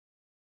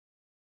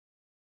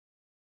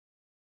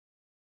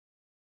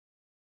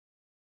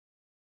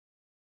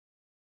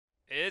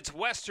It's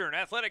Western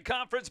Athletic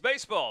Conference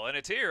baseball, and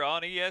it's here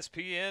on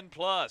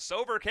ESPN+.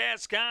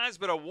 Overcast skies,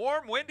 but a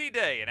warm, windy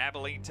day in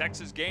Abilene,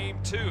 Texas. Game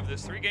 2 of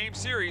this three-game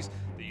series.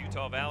 The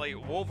Utah Valley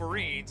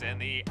Wolverines and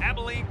the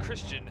Abilene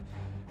Christian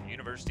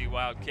University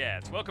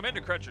Wildcats. Welcome into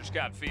Crutcher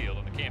Scott Field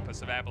on the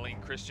campus of Abilene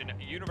Christian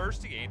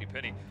University. Andy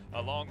Penny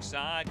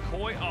alongside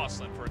Coy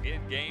Oslin for, again,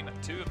 Game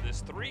 2 of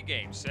this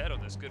three-game set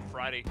on this Good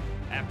Friday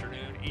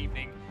afternoon,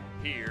 evening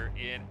here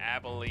in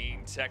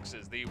Abilene,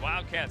 Texas. The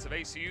Wildcats of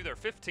ACU, they're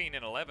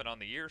 15-11 on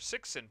the year,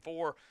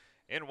 6-4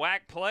 in WAC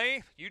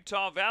play.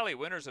 Utah Valley,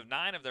 winners of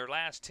 9 of their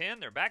last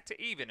 10. They're back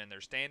to even in their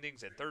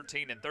standings at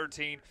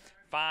 13-13,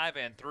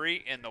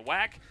 5-3 in the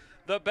WAC.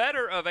 The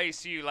better of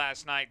ACU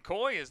last night,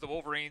 Coy, is the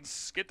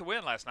Wolverines get the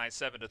win last night,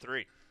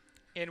 7-3.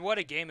 And what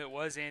a game it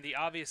was, Andy.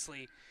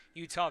 Obviously,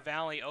 Utah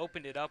Valley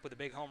opened it up with a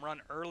big home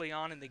run early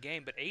on in the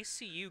game, but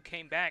ACU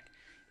came back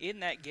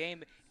in that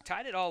game,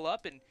 tied it all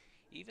up, and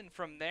even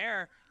from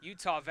there,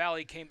 Utah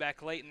Valley came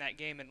back late in that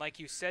game. And like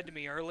you said to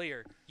me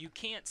earlier, you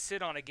can't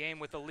sit on a game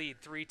with a lead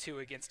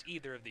 3-2 against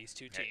either of these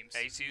two teams.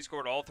 ACU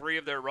scored all 3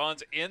 of their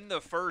runs in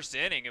the first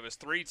inning. It was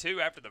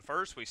 3-2 after the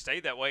first. We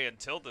stayed that way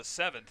until the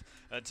 7th,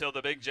 until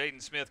the big Jaden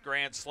Smith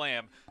grand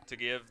slam to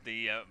give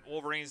the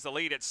Wolverines the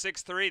lead at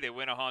 6-3. They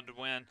went on to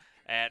win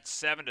at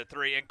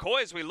 7-3. And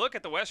Coy, as we look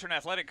at the Western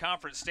Athletic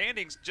Conference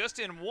standings, just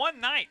in one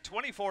night,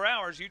 24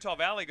 hours, Utah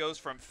Valley goes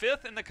from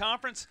 5th in the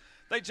conference.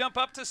 They jump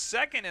up to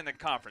 2nd in the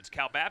conference.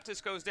 Cal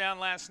Baptist goes down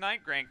last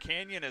night, Grand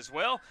Canyon as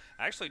well.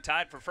 Actually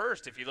tied for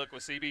 1st if you look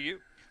with CBU.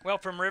 Well,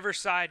 from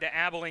Riverside to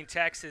Abilene,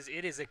 Texas,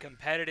 it is a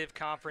competitive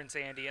conference,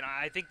 Andy, and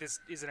I think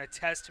this is a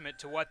testament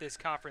to what this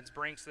conference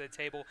brings to the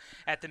table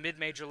at the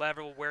mid-major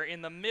level, where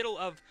in the middle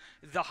of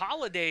the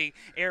holiday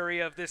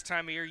area of this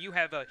time of year, you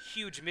have a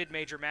huge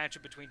mid-major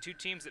matchup between two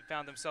teams that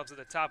found themselves at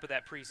the top of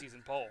that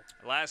preseason poll.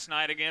 Last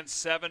night again,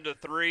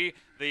 7-3,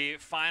 the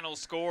final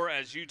score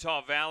as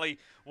Utah Valley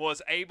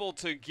was able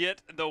to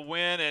get the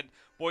win. And,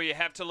 boy, you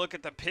have to look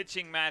at the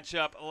pitching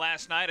matchup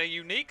last night, a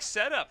unique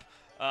setup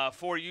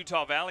for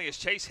Utah Valley is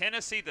Chase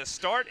Hennessy the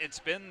start. It's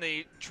been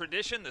the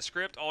tradition, the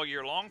script all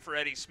year long for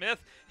Eddie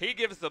Smith. He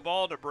gives the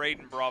ball to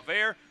Braden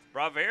Braver.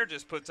 Braver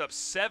just puts up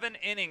 7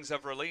 innings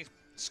of relief,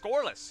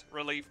 scoreless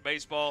relief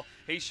baseball.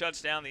 He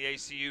shuts down the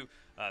ACU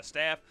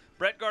staff.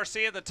 Brett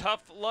Garcia, the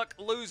tough luck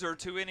loser,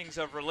 2 innings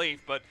of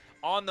relief, but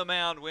on the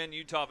mound when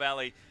Utah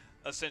Valley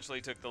essentially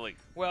took the lead.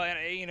 Well,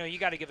 and you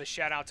got to give a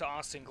shout out to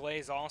Austin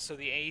Glaze, also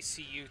the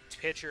ACU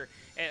pitcher,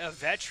 a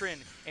veteran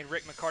in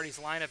Rick McCarty's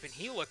lineup, and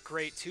he looked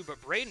great too. But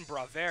Braden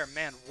Braver,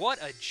 man, what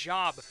a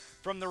job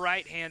from the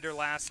right-hander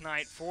last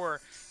night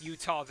for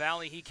Utah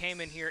Valley. He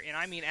came in here and,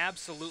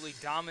 absolutely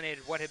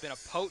dominated what had been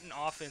a potent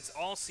offense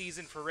all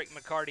season for Rick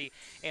McCarty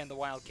and the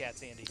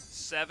Wildcats, Andy.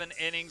 7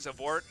 innings of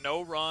work,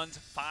 no runs,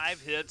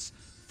 5 hits,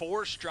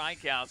 4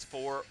 strikeouts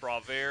for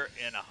Braver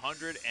in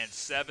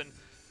 107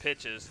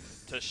 pitches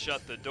to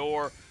shut the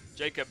door.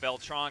 Jacob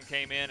Beltran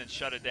came in and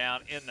shut it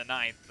down in the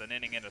 9th, an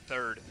inning and a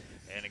third.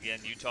 And again,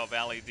 Utah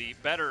Valley, the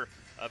better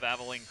of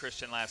Abilene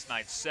Christian last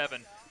night,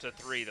 7-3.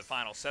 The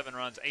final 7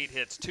 runs, 8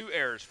 hits, 2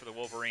 errors for the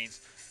Wolverines,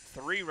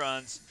 3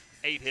 runs,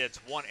 8 hits,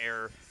 1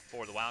 error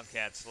for the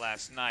Wildcats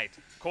last night.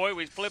 Coy,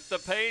 we flip the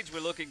page. We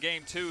look at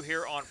Game 2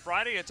 here on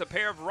Friday. It's a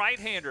pair of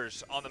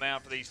right-handers on the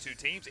mound for these two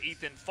teams.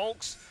 Ethan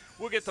Folks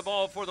will get the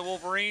ball for the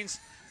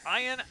Wolverines.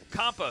 Ian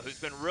Kampa, who's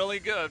been really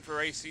good for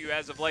ACU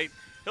as of late,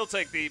 he'll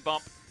take the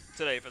bump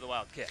today for the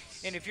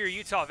Wildcats. And if you're a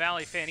Utah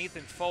Valley fan,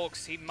 Ethan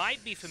Folks, he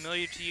might be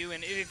familiar to you.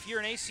 And if you're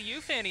an ACU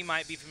fan, he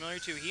might be familiar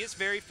to you. He is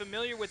very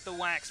familiar with the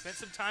WAC. Spent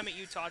some time at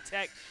Utah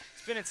Tech,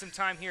 spending some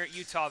time here at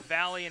Utah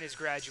Valley in his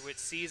graduate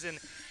season.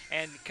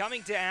 And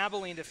coming to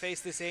Abilene to face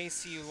this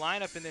ACU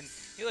lineup. And then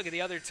you look at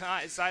the other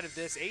side of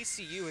this,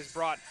 ACU has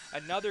brought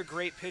another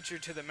great pitcher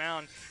to the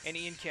mound, and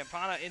Ian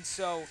Campana. And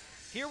so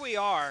here we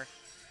are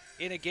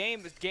in a game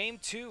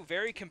 2,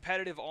 very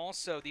competitive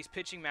also. These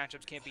pitching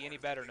matchups can't be any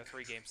better in a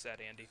 3-game set,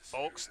 Andy.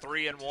 Folks,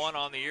 3-1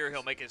 on the year.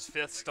 He'll make his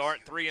 5th start.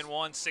 3-1,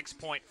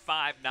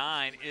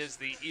 6.59 is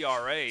the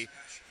ERA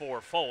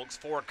for Folks.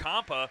 For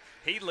Kampa,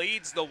 he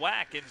leads the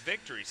WAC in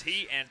victories.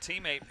 He and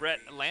teammate Brett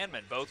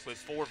Landman, both with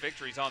 4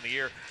 victories on the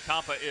year.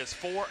 Kampa is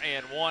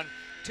 4-1.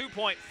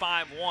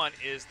 2.51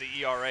 is the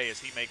ERA as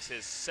he makes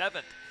his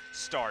 7th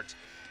start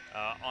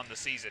on the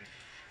season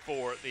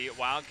for the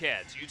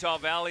Wildcats. Utah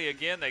Valley,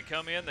 again, they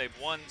come in. They've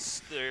won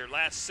their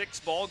last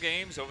 6 ball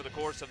games over the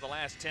course of the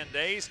last 10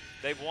 days.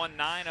 They've won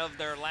 9 of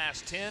their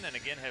last 10 and,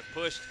 again, have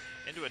pushed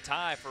into a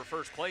tie for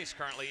first place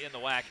currently in the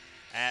WAC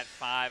at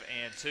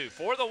 5-2.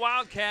 For the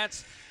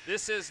Wildcats,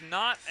 this is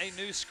not a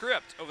new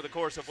script over the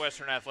course of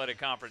Western Athletic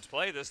Conference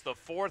play. This is the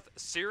 4th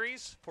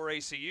series for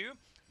ACU.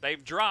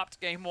 They've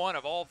dropped Game 1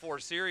 of all 4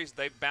 series.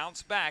 They've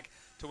bounced back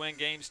to win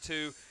Games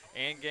 2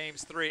 and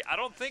Games 3. I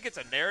don't think it's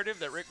a narrative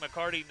that Rick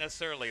McCarty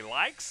necessarily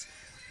likes,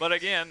 but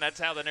again,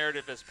 that's how the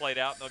narrative has played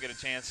out, and they'll get a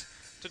chance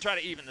to try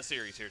to even the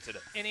series here today.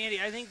 And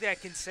Andy, I think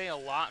that can say a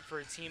lot for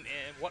a team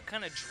and what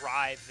kind of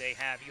drive they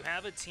have. You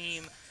have a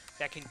team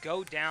that can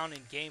go down in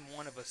Game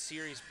 1 of a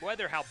series,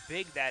 whether how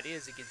big that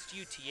is against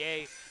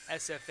UTA,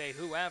 SFA,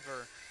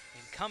 whoever,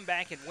 and come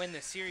back and win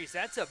the series,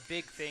 that's a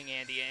big thing,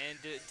 Andy. And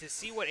to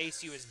see what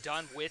ACU has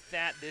done with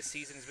that this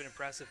season has been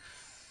impressive.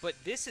 But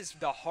this is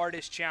the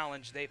hardest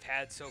challenge they've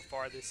had so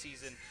far this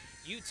season.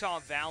 Utah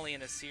Valley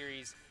in a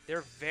series,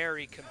 they're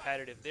very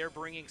competitive. They're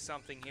bringing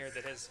something here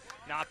that has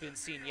not been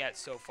seen yet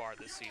so far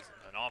this season.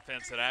 An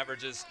offense that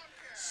averages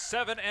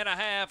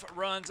 7.5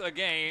 runs a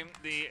game,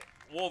 the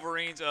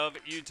Wolverines of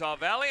Utah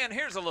Valley. And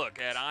here's a look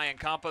at Ian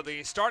Compa,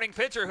 the starting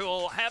pitcher who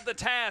will have the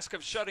task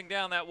of shutting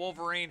down that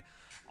Wolverine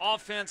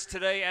offense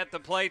today at the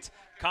plate.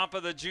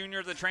 Compa, the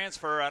junior, the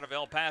transfer out of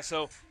El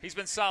Paso, he's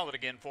been solid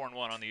again, 4-1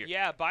 on the year.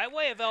 Yeah, by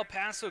way of El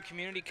Paso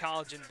Community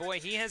College, and boy,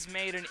 he has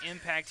made an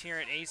impact here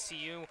at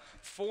ACU.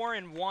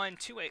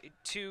 4-1,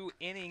 two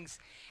innings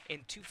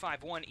in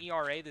 2.51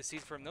 ERA this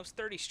season from those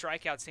 30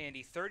 strikeouts,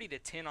 Andy.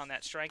 30-10 on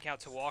that strikeout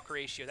to walk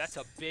ratio. That's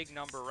a big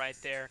number right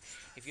there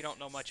if you don't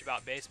know much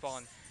about baseball.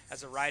 And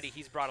as a righty,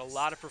 he's brought a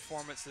lot of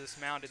performance to this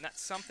mound, and that's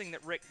something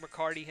that Rick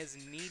McCarty has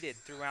needed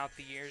throughout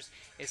the years,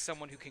 is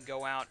someone who can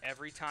go out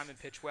every time and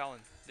pitch well,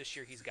 and this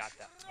year he's got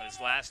that.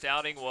 His last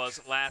outing was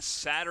last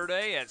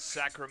Saturday at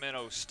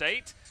Sacramento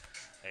State,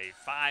 a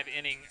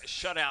 5-inning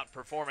shutout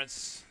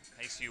performance.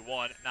 ACU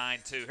won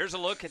 9-2. Here's a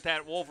look at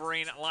that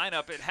Wolverine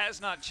lineup. It has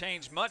not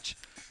changed much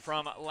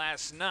from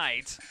last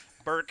night.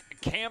 Burke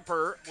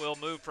Camper will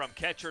move from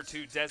catcher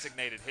to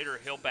designated hitter.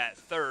 He'll bat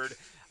third.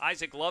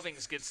 Isaac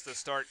Lovings gets the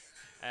start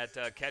at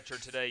catcher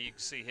today. You can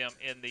see him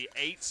in the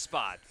 8th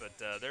spot.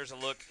 But there's a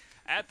look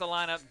at the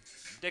lineup.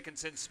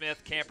 Dickinson,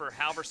 Smith, Camper,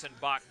 Halverson,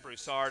 Bach,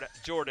 Broussard,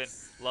 Jordan,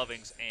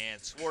 Lovings, and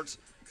Swartz.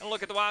 And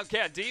look at the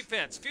Wildcat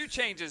defense. Few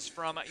changes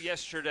from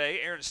yesterday.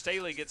 Aaron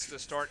Staley gets the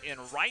start in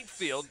right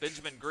field.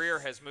 Benjamin Greer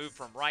has moved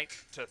from right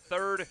to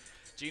third.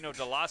 Gino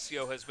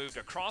Delasio has moved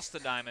across the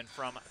diamond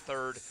from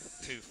third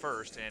to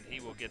first, and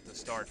he will get the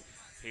start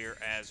here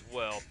as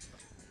well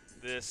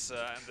this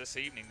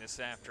evening, this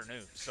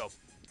afternoon. So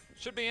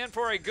should be in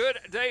for a good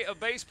day of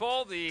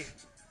baseball. The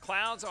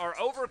clouds are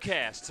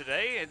overcast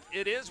today.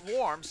 It is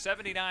warm,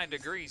 79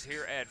 degrees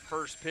here at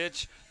first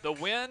pitch. The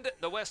wind,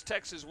 the West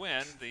Texas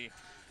wind, the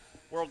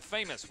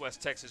world-famous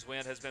West Texas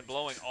wind, has been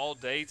blowing all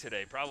day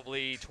today,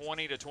 probably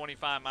 20 to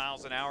 25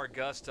 miles an hour,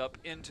 gust up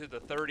into the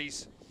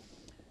 30s.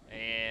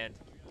 And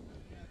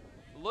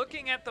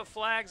looking at the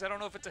flags, I don't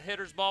know if it's a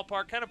hitter's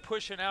ballpark, kind of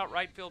pushing out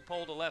right field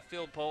pole to left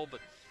field pole,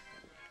 but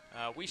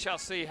we shall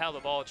see how the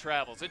ball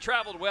travels. It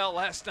traveled well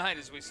last night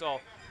as we saw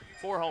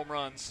 4 home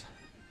runs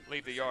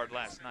leave the yard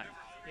last night.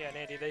 Yeah, and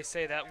Andy, they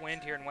say that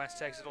wind here in West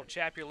Texas will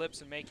chap your lips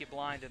and make you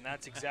blind, and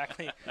that's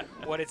exactly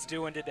what it's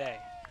doing today.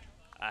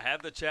 I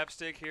have the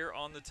chapstick here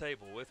on the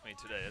table with me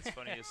today. It's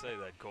funny you say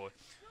that, Coy.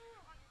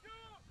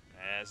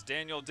 As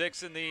Daniel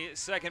Dixon, the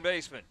second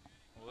baseman,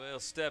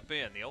 will step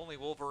in. The only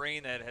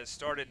Wolverine that has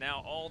started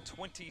now all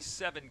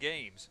 27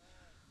 games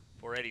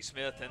for Eddie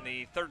Smith and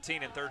the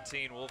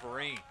 13-13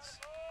 Wolverines.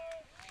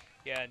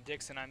 Yeah, and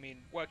Dixon, I mean,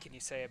 what can you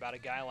say about a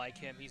guy like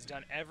him? He's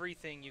done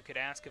everything you could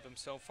ask of him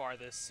so far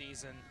this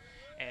season,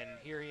 and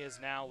here he is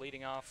now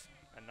leading off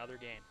another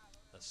game.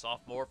 The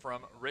sophomore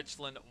from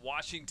Richland,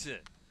 Washington.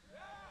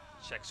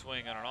 Check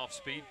swing on an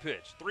off-speed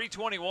pitch.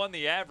 321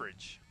 the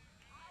average.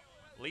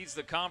 Leads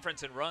the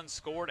conference in runs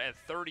scored at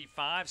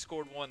 35.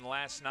 Scored one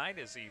last night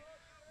as he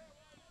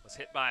was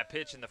hit by a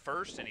pitch in the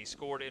first, and he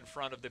scored in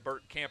front of the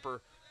Burt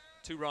Camper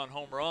 2-run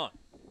home run.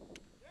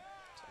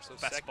 So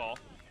Fastball.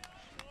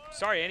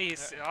 Sorry, and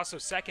he's also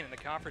second in the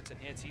conference in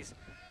hits. He's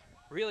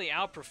really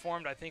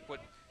outperformed, I think,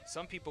 what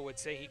some people would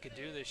say he could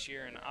do this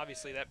year, and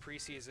obviously that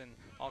preseason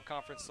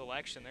all-conference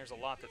selection, there's a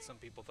lot that some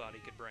people thought he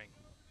could bring.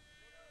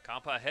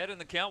 Compa ahead in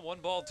the count, 1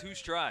 ball, 2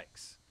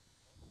 strikes.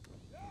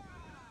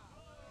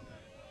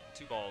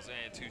 2 balls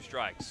and 2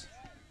 strikes.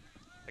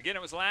 Again,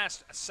 it was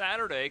last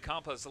Saturday,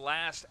 Compa's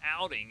last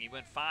outing. He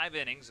went 5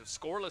 innings of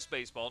scoreless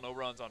baseball, no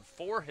runs on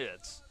 4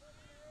 hits,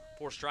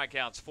 4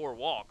 strikeouts, 4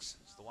 walks.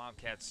 So the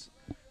Wildcats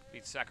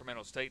beat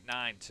Sacramento State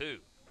 9-2.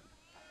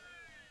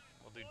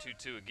 We'll do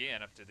 2-2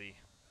 again after the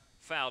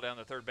foul down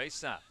the third base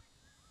side.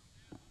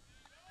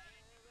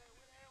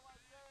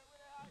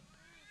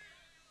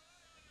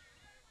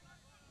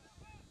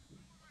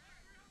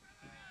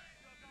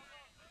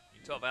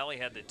 Utah Valley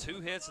had the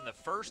 2 hits in the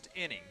first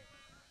inning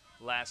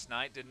last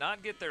night. Did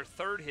not get their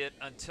 3rd hit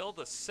until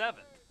the 7th,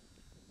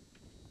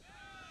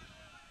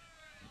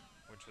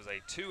 which was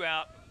a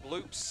 2-out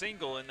bloop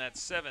single in that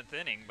 7th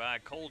inning by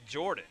Cole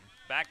Jordan.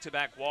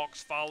 Back-to-back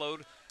walks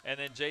followed, and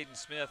then Jaden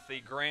Smith, the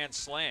grand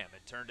slam.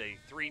 It turned a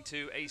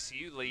 3-2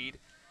 ACU lead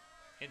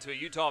into a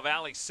Utah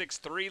Valley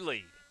 6-3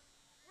 lead.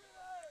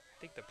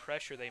 I think the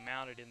pressure they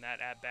mounted in that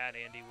at-bat,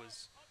 Andy,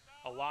 was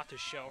a lot to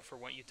show for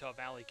what Utah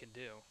Valley can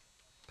do.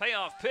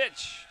 Payoff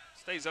pitch.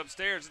 Stays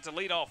upstairs. It's a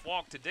leadoff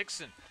walk to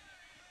Dixon.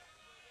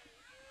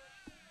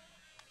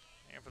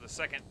 And for the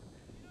second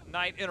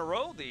night in a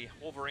row, the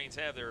Wolverines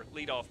have their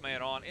leadoff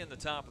man on in the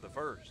top of the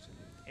first.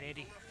 And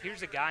Andy,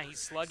 here's a guy, he's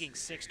slugging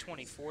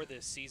 .624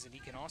 this season. He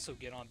can also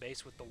get on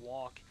base with the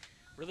walk.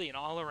 Really an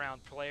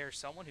all-around player,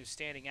 someone who's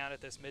standing out at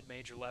this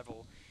mid-major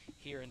level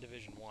here in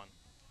Division I.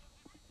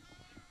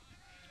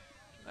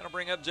 That'll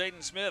bring up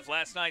Jaden Smith,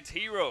 last night's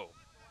hero.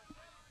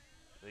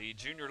 the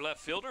junior left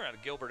fielder out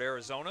of Gilbert,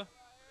 Arizona.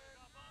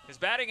 His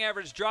batting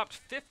average dropped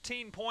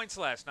 15 points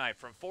last night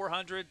from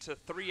 400 to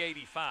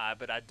 385,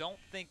 but I don't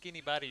think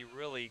anybody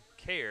really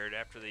cared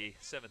after the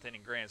 7th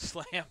inning grand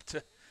slam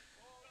to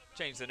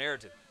change the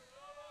narrative.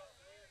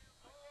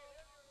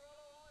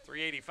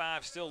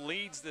 385 still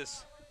leads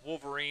this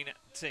Wolverine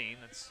team.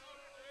 That's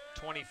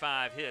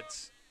 25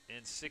 hits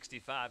in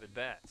 65 at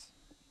bats.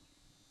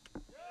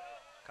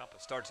 Compa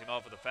starts him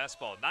off with a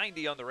fastball,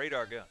 90 on the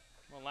radar gun.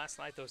 Well, last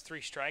night, those 3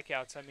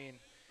 strikeouts, I mean,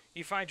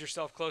 you find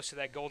yourself close to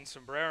that golden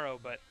sombrero,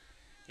 but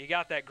you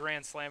got that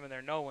grand slam in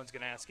there. No one's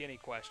going to ask any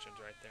questions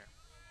right there.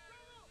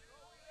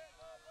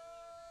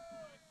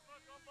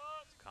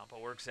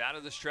 Compa works out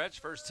of the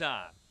stretch first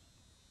time.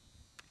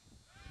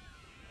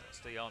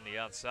 Stay on the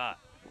outside.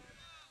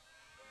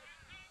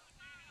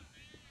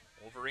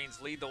 Wolverines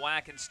lead the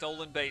WAC in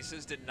stolen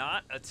bases. Did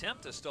not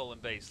attempt a stolen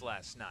base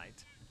last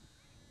night,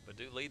 but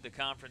do lead the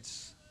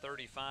conference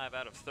 35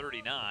 out of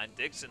 39.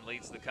 Dixon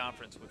leads the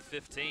conference with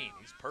 15.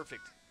 He's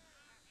perfect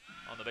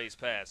on the base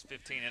pass,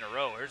 15 in a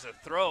row. Here's a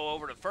throw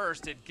over to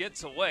first. It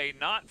gets away,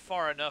 not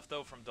far enough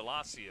though from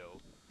DeLacio.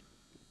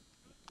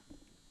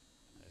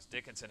 As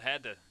Dickinson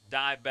had to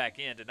dive back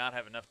in, did not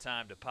have enough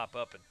time to pop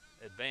up and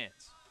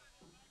advance.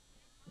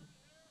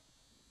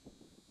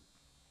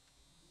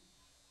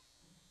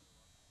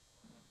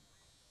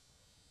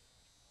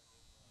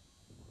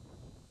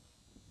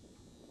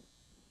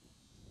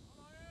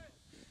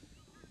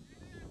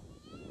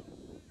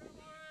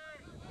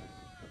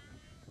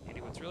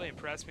 What's really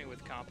impressed me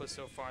with Compa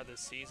so far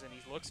this season,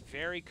 he looks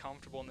very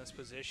comfortable in this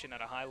position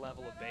at a high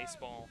level of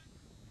baseball.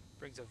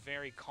 Brings a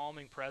very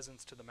calming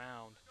presence to the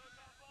mound.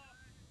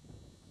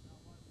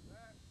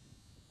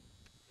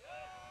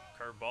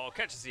 Curveball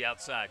catches the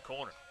outside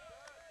corner.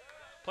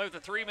 Play with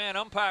the 3-man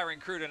umpiring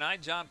crew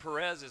tonight. John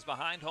Perez is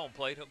behind home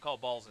plate. He'll call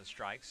balls and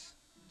strikes.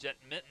 Jet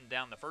Minton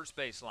down the first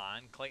base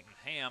line. Clayton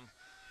Ham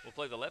will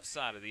play the left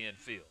side of the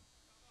infield.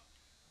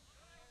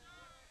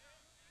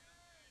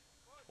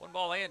 1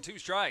 ball and 2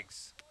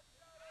 strikes.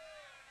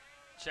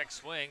 Check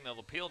swing. They'll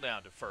appeal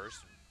down to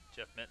first.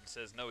 Jeff Minton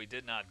says no, he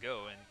did not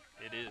go, and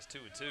it is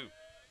 2-2.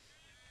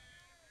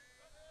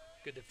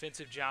 Good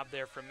defensive job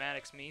there from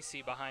Maddox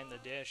Misi behind the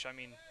dish. I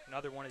mean,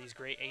 another one of these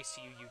great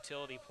ACU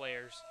utility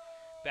players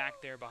back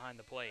there behind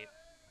the plate.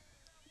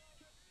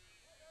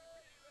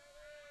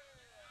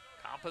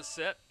 Compa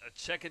set, a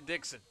check and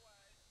Dixon.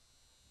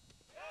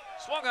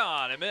 Swung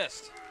on and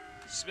missed.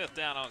 Smith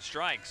down on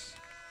strikes.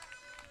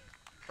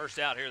 First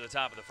out here at the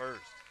top of the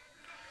first.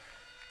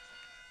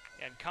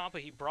 And Compa,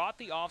 he brought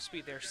the off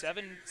speed there,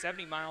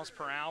 70 miles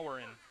per hour,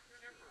 and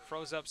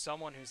froze up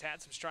someone who's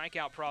had some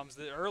strikeout problems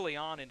early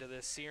on into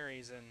this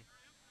series. And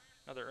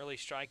another early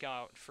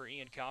strikeout for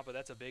Ian Compa.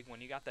 That's a big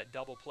one. You got that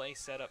double play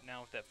set up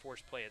now with that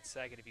forced play at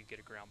second if you get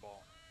a ground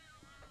ball.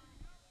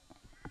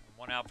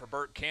 1 out for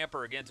Burt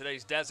Camper. Again,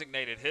 today's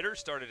designated hitter.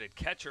 Started at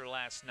catcher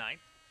last night.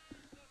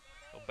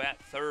 He'll bat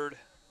third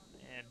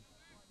and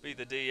be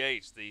the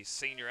DH, the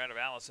senior out of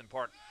Allison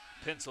Park,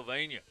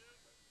 Pennsylvania.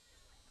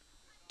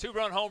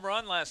 2-run home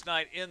run last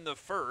night in the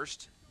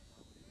first.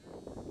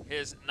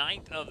 His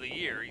 9th of the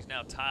year. He's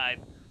now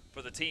tied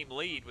for the team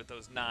lead with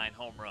those 9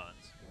 home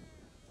runs.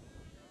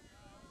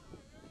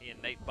 He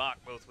and Nate Bach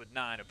both with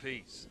 9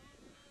 apiece.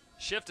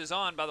 Shift is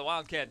on by the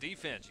Wildcat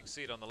defense. You can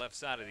see it on the left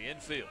side of the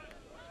infield.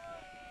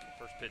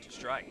 First pitch, a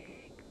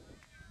strike.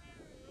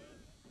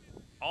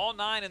 All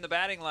 9 in the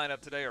batting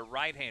lineup today are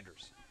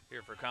right-handers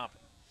here for Compa.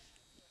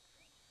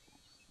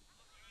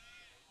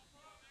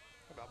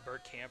 About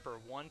Burt Camper,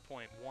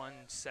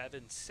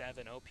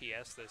 1.177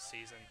 OPS this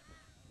season.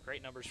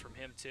 Great numbers from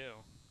him, too.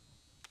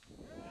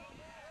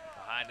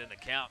 Behind in the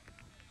count.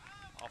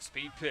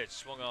 Off-speed pitch,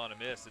 swung on and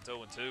missed. It's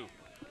 0-2.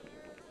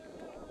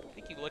 I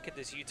think you look at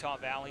this Utah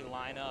Valley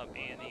lineup,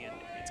 Andy, and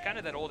it's kind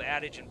of that old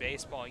adage in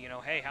baseball, you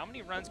know, hey, how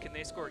many runs can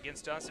they score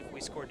against us if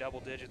we score double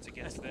digits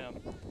against them?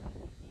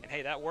 And,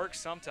 hey, that works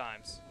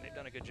sometimes. They've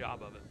done a good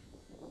job of it.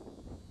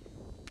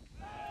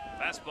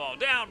 Fastball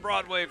down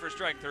Broadway for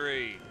strike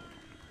 3.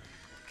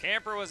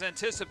 Camper was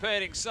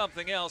anticipating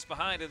something else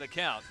behind in the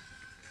count.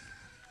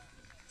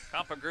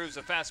 Compa grooves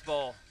a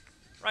fastball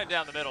right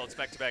down the middle. It's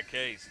back-to-back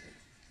Ks.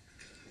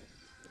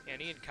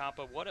 And Ian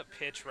Compa, what a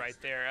pitch right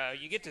there.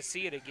 You get to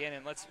see it again,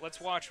 and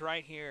let's watch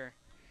right here.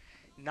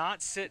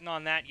 Not sitting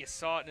on that. You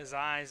saw it in his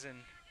eyes, and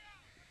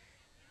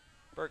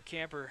Burt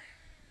Camper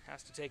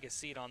has to take a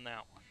seat on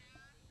that one.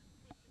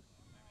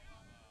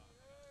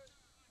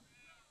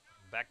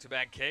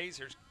 Back-to-back Ks.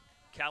 Here's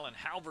Callan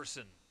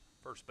Halverson,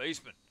 first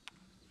baseman.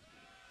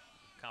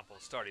 Compa will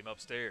start him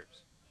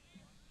upstairs.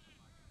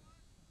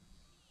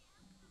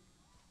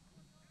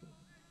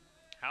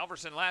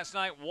 Halverson last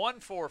night 1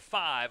 for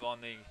 5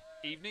 on the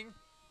evening.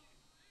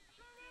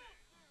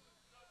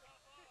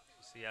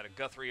 See out of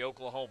Guthrie,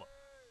 Oklahoma.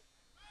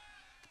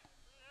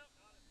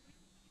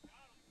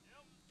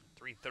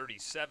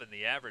 337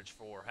 the average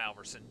for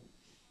Halverson.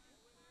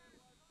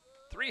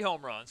 3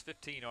 home runs,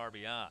 15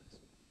 RBIs.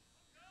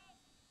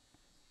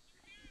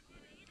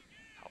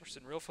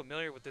 Halverson real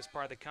familiar with this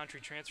part of the country.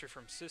 Transferred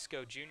from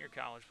Cisco Junior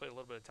College, played a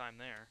little bit of time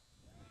there.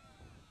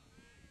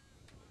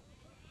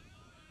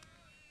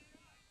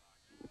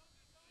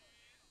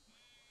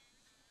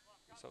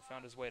 So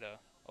found his way to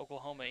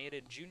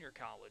Oklahoma-aided junior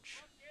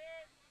college.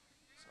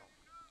 So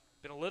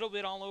been a little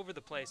bit all over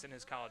the place in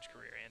his college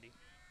career, Andy.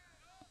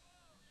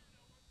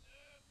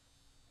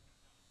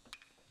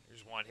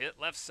 Here's one hit,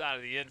 left side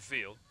of the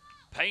infield.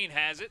 Payne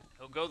has it.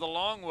 He'll go the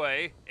long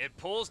way. It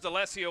pulls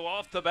D'Alessio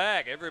off the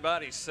bag.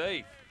 Everybody's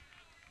safe.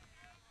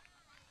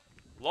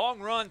 Long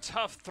run,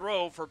 tough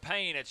throw for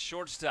Payne at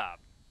shortstop.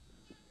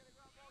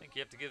 I think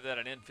you have to give that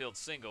an infield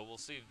single. We'll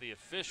see the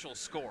official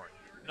scoring.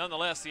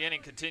 Nonetheless, the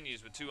inning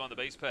continues with 2 on the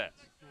base paths.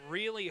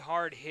 Really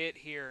hard hit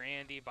here,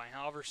 Andy, by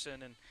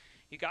Halverson, and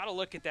you got to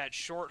look at that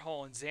short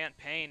hole in Zant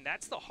Payne.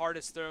 That's the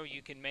hardest throw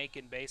you can make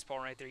in baseball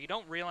right there. You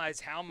don't realize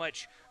how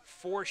much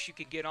force you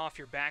could get off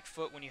your back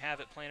foot when you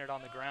have it planted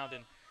on the ground,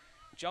 and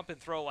jump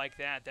and throw like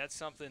that, that's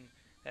something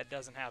that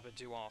doesn't happen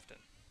too often.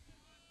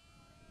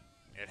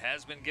 It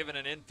has been given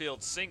an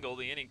infield single.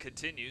 The inning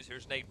continues.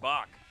 Here's Nate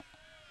Bach.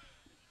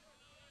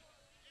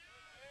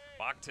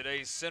 Bach,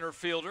 today's center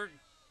fielder,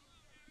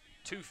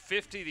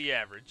 250 the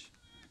average,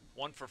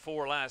 1 for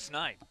 4 last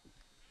night.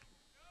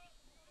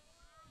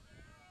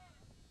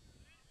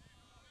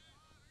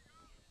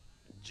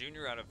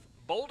 Junior out of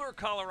Boulder,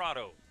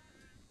 Colorado.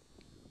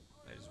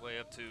 Made his way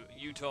up to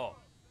Utah.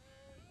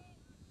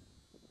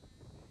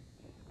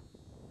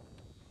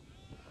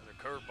 Another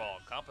curveball.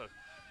 Compa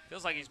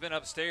feels like he's been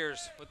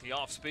upstairs with the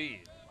off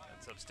speed.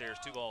 That's upstairs,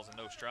 2 balls and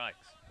no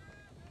strikes.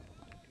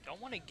 Don't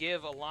want to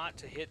give a lot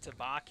to hit to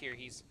Bach here.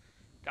 He's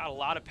got a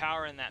lot of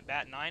power in that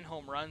bat. 9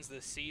 home runs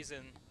this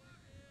season.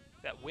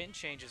 That wind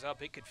changes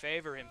up. It could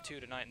favor him too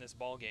tonight in this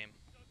ball game.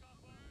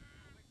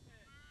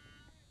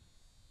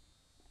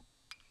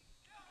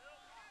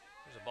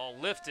 There's a ball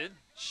lifted.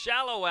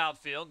 Shallow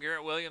outfield.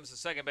 Garrett Williams, the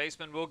second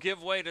baseman, will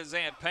give way to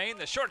Zant Payne,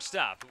 the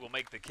shortstop, who will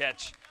make the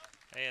catch,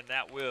 and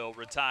that will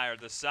retire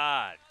the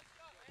side.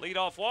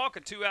 Leadoff walk,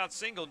 a 2-out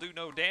single, do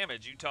no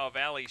damage. Utah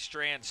Valley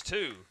strands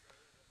 2.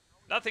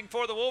 Nothing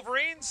for the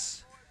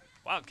Wolverines.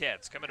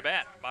 Wildcats coming to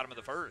bat, bottom of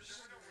the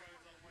first.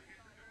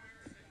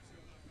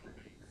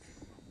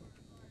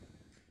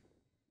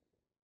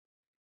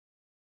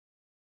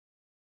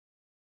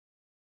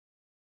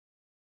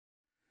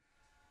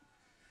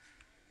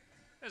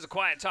 There's a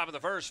quiet top of the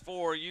first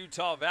for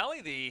Utah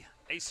Valley. The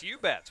ACU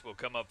bats will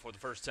come up for the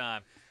first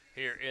time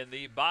here in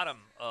the bottom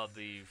of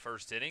the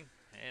first inning.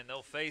 And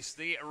they'll face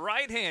the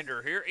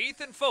right-hander here,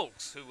 Ethan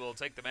Folks, who will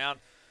take the mound.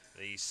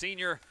 The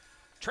senior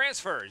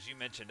transfer, as you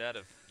mentioned, out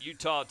of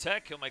Utah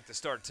Tech. He'll make the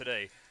start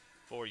today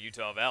for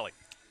Utah Valley.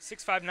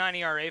 6.59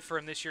 ERA for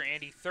him this year,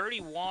 Andy.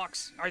 30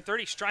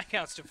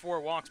 strikeouts to 4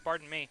 walks,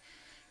 pardon me.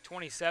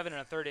 27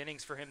 and a third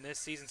innings for him this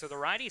season. So the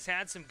righties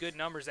had some good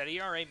numbers. That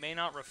ERA may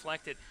not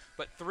reflect it,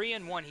 but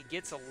 3-1, he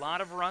gets a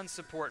lot of run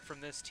support from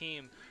this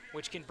team,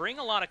 which can bring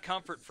a lot of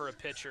comfort for a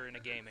pitcher in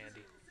a game,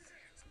 Andy.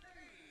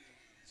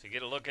 So you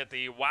get a look at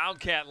the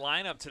Wildcat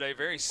lineup today,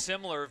 very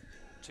similar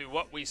to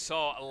what we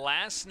saw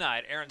last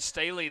night. Aaron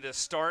Staley, the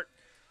start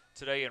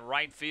today in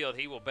right field.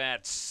 He will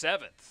bat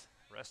 7th.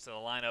 The rest of the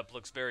lineup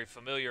looks very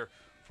familiar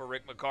for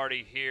Rick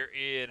McCarty here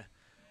in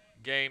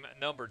game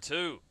number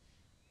 2.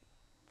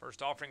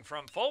 First offering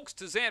from Folks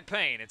to Zant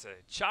Payne. It's a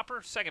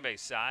chopper, second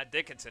base side.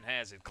 Dickinson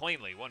has it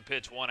cleanly. 1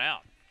 pitch, 1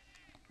 out.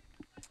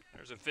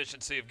 There's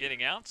efficiency of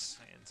getting outs,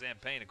 and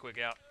Zant Payne a quick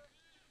out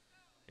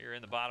here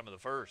in the bottom of the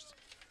first.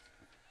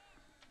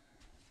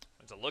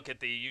 Let's a look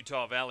at the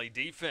Utah Valley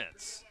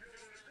defense.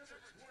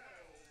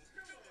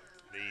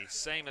 The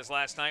same as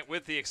last night,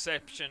 with the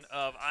exception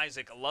of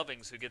Isaac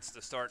Lovings, who gets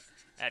the start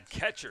at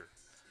catcher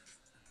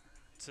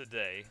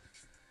today.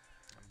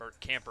 Bert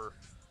Camper,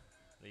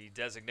 the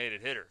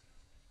designated hitter.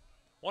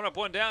 1 up,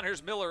 1 down.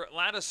 Here's Miller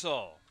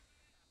Ladisall.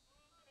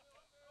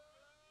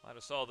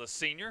 Ladisall, the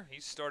senior, he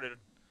started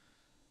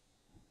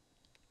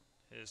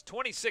his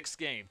 26th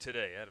game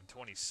today out of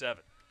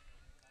 27.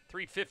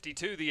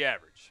 352 the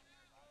average.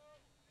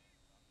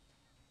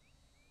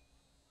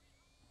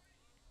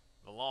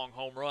 The long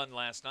home run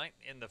last night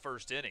in the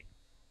first inning.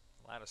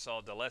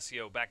 Ladisall,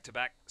 D'Alessio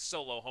back-to-back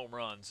solo home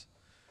runs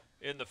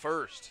in the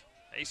first.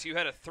 ACU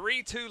had a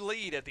 3-2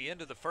 lead at the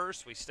end of the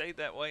first. We stayed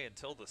that way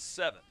until the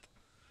 7th.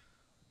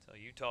 Until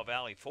Utah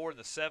Valley 4 in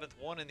the 7th,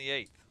 1 in the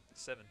 8th.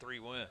 7-3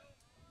 win.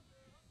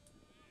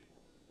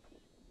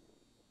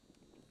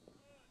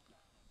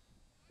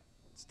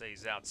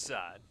 Stays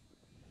outside.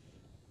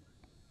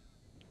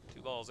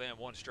 2 balls and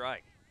 1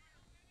 strike.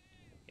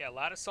 Yeah,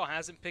 Ladisall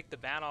hasn't picked the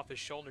bat off his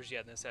shoulders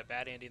yet in this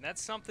at-bat, Andy, and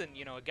that's something,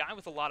 you know, a guy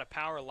with a lot of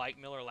power like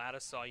Miller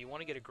Ladisall, you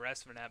want to get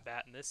aggressive in that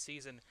bat, and this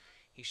season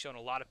he's shown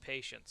a lot of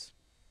patience.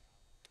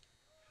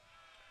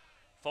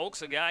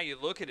 Folks, a guy, you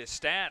look at his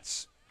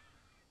stats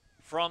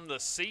from the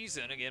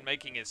season, again,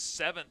 making his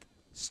 7th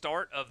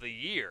start of the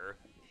year.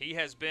 He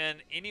has been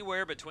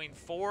anywhere between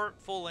 4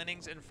 full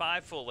innings and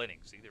 5 full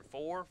innings, either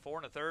 4,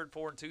 4 1/3,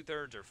 4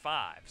 2/3, or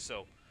 5.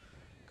 So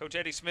Coach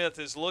Eddie Smith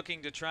is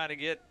looking to try to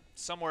get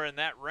somewhere in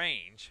that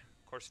range.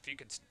 Of course, if you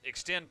could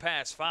extend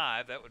past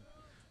 5, that would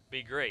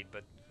be great.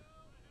 But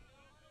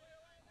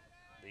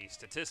the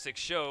statistics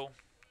show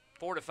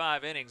 4 to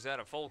 5 innings out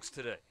of Folks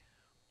today.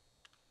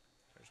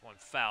 There's one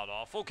fouled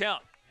off. Full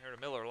count here to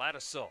Miller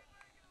Ladisall.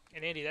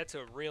 And Andy, that's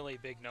a really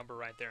big number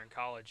right there in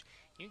college.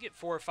 You get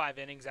 4 or 5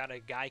 innings out of a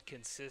guy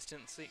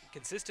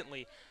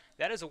consistently.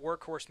 That is a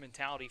workhorse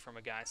mentality from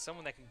a guy,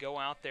 someone that can go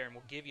out there and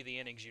will give you the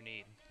innings you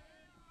need.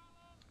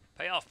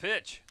 Payoff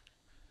pitch.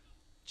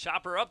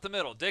 Chopper up the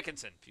middle.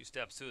 Dickinson, a few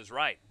steps to his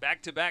right.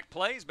 Back-to-back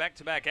plays,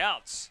 back-to-back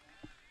outs.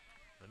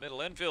 The middle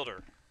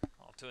infielder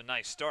off to a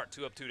nice start.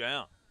 2 up, 2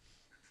 down.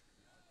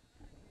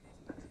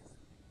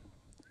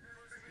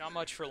 Not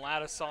much for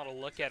Ladisaw to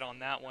look at on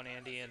that one,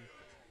 Andy, and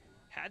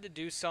had to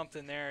do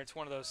something there. It's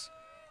one of those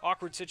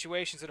awkward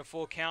situations in a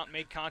full count.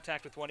 Made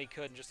contact with what he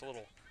could and just a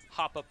little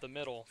hop up the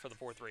middle for the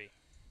 4-3.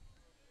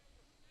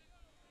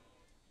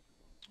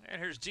 And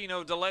here's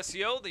Gino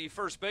D'Alessio, the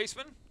first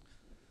baseman.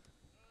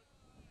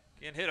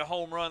 Again, hit a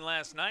home run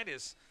last night.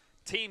 His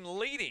team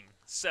leading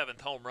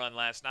 7th home run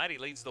last night. He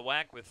leads the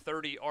WAC with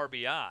 30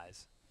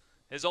 RBIs.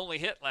 His only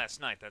hit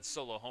last night, that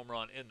solo home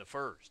run in the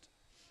first.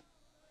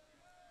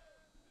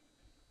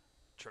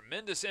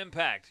 Tremendous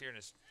impact here in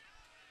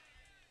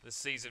this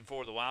season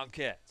for the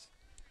Wildcats.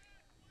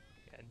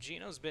 Yeah,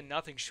 Gino's been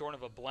nothing short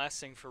of a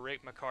blessing for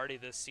Rick McCarty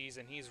this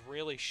season. He's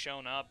really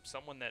shown up,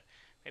 someone that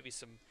maybe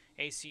some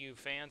ACU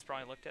fans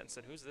probably looked at and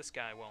said, who's this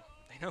guy? Well,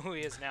 they know who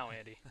he is now,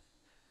 Andy.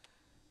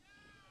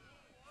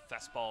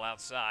 Fastball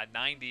outside,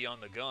 90 on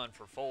the gun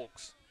for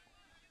Folks.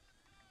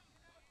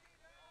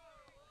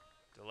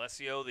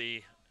 D'Alessio,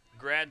 the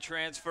grad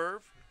transfer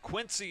from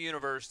Quincy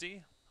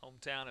University,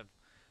 hometown of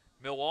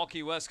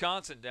Milwaukee,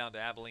 Wisconsin, down to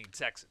Abilene,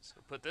 Texas.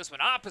 We'll put this one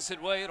opposite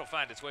way. It'll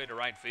find its way to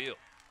right field.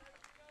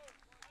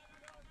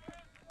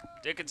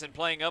 Dickinson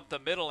playing up the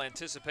middle,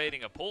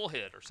 anticipating a pull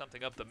hit or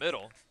something up the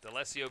middle.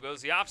 D'Alessio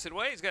goes the opposite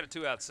way. He's got a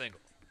 2-out single.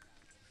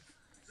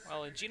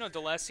 Well, and Gino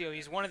D'Alessio,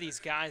 he's one of these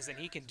guys that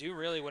he can do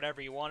really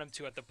whatever you want him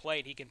to at the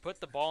plate. He can put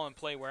the ball in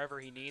play wherever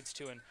he needs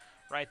to, and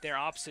right there,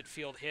 opposite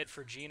field hit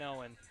for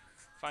Gino, and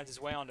finds his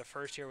way onto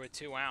first here with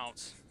 2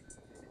 outs.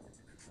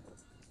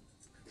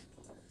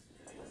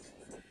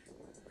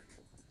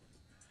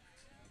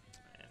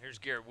 And here's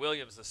Garrett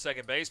Williams, the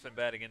second baseman,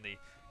 batting in the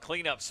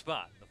cleanup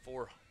spot, the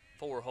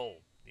 4 hole.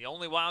 The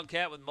only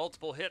Wildcat with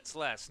multiple hits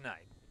last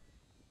night.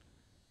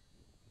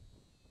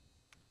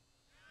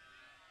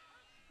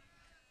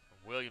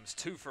 Williams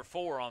 2 for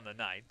 4 on the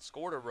night,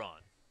 scored a run.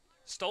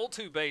 Stole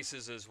 2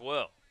 bases as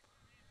well.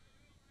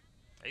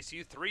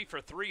 ACU 3 for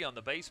 3 on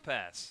the base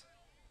pass,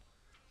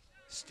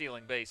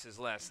 stealing bases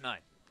last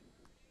night.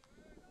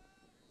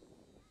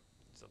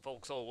 It's a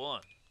Folks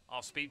 0-1.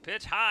 Off-speed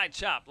pitch, high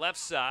chop, left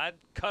side,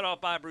 cut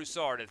off by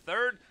Broussard at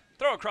third,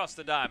 throw across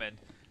the diamond,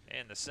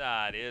 and the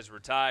side is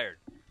retired.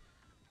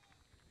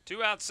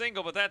 2-out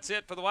single, but that's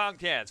it for the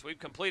Wildcats. We've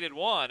completed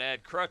one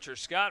at Crutcher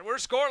Scott. We're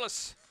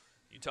scoreless.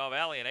 Utah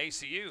Valley and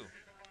ACU.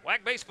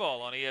 WAC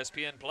baseball on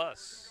ESPN+.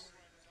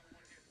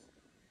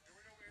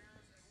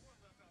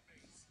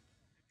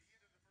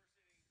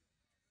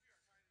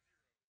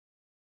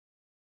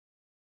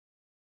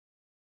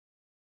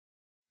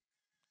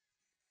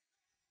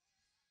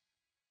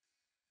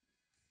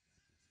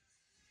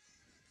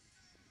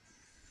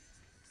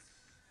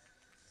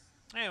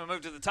 And we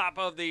move to the top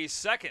of the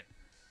second.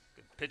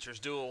 Good pitcher's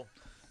duel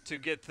to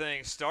get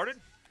things started.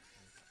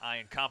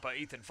 Ian Compa,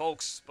 Ethan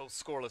Folks, both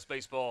scoreless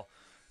baseball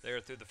there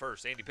through the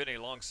first. Andy Penny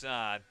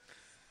alongside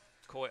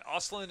Coy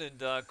Ostlund.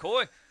 And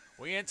Coy,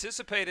 we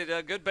anticipated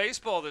a good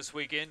baseball this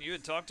weekend. You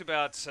had talked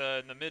about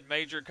in the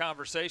mid-major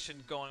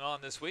conversation going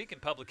on this week in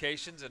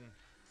publications and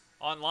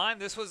online.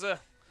 This was a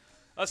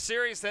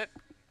series that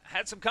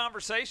had some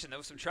conversation. There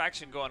was some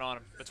traction going on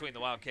between the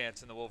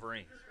Wildcats and the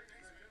Wolverines.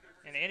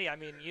 And Andy, I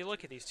mean, you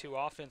look at these two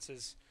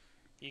offenses,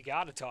 you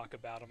got to talk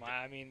about them.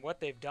 I mean, what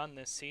they've done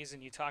this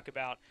season, you talk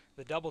about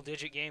the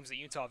double-digit games that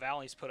Utah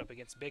Valley's put up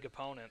against big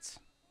opponents.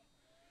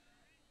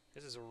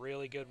 This is a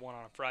really good one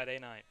on a Friday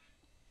night.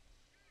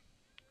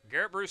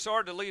 Garrett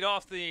Broussard to lead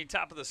off the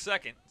top of the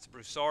second. It's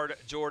Broussard,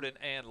 Jordan,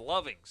 and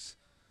Lovings.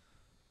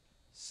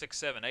 6,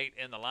 7, 8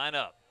 in the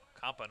lineup.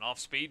 Compa, an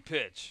off-speed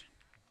pitch.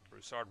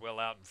 Broussard well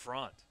out in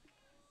front.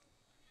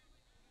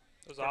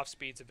 Those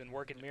off-speeds have been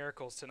working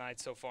miracles tonight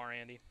so far,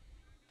 Andy.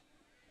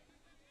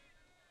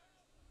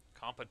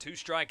 Compa 2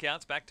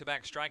 strikeouts,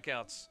 back-to-back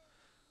strikeouts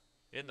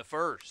in the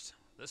first.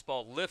 This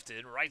ball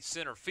lifted right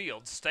center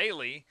field.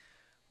 Staley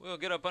will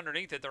get up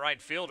underneath it, the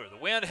right fielder. The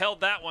wind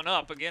held that one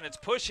up. Again, it's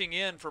pushing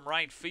in from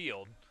right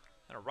field.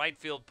 And a right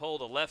field pole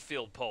to left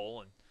field pole,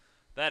 and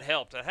that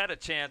helped. I had a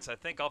chance, I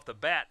think, off the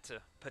bat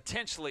to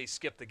potentially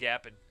skip the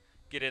gap and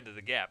get into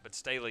the gap, but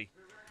Staley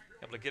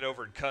able to get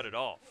over and cut it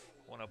off.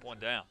 1 up, 1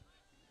 down.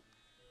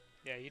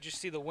 Yeah, you just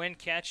see the wind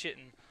catch it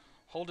and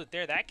hold it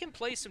there. That can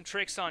play some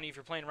tricks on you if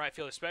you're playing right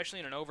field, especially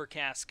in an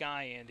overcast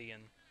sky, Andy,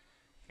 and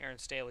Aaron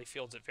Staley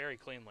fields it very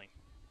cleanly.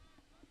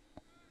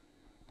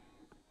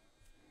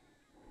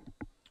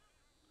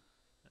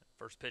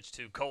 First pitch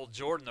to Cole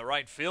Jordan, the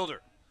right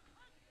fielder.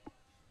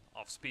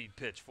 Off-speed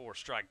pitch,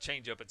 4-strike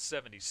changeup at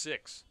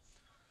 76.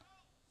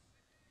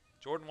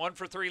 Jordan 1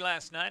 for 3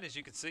 last night, as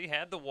you can see,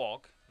 had the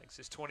walk. Makes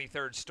his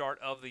 23rd start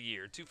of the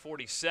year.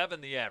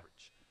 247 the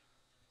average.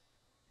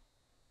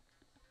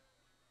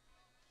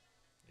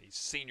 He's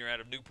senior out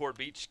of Newport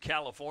Beach,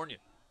 California.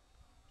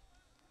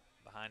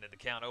 behind in the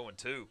count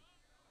 0-2. Of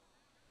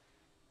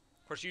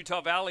course,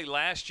 Utah Valley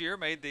last year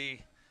made the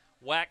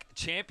WAC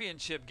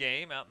championship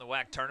game out in the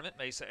WAC tournament,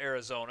 Mesa,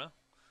 Arizona.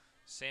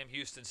 Sam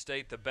Houston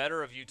State, the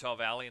better of Utah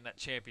Valley in that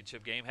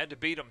championship game, had to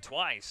beat them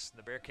twice.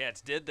 The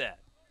Bearcats did that.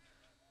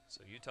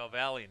 So Utah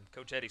Valley and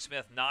Coach Eddie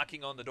Smith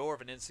knocking on the door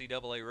of an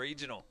NCAA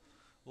regional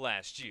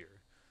last year.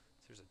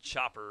 There's a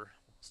chopper,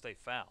 state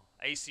foul.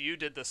 ACU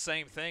did the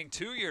same thing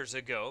 2 years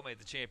ago, made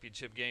the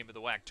championship game of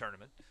the WAC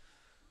tournament.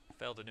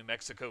 Fell to New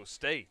Mexico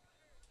State.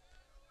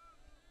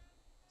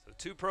 So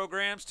 2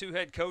 programs, 2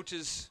 head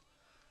coaches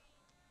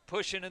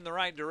pushing in the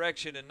right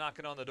direction and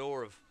knocking on the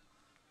door of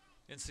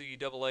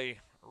NCAA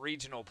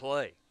regional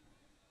play.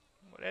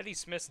 What Eddie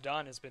Smith's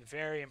done has been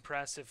very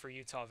impressive for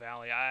Utah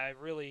Valley. I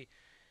really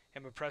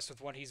am impressed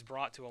with what he's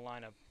brought to a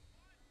lineup.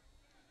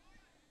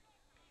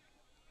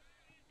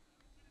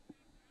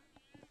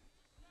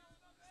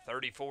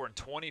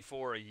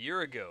 (34-24) a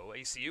year ago.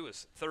 ACU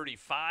is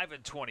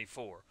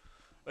 35-24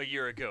 a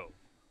year ago.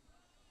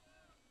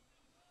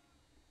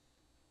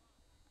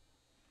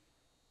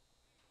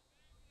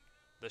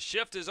 The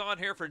shift is on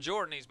here for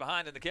Jordan. He's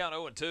behind in the count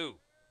 0-2.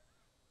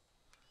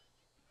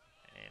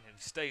 And he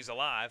stays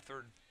alive.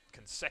 3rd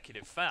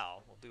consecutive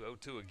foul. We'll do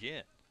 0-2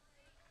 again.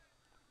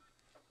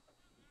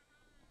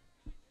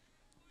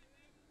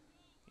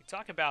 You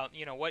talk about,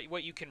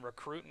 what you can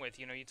recruit with.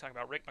 You talk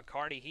about Rick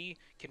McCarty. He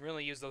can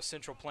really use those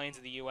Central Plains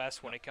of the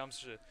U.S. when it comes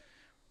to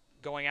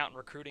going out and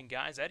recruiting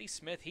guys. Eddie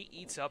Smith, he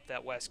eats up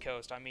that West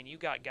Coast. I mean, you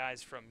got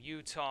guys from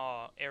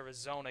Utah,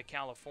 Arizona,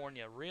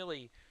 California.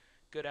 Really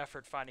good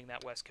effort finding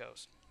that West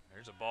Coast.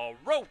 There's a ball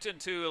roped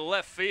into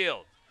left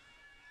field.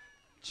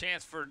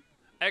 Chance for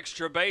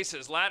extra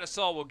bases.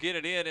 Lattisaw will get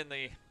it in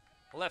the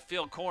left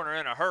field corner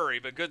in a hurry,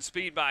 but good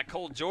speed by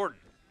Cole Jordan.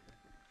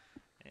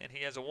 And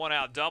he has a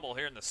 1-out double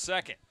here in the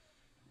 2nd.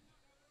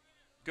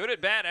 Good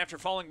at bat after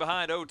falling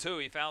behind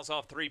 0-2. He fouls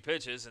off 3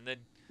 pitches and then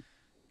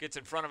gets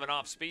in front of an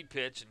off-speed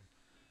pitch and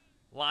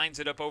lines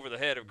it up over the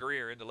head of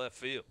Greer into left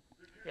field.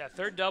 Yeah,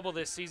 3rd double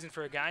this season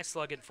for a guy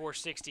slugging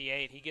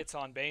 .468. He gets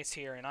on base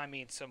here, and I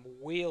mean some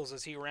wheels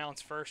as he rounds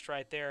first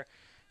right there.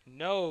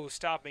 No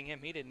stopping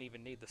him. He didn't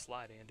even need the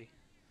slide, Andy.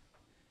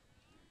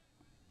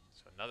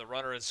 So another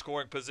runner in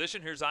scoring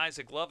position. Here's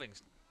Isaac Loving,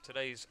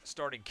 today's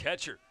starting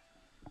catcher.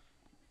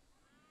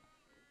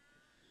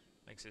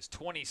 Makes his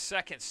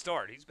 22nd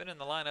start. He's been in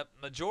the lineup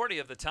majority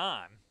of the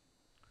time.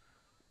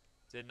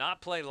 Did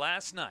not play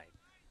last night.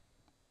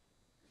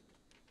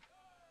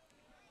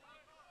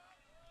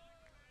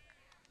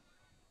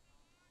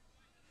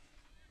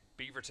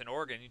 Beaverton,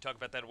 Oregon. You talk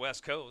about that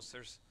West Coast.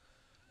 There's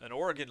an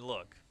Oregon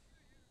look.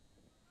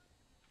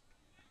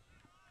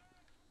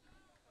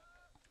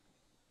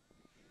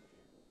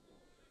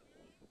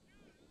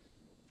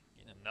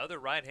 And another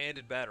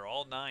right-handed batter.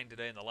 All 9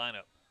 today in the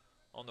lineup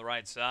on the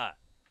right side.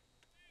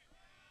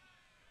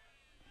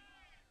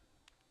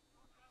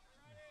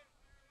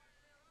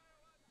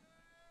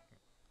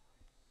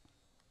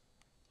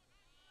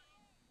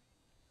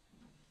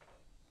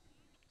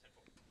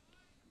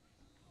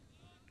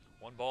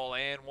 One ball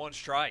and 1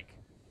 strike.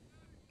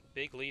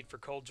 Big lead for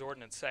Cole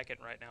Jordan in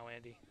 2nd right now,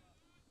 Andy.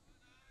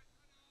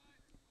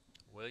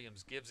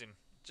 Williams gives him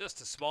just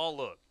a small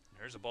look.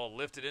 There's a ball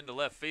lifted into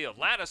left field.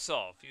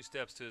 Lattisaw, a few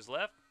steps to his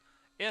left.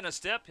 In a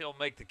step, he'll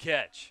make the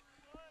catch.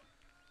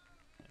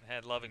 And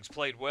had Lovings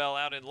played well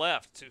out in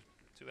left.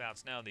 Two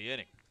outs now in the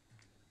inning.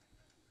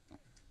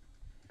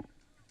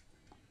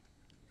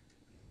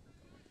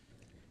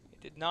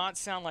 It did not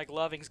sound like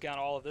Lovings got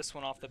all of this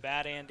one off the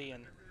bat, Andy,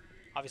 and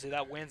obviously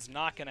that wind's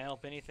not going to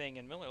help anything,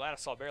 and Miller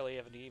Lattisaw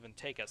barely even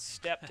take a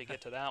step to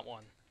get to that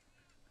one.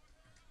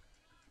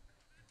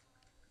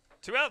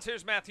 2 outs.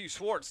 Here's Matthew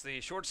Schwartz,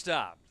 the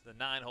shortstop, the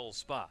 9-hole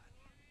spot.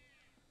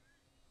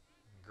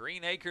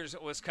 Green Acres,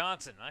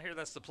 Wisconsin. I hear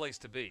that's the place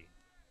to be.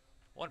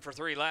 1 for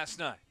 3 last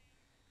night.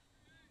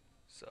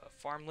 So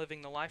farm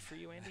living the life for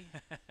you, Andy?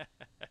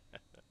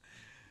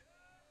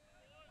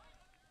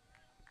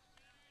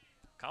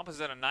 Compa's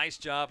done a nice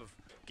job of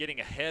getting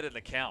ahead in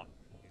the count.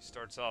 He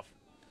starts off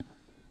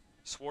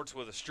Schwartz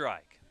with a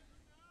strike.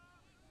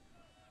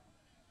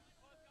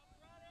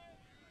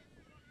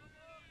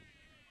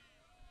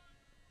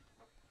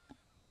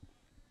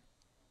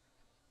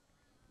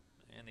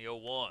 And the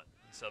 0-1.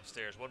 It's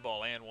upstairs. 1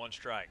 ball and 1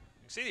 strike.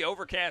 You can see the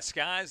overcast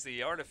skies.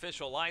 The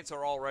artificial lights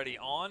are already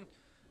on.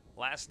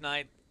 Last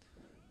night,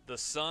 the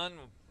sun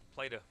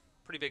played a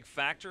pretty big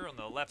factor on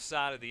the left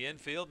side of the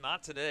infield.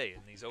 Not today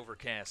in these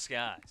overcast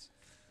skies.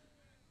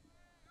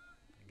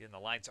 Again, the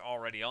lights are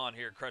already on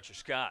here at Crutcher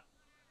Scott.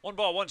 1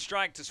 ball, 1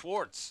 strike to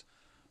Schwartz.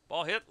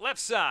 Ball hit left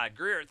side.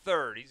 Greer at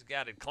 3rd. He's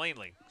got it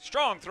cleanly.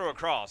 Strong throw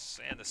across,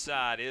 and the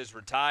side is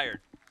retired.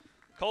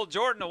 Cole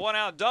Jordan, a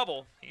 1-out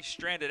double. He's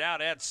stranded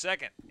out at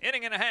 2nd.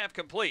 Inning and a half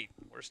complete.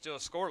 We're still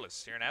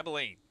scoreless here in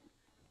Abilene.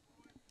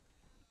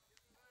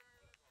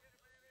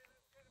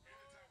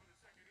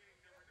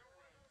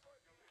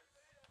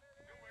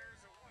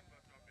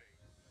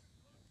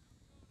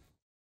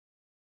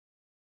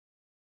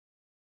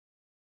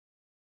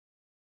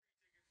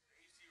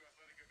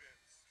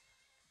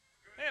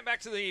 And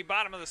back to the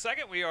bottom of the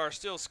second. We are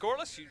still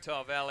scoreless.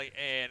 Utah Valley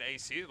and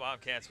ACU. The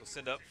Wildcats will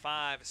send up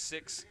 5,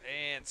 6,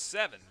 and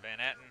 7. Van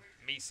Atten,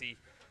 Meese,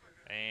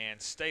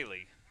 and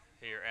Staley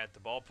here at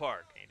the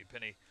ballpark. Andy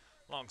Penny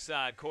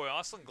alongside Coy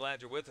Oslin.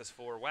 Glad you're with us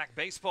for WAC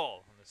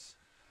Baseball on this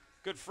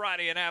Good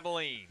Friday in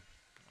Abilene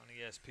on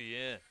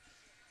ESPN.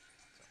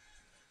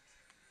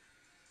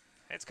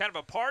 It's kind of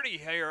a party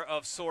here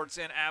of sorts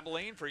in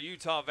Abilene for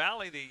Utah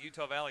Valley. The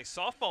Utah Valley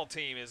softball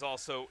team is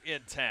also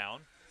in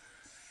town.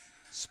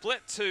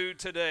 Split 2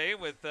 today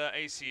with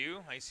ACU.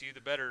 ACU the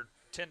better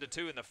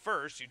 10-2 in the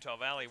first. Utah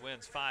Valley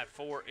wins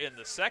 5-4 in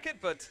the second.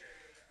 But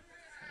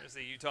there's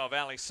the Utah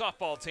Valley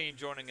softball team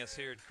joining us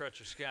here at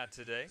Crutcher Scott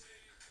today.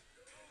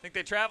 Think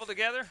they travel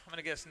together? I'm going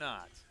to guess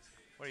not.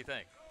 What do you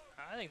think?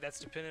 I think that's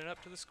dependent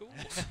up to the schools.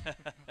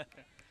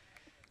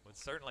 Would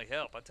certainly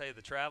help. I tell you,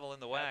 the travel in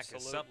the WAC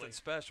is something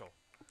special.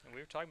 And we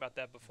were talking about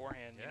that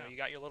beforehand. Yeah. You know, you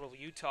got your little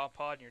Utah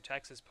pod and your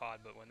Texas pod,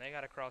 but when they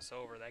got to cross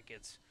over, that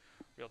gets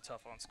real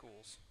tough on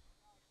schools.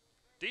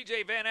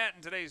 DJ Van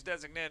Atten, today's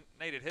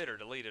designated hitter,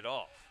 to lead it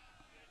off.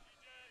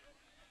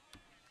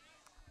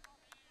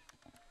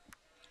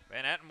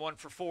 Van Atten 1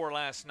 for 4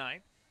 last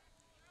night.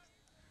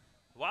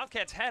 The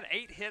Wildcats had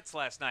 8 hits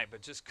last night,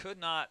 but just could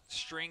not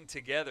string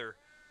together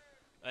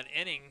an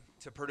inning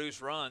to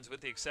produce runs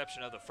with the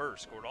exception of the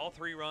first. Scored all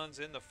 3 runs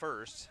in the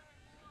first.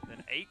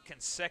 Then 8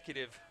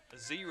 consecutive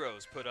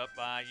zeros put up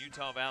by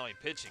Utah Valley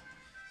pitching.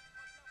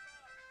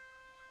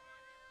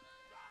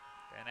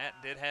 Van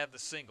Atten did have the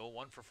single,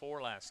 1 for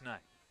 4 last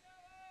night.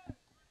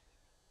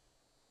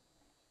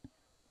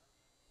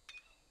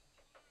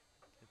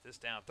 Hit this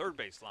down third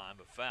base line,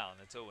 but foul,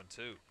 and it's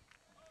 0-2.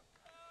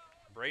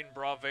 Braden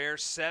Braver,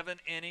 7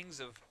 innings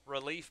of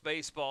relief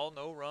baseball,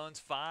 no runs,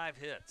 5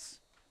 hits.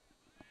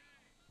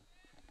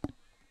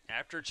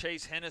 After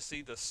Chase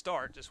Hennessy, the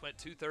start just went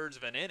 2/3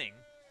 of an inning,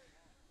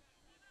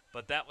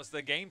 but that was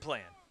the game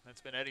plan.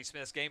 That's been Eddie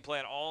Smith's game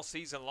plan all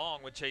season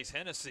long with Chase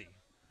Hennessy.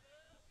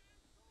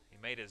 He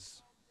made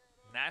his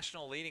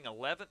national leading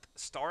 11th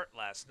start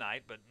last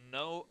night, but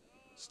no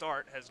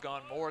start has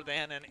gone more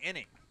than an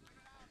inning.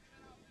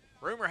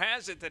 Rumor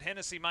has it that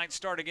Hennessy might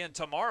start again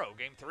tomorrow,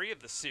 game 3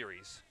 of the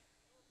series.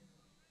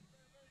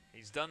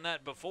 He's done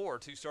that before,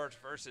 2 starts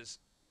versus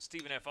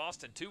Stephen F.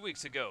 Austin 2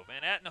 weeks ago.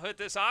 Van Atten will hit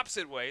this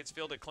opposite way. It's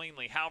fielded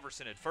cleanly.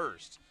 Halverson at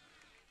first.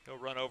 He'll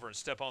run over and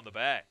step on the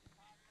bag.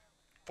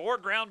 4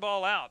 ground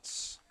ball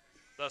outs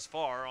thus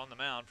far on the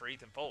mound for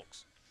Ethan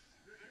Folks.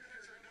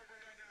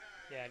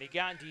 Yeah, and he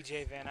got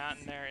DJ Van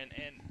Atten there,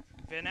 and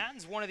Van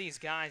Atten's one of these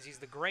guys. He's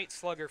the great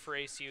slugger for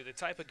ACU, the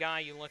type of guy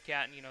you look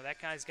at and, you know, that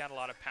guy's got a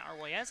lot of power.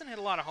 Well, he hasn't hit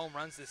a lot of home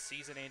runs this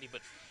season, Andy,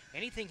 but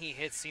anything he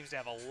hits seems to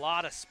have a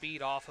lot of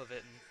speed off of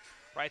it, and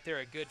right there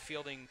a good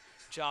fielding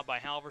job by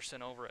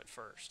Halverson over at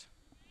first.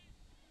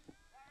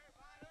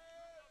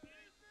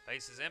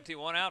 Base is empty,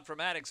 1 out from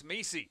Maddox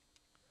Meese.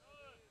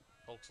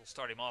 Folks will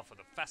start him off with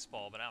a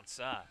fastball, but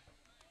outside.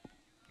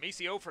 Meese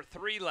 0 for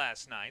 3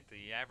 last night.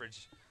 The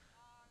average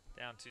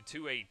down to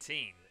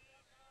 218.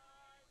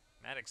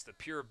 Maddox, the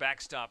pure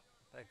backstop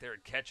back there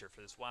at catcher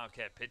for this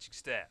Wildcat pitching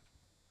staff.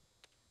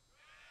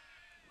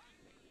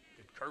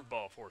 Good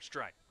curveball for a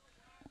strike.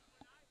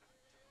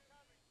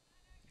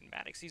 And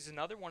Maddox, he's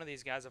another one of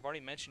these guys I've already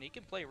mentioned. He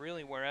can play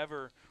really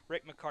wherever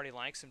Rick McCarty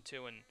likes him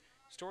to, and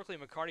historically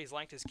McCarty's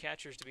liked his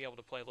catchers to be able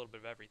to play a little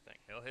bit of everything.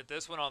 He'll hit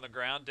this one on the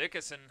ground.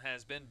 Dickinson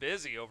has been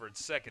busy over at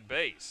second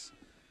base.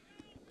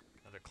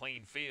 Another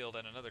clean field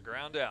and another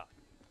ground out.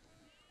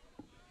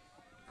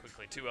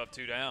 Quickly 2 up,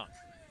 2 down.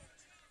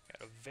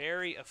 Got a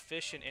very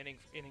efficient inning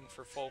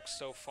for Folks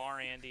so far,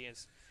 Andy.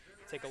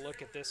 Take a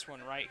look at this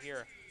one right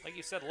here. Like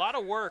you said, a lot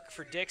of work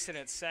for Dixon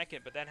at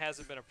second, but that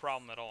hasn't been a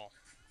problem at all.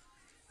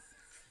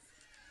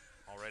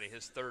 Already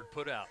his 3rd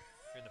putout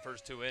in the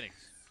first 2 innings.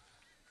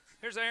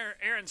 Here's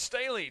Aaron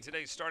Staley,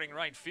 today's starting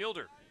right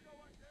fielder.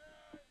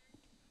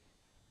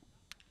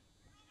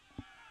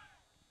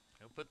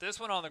 He'll put this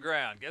one on the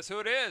ground. Guess who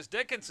it is?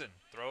 Dickinson.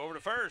 Throw over to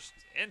first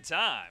in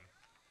time.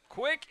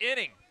 Quick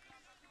inning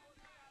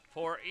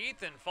for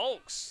Ethan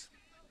Folks.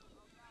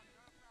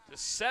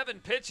 Just 7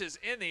 pitches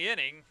in the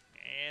inning,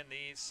 and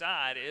the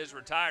side is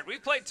retired.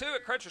 We've played 2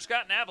 at Crutcher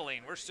Scott and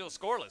Abilene. We're still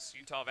scoreless.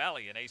 Utah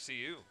Valley and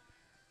ACU.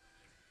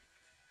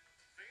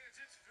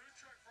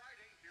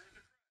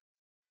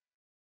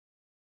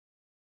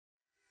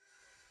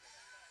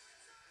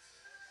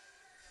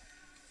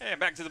 And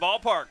back to the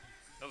ballpark.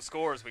 No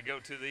scores. We go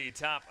to the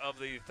top of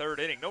the 3rd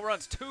inning. No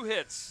runs, 2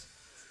 hits.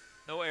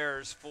 No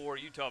errors for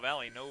Utah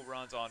Valley. No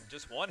runs on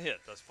just 1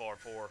 hit thus far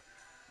for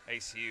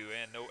ACU,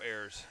 and no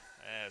errors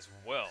as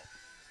well.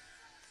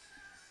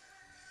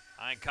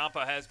 Ian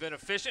Campa has been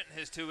efficient in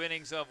his 2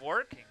 innings of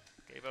work.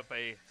 He gave up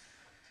a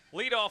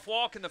leadoff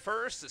walk in the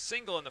first, a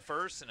single in the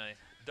first, and a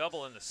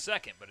double in the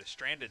second, but has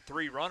stranded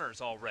 3 runners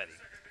already.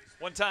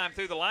 One time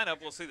through the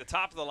lineup, we'll see the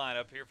top of the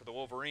lineup here for the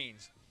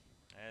Wolverines,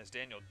 as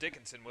Daniel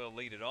Dickinson will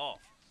lead it off.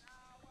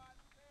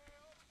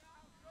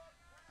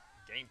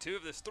 Game 2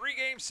 of this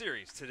 3-game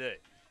series today.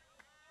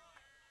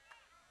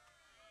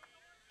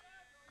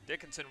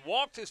 Dickinson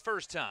walked his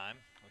first time,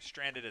 was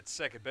stranded at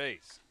second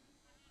base.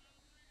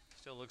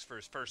 Still looks for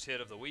his first hit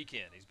of the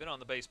weekend. He's been on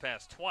the base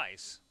pass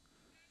twice.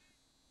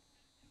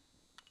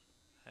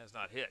 Has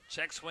not hit.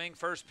 Check swing,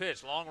 first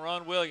pitch. Long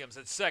run, Williams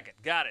at second.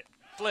 Got it.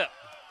 Flip.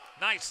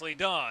 Nicely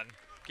done.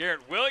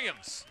 Garrett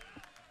Williams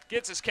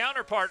gets his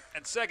counterpart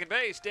at second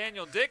base,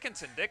 Daniel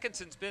Dickinson.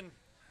 Dickinson's been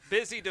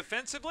busy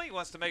defensively. He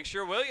wants to make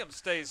sure Williams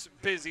stays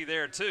busy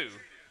there too.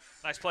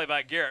 Nice play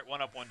by Garrett.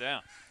 One up, one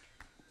down.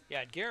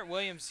 Yeah, Garrett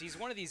Williams, he's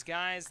one of these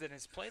guys that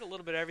has played a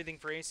little bit of everything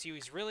for ACU.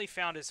 He's really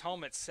found his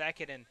home at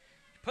second, and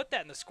put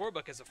that in the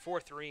scorebook as a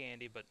 4-3,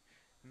 Andy, but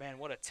man,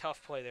 what a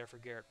tough play there for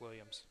Garrett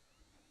Williams.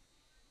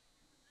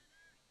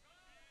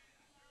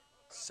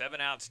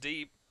 7 outs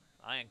deep.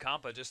 Ian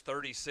Compa just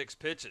 36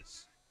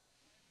 pitches.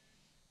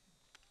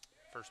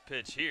 First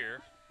pitch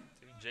here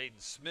to Jaden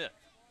Smith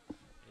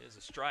is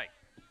a strike.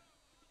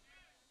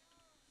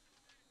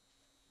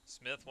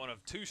 Smith, one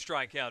of 2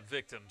 strikeout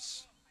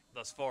victims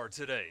thus far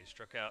today.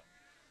 Struck out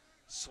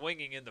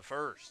swinging in the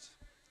first.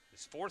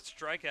 His 4th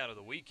strikeout of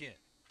the weekend.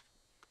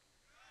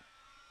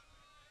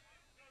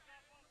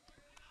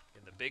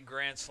 In the big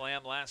grand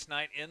slam last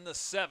night in the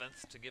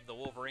 7th to give the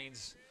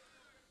Wolverines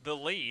the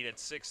lead at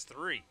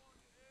 6-3.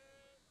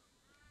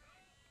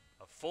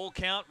 A full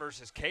count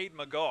versus Cade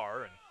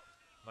McGarr,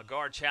 and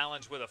McGarr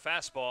challenged with a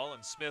fastball,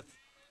 and Smith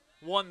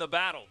won the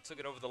battle. Took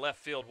it over the left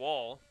field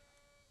wall,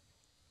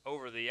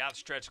 over the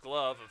outstretched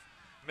glove of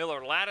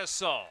Miller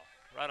Ladisaw.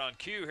 Right on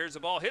cue, here's the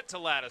ball hit to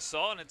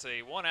Ladisaw, and it's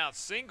a 1-out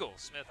single.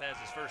 Smith has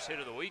his first hit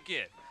of the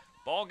weekend.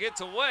 Ball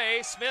gets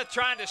away, Smith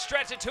trying to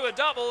stretch it to a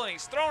double, and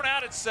he's thrown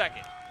out at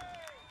second.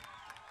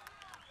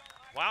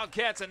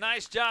 Wildcats a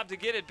nice job to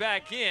get it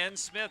back in.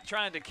 Smith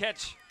trying to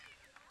catch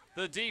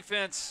the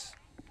defense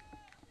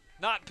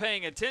not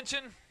paying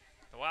attention.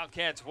 The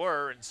Wildcats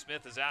were, and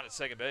Smith is out at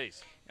second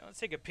base. Now let's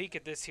take a peek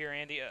at this here,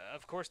 Andy.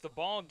 Of course, the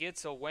ball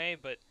gets away,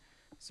 but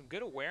some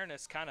good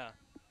awareness kind of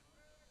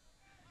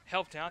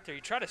helped out there.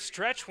 You try to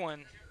stretch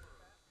one,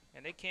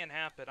 and it can't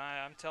happen.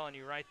 I'm telling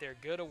you right there,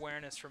 good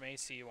awareness from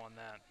ACU on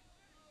that.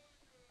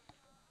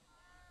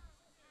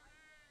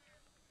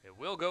 It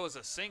will go as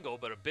a single,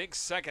 but a big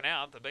second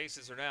out. The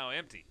bases are now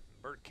empty.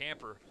 Bert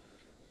Camper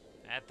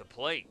at the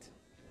plate.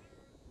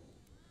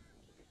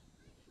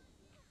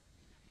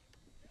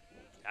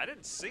 I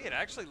didn't see it. I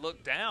actually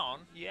looked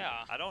down.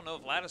 Yeah. I don't know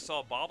if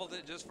Ladisaw bobbled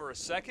it just for a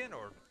second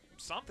or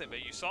something,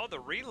 but you saw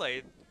the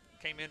relay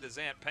came into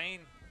Zant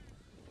Payne,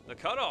 the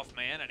cutoff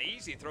man, an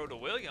easy throw to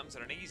Williams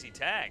and an easy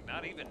tag.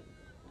 Not even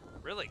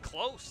really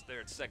close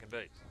there at second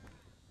base.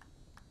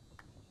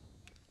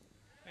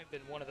 Might have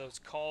been one of those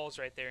calls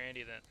right there,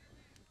 Andy, that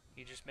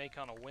you just make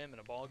on a whim in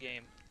a ball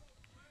game.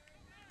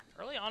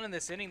 Early on in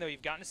this inning, though,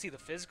 you've gotten to see the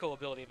physical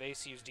ability of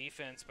ACU's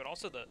defense, but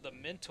also the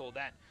mental,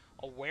 that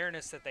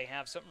awareness that they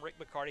have. Something Rick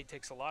McCarty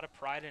takes a lot of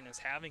pride in, is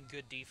having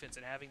good defense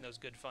and having those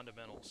good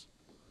fundamentals.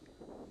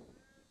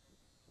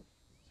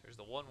 Here's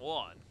the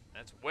 1-1.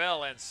 That's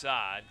well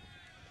inside.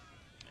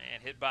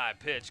 And hit by a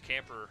pitch.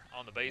 Camper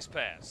on the base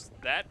pass.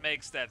 That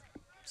makes that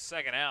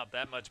second out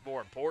that much more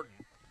important.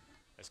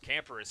 As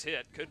Camper is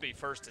hit, could be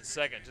first and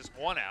second, just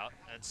 1 out.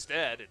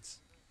 Instead,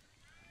 it's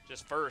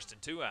just first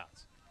and 2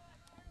 outs.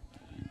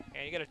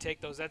 And you got to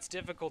take those. That's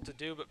difficult to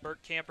do, but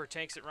Bert Camper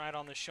takes it right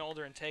on the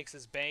shoulder and takes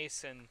his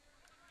base. And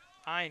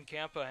Ian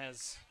Campa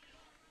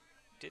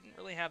didn't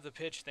really have the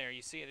pitch there.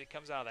 You see it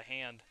comes out of the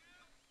hand,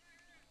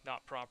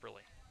 not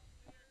properly.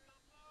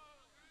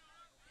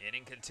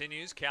 Inning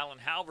continues. Callan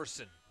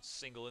Halverson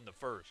single in the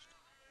first.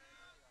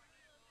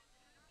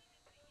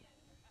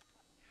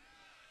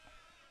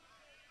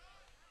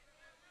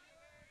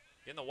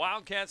 In the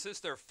Wildcats, this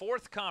is their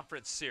 4th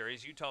conference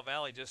series. Utah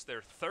Valley just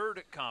their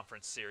 3rd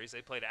conference series.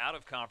 They played out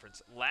of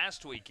conference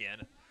last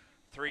weekend.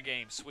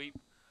 3-game sweep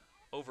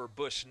over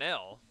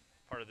Bushnell,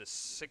 part of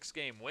this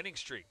 6-game winning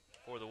streak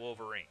for the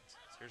Wolverines.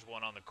 So here's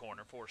one on the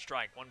corner for a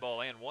strike. 1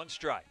 ball and 1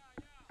 strike.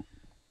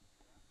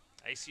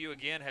 ACU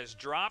again has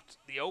dropped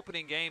the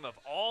opening game of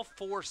all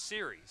 4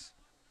 series,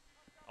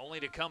 only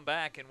to come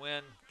back and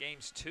win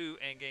games 2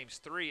 and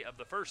games 3 of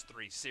the first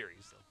 3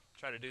 series. They'll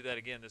try to do that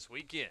again this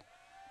weekend.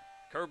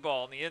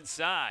 Curveball on the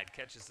inside,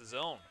 catches the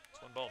zone.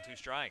 It's 1 ball, 2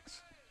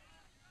 strikes.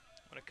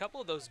 But a couple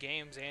of those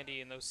games,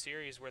 Andy, in those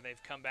series where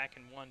they've come back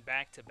and won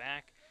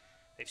back-to-back,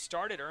 they've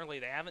started early.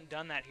 They haven't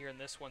done that here in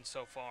this one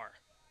so far.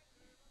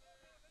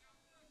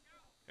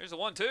 Here's a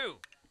 1-2. And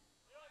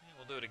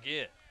we'll do it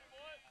again.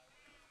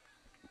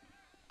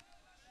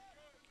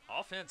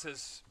 Offense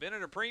has been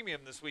at a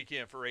premium this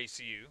weekend for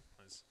ACU.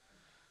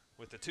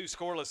 With the 2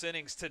 scoreless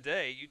innings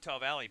today, Utah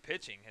Valley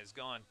pitching has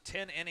gone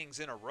 10 innings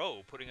in a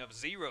row, putting up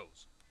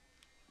zeros.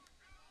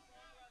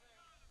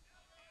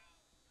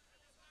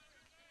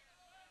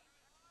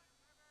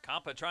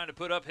 Compa trying to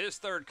put up his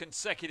 3rd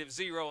consecutive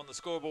 0 on the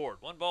scoreboard.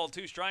 1 ball,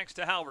 2 strikes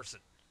to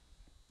Halverson.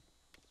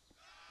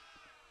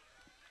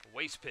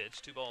 Waste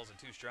pitch, 2 balls and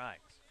 2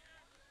 strikes.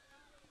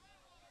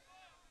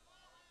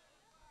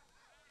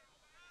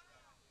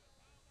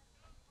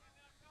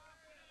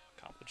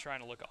 Compa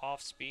trying to look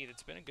off speed.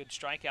 It's been a good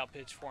strikeout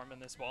pitch for him in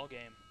this ball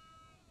game.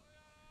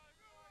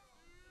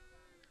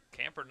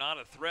 Camper not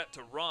a threat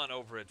to run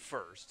over at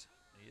first.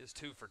 He is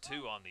 2 for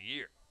 2 on the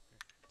year.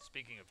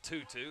 Speaking of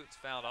 2-2, it's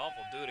fouled off.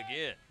 We'll do it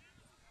again.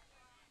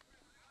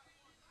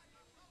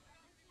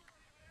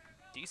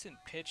 Decent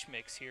pitch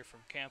mix here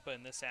from Campa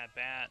in this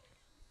at-bat.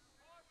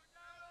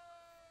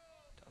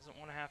 Doesn't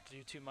want to have to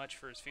do too much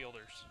for his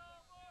fielders.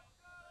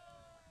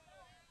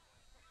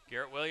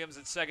 Garrett Williams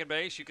at second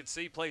base. You can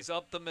see plays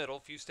up the middle, a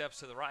few steps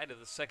to the right of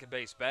the second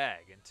base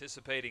bag,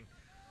 anticipating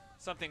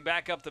something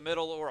back up the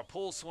middle or a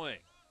pull swing.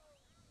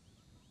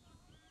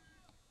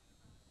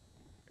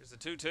 Here's the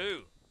 2-2.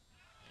 And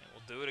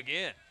we'll do it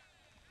again.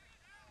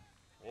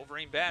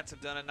 Wolverine bats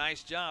have done a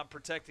nice job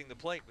protecting the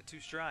plate with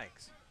 2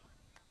 strikes.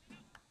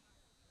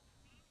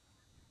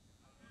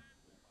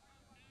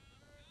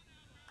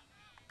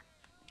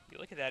 You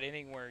look at that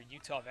inning where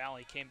Utah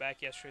Valley came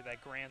back yesterday,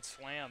 that grand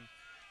slam.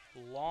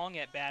 Long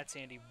at bats,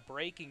 Andy,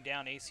 breaking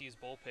down ACU's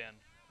bullpen.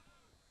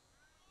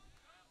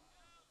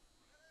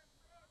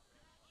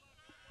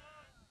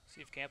 See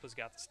if Campa's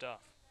got the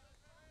stuff.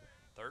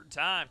 Third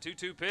time,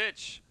 2-2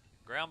 pitch.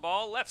 Ground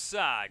ball, left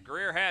side.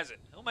 Greer has it.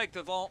 He'll make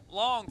the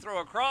long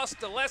throw across.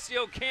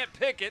 D'Alessio can't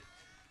pick it.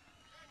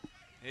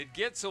 It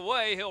gets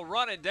away. He'll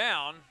run it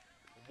down.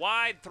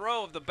 Wide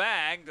throw of the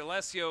bag.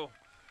 D'Alessio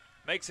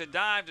makes a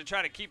dive to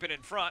try to keep it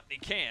in front, and he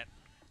can't.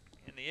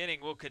 And the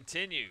inning will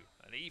continue.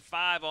 An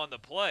E5 on the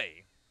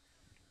play.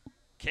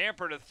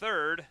 Camper to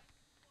third.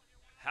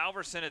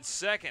 Halverson at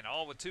second,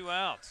 all with 2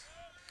 outs.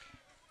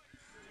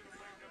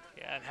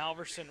 Yeah, and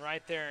Halverson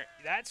right there.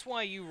 That's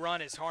why you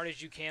run as hard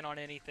as you can on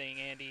anything,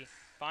 Andy.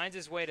 Finds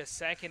his way to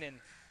second, and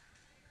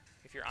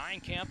if you're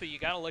eyeing Campa, you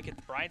got to look at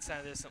the bright side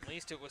of this. At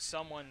least it was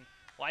someone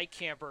like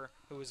Camper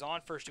who was on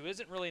first, who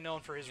isn't really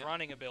known for his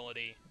running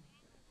ability.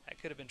 That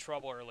could have been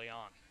trouble early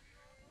on.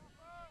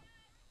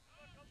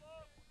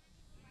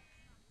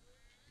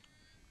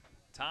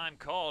 Time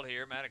called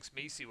here. Maddox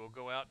Meese will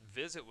go out and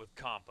visit with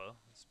Campa.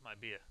 This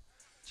might be a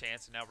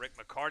chance, and now Rick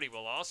McCarty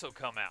will also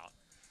come out.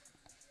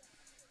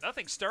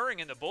 Nothing stirring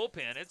in the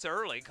bullpen. It's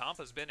early.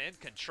 Campa's been in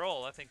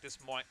control. I think this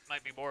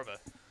might be more of a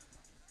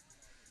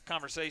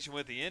conversation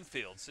with the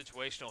infield.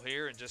 Situational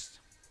here, and just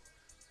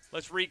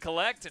let's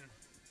recollect and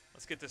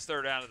let's get this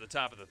third out at the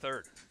top of the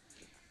third.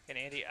 And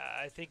Andy,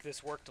 I think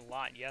this worked a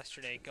lot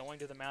yesterday, going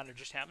to the mound and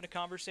just having a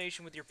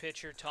conversation with your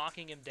pitcher,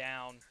 talking him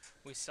down.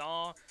 We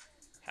saw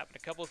happened a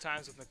couple of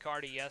times with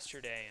McCarty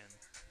yesterday, and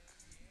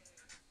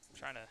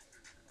trying to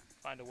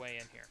find a way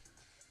in here.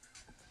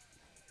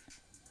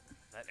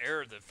 That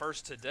error, the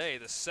first today,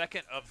 the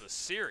second of the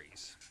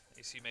series.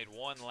 AC made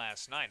 1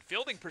 last night.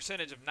 Fielding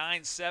percentage of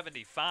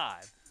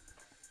 .975.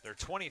 Their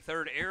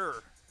 23rd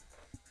error.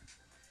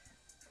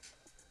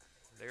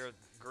 There,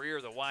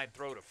 Greer, the wide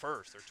throw to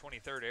first. Their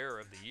 23rd error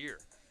of the year.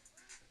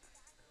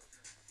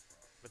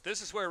 But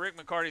this is where Rick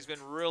McCarty's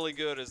been really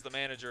good as the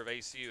manager of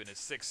ACU in his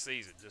 6th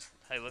season. Just,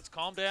 hey, let's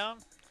calm down.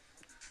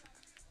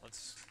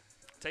 Let's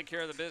take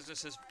care of the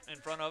businesses in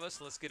front of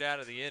us. Let's get out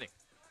of the inning.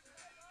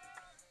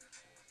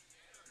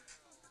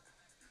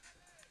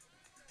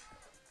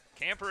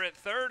 Camper at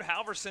third,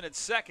 Halverson at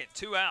second,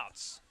 2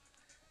 outs.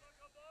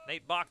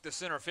 Nate Bach, the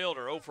center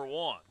fielder, 0 for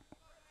 1.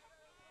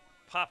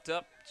 Popped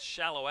up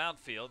shallow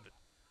outfield, but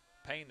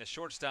Payne, the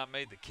shortstop,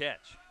 made the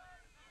catch.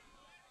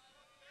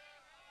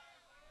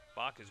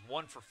 Bach is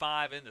 1 for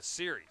 5 in the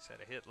series. Had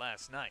a hit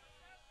last night.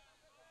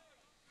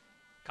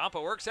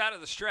 Campa works out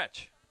of the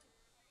stretch.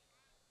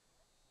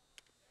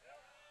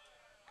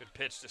 Good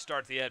pitch to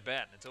start the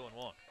at-bat, and it's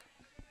 0-1.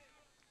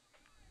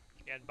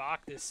 And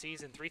Bach this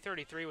season,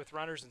 333 with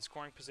runners in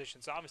scoring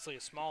positions. Obviously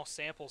a small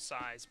sample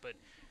size, but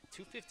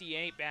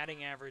 258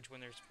 batting average when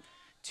there's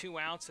 2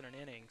 outs in an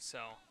inning. So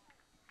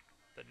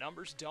the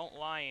numbers don't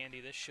lie,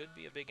 Andy. This should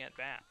be a big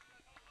at-bat.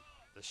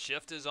 The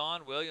shift is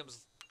on.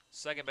 Williams,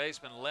 second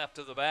baseman, left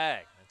of the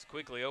bag. It's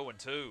quickly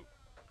 0-2.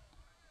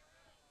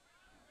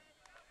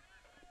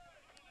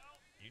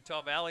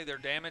 Utah Valley, their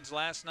damage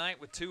last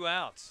night with 2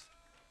 outs.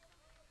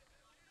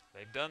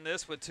 They've done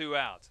this with 2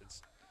 outs.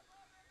 It's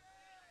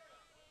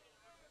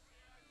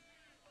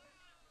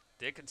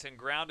Dickinson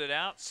grounded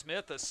out.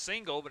 Smith a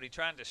single, but he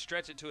tried to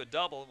stretch it to a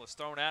double and was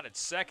thrown out at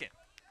second.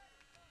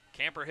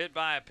 Camper hit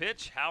by a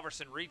pitch.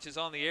 Halverson reaches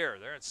on the air.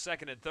 They're at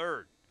second and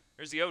third.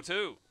 Here's the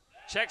 0-2.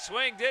 Check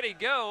swing. Did he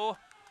go?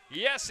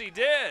 Yes, he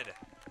did.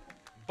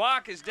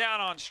 Bach is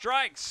down on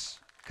strikes.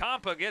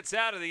 Campa gets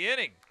out of the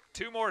inning.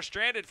 2 more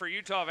stranded for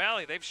Utah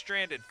Valley. They've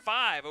stranded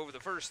 5 over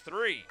the first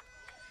 3.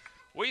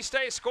 We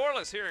stay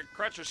scoreless here at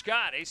Crutcher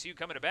Scott. ACU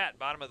coming to bat,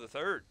 bottom of the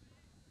third.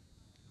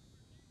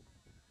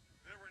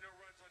 There were no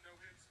runs on no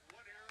hits,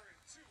 1 error, and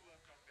 2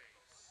 left on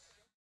base.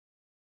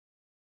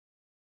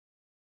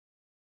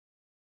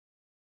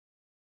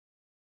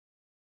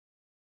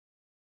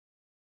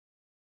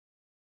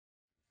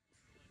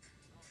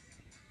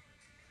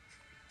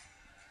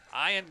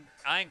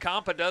 Ian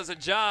Campa does a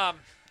job.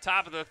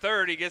 Top of the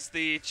third, he gets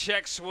the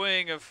check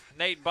swing of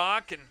Nate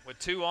Bach, and with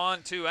 2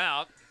 on, 2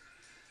 out,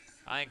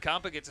 Ian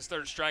Campa gets his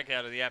 3rd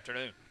strikeout of the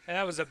afternoon. And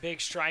that was a big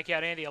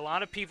strikeout, Andy. A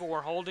lot of people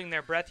were holding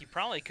their breath. You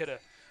probably could have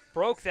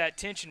broke that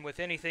tension with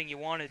anything you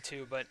wanted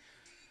to, but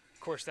of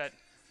course that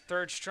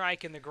 3rd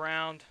strike in the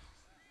ground,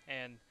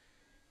 and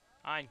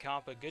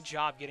Compa, good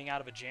job getting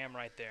out of a jam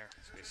right there.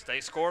 So we stay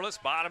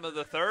scoreless, bottom of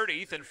the third.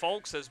 Ethan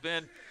Folks has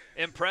been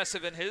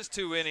impressive in his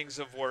 2 innings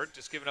of work,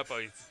 just giving up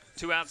a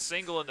 2-out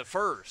single in the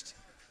first.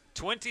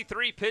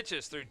 23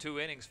 pitches through 2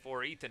 innings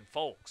for Ethan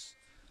Folks.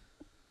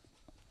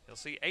 You'll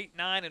see 8,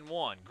 9, and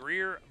 1.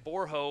 Greer,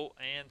 Borho,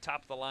 and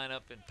top of the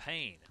lineup in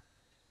Payne.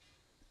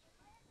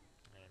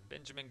 And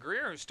Benjamin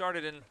Greer, who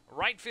started in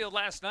right field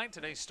last night,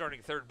 today's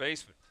starting third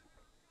baseman.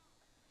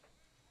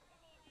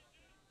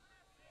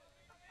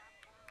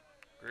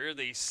 Greer,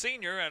 the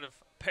senior out of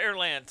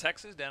Pearland,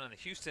 Texas, down in the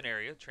Houston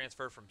area,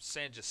 transferred from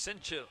San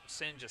Jacinto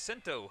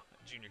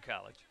Junior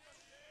College.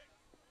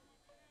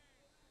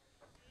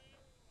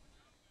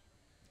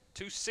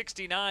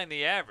 269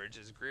 the average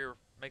as Greer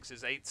makes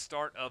his 8th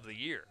start of the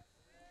year.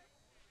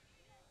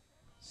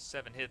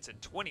 7 hits and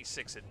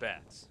 26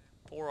 at-bats.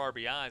 4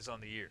 RBIs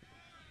on the year.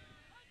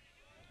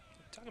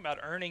 Talking about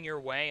earning your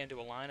way into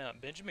a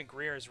lineup, Benjamin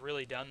Greer has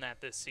really done that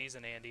this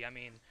season, Andy. I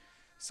mean,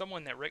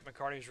 someone that Rick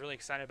McCarty was really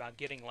excited about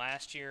getting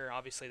last year.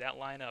 Obviously, that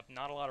lineup,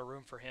 not a lot of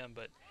room for him,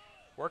 but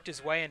worked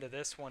his way into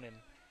this one and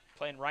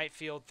playing right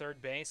field,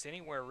 third base,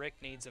 anywhere Rick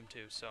needs him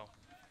to. So,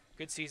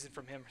 good season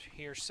from him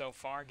here so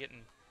far,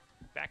 getting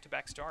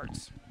back-to-back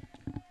starts.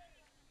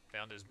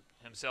 Found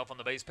himself on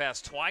the base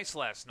pass twice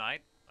last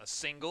night, a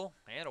single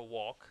and a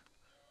walk.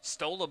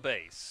 Stole a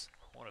base,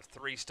 one of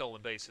 3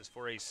 stolen bases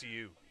for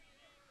ACU.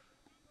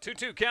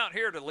 2-2 count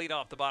here to lead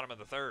off the bottom of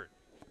the third.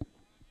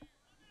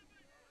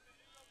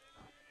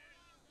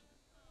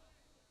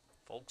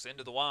 Folks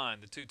into the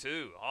wind, the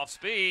 2-2. Off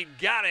speed,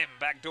 got him,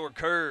 backdoor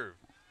curve.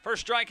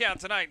 First strikeout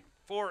tonight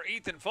for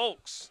Ethan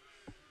Folks.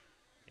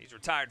 He's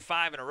retired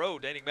 5 in a row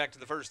dating back to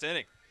the first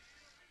inning.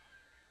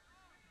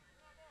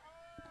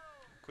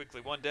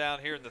 Quickly one down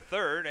here in the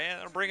third, and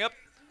it'll bring up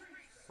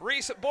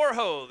Reese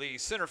Borho, the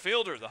center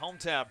fielder, the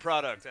hometown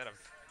product out of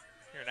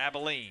here in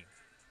Abilene.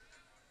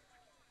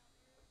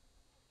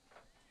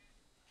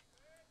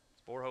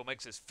 Borho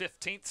makes his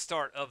 15th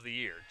start of the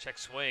year. Check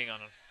swing on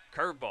a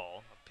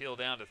curveball. Appeal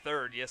down to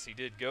third. Yes, he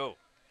did go.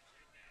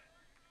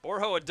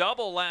 Borho a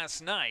double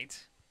last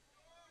night.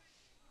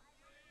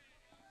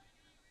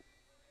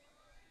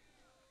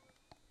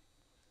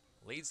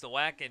 Leads the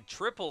WAC in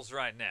triples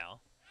right now.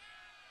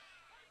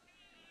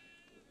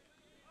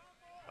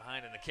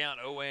 Behind in the count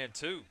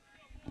 0-2.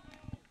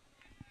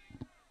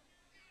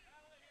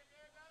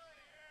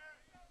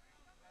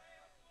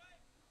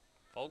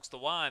 Folks the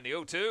wind, the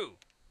 0-2.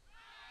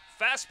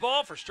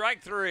 Fastball for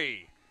strike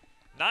 3.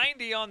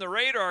 90 on the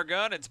radar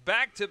gun. It's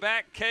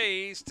back-to-back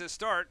Ks to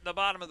start the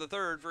bottom of the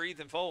third for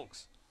Ethan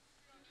Folks.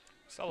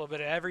 Saw a little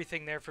bit of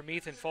everything there from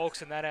Ethan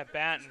Folks in that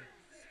at-bat and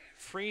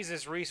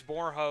freezes Reese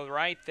Borho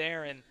right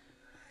there. And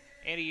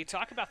Andy, you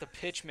talk about the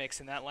pitch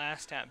mix in that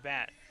last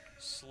at-bat.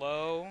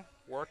 Slow,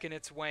 working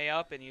its way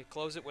up, and you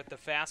close it with the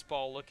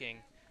fastball looking.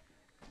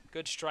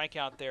 Good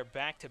strikeout there,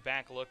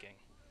 back-to-back looking.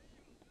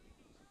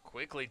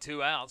 Quickly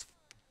 2 outs.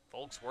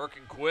 Folks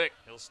working quick.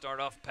 He'll start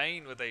off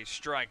Payne with a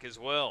strike as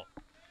well.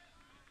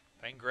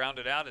 Payne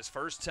grounded out his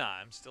first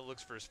time. Still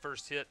looks for his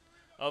first hit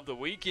of the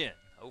weekend.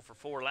 0 for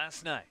 4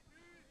 last night.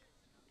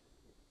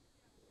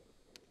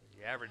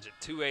 He averaged at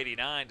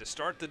 289 to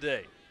start the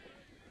day.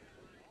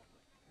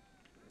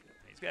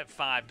 He's got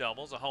 5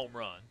 doubles, a home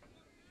run.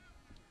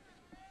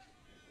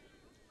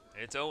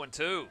 It's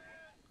 0-2.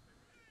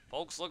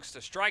 Folks looks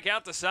to strike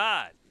out the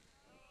side.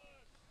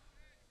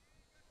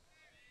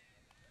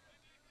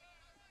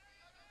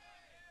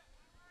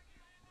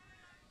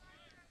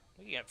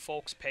 Looking at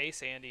Folks'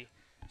 pace, Andy,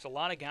 there's a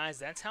lot of guys,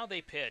 that's how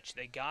they pitch.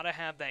 They got to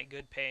have that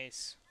good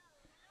pace.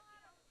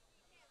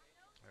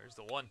 There's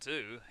the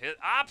 1-2. Hit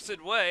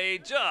opposite way,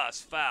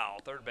 just foul.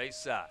 Third base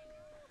side.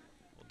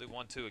 We'll do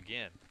 1-2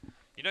 again.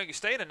 You know, you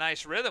stay in a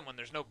nice rhythm when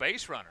there's no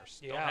base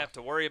runners. Yeah. Don't have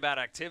to worry about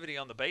activity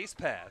on the base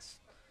pass.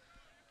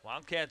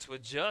 Wildcats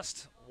with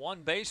just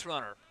 1 base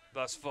runner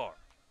thus far.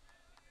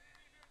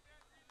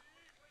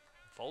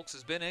 Folks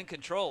has been in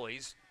control.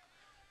 He's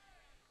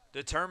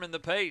determined the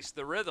pace,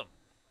 the rhythm.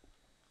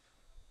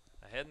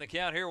 Ahead in the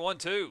count here, 1-2.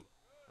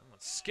 Someone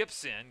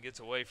skips in, gets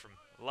away from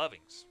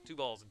Lovings. 2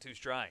 balls and 2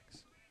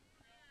 strikes.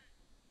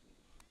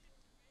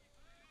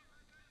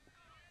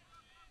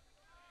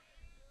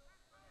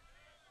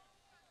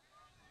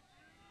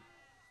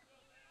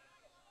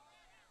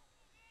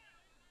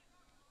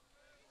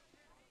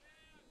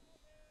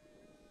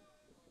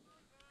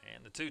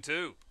 And the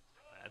 2-2.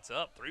 That's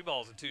up. 3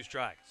 balls and 2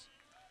 strikes.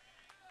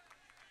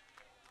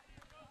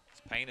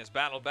 Payne has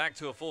battled back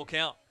to a full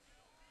count.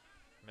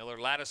 Miller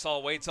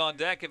Lattisall waits on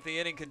deck if the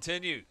inning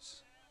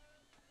continues.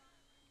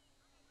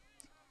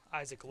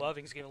 Isaac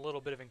Loving's giving a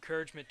little bit of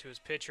encouragement to his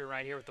pitcher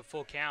right here with the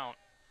full count.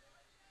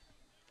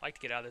 Like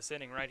to get out of this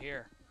inning right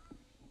here.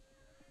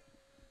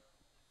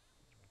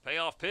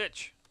 Payoff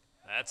pitch.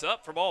 That's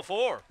up for ball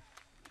 4.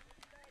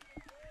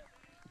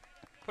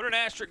 Put an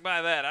asterisk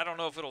by that. I don't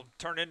know if it'll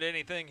turn into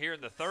anything here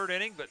in the 3rd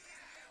inning, but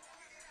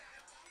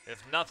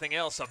if nothing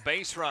else, a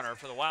base runner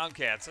for the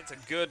Wildcats. That's a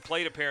good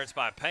plate appearance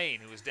by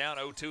Payne, who was down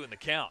 0-2 in the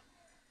count.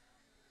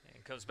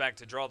 And comes back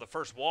to draw the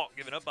first walk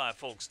given up by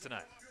Folks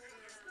tonight.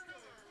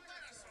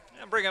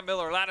 And bring up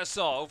Miller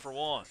Ladisaw for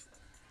 1.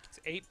 It's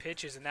 8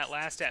 pitches in that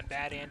last at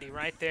bat, Andy,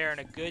 right there, and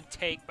a good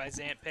take by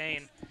Zant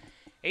Payne.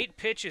 8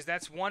 pitches,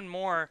 that's one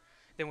more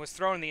than was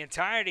thrown in the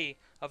entirety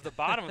of the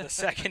bottom of the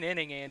second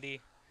inning, Andy.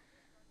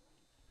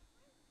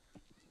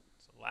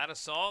 So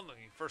Ladisaw, the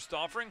first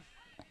offering.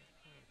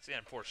 It's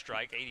in for a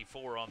strike,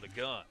 84 on the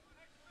gun.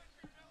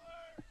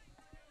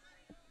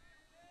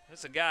 This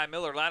is a guy,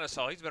 Miller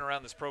Ladisaw. He's been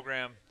around this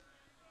program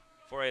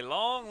for a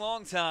long,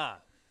 long time.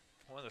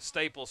 One of the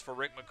staples for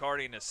Rick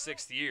McCarty in his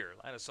 6th year.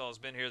 Ladisaw's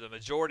been here the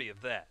majority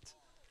of that.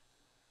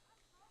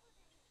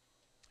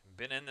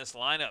 Been in this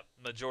lineup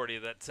majority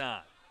of that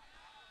time.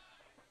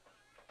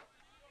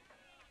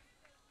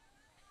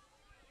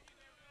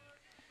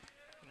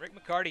 Rick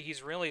McCarty,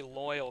 he's really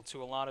loyal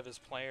to a lot of his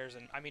players.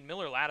 And, I mean,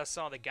 Miller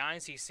Ladisaw, the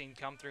guys he's seen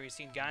come through, he's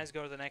seen guys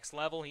go to the next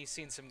level. He's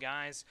seen some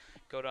guys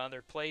go to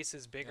other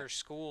places, bigger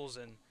schools.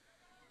 And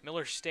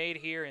Miller stayed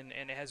here and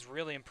has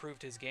really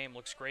improved his game.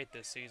 Looks great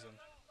this season.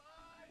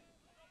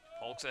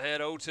 Folks ahead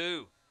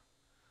 0-2.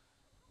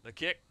 The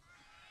kick.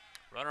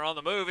 Runner on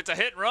the move. It's a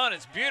hit and run.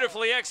 It's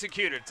beautifully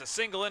executed. It's a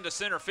single into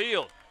center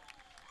field.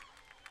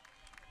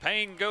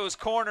 Payne goes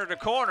corner to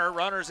corner.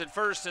 Runners at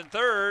first and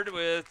third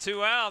with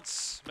 2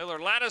 outs. Miller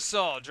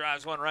Ladisaw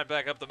drives one right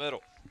back up the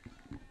middle.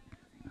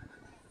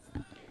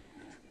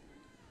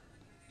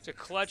 It's a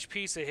clutch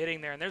piece of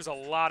hitting there, and there's a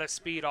lot of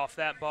speed off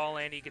that ball,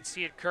 Andy. You can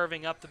see it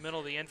curving up the middle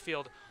of the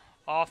infield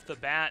off the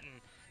bat,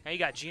 and now you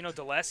got Gino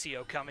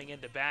D'Alessio coming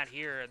into bat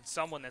here, and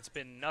someone that's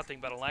been nothing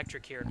but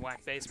electric here in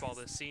WAC baseball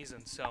this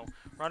season. So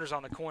runners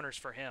on the corners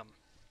for him.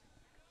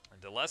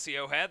 And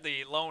D'Alessio had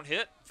the lone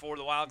hit for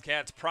the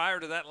Wildcats prior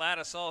to that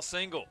Ladisaw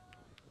single.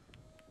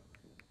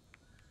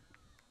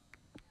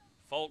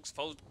 Folks,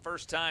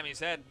 first time he's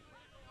had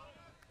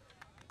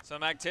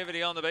some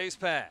activity on the base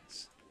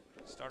paths.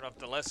 Start off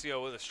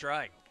D'Alessio with a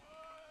strike.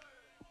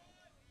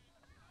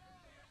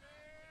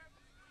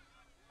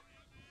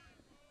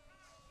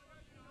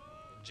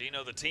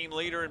 Gino, the team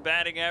leader in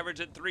batting average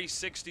at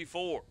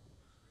 .364.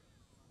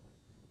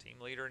 Team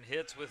leader in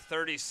hits with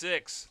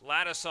 36.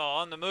 Ladisaw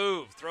on the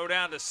move. Throw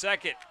down to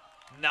second.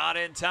 Not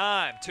in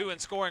time. 2 in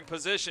scoring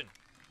position.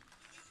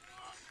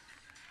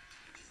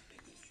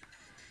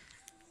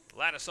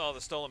 Ladisaw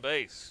the stolen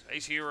base.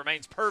 ACU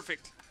remains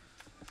perfect.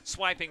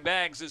 Swiping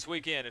bags this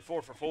weekend at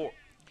 4 for 4.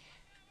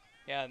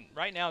 Yeah, and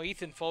right now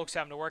Ethan Folks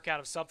having to work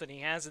out of something he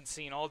hasn't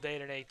seen all day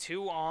today.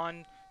 2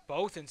 on,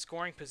 both in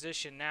scoring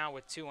position now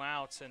with 2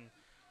 outs, and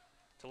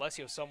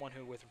D'Alessio, someone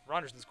who, with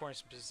runners in scoring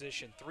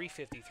position,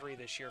 .353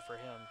 this year for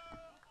him.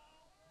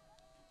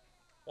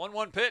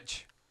 1-1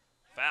 pitch.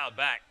 Fouled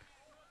back.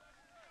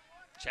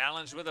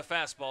 Challenged with a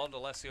fastball.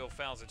 D'Alessio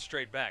fouls it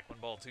straight back. 1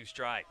 ball, 2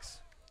 strikes.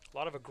 A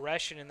lot of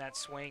aggression in that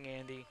swing,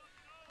 Andy.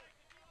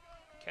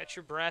 Catch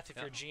your breath if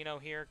you're Gino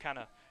here. Kind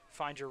of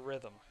find your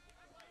rhythm.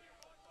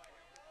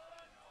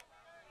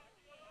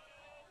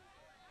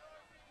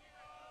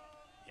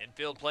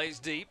 Infield plays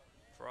deep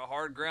for a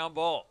hard ground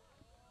ball.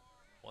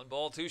 1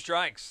 ball, 2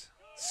 strikes.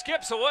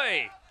 Skips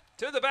away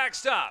to the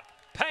backstop.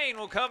 Payne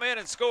will come in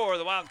and score.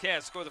 The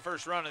Wildcats score the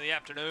first run of the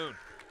afternoon.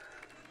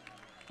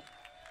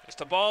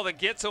 Just a ball that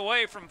gets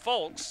away from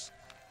Folks.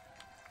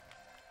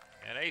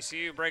 And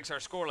ACU breaks our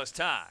scoreless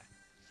tie.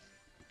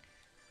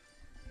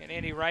 And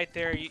Andy, right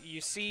there,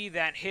 you see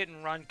that hit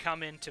and run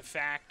come into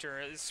factor.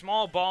 A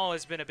small ball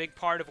has been a big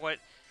part of what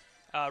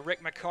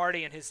Rick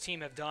McCarty and his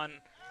team have done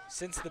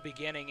since the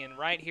beginning. And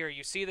right here,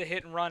 you see the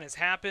hit and run has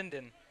happened,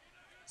 and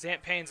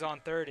Zant Payne's on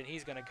third, and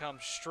he's going to come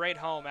straight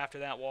home after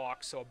that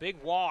walk. So a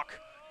big walk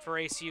for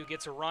ACU,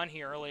 gets a run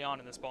here early on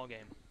in this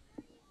ballgame.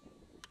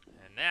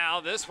 And now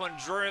this one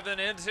driven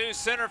into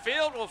center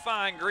field will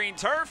find green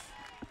turf.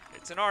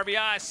 It's an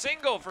RBI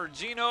single for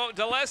Gino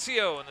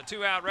D'Alessio, and the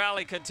 2-out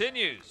rally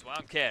continues.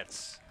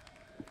 Wildcats,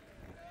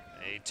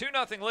 a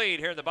 2-0 lead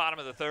here in the bottom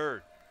of the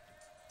third.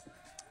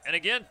 And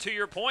again, to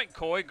your point,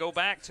 Coy, go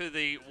back to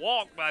the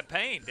walk by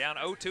Payne. Down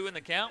 0-2 in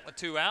the count with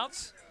 2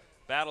 outs.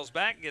 Battles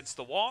back, gets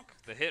the walk,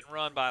 the hit and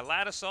run by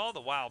Ladisaw, the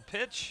wild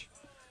pitch.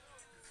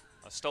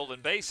 A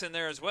stolen base in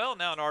there as well.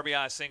 Now an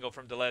RBI single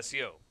from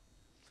D'Alessio.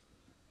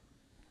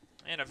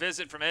 And a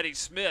visit from Eddie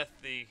Smith,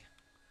 the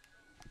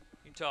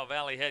Utah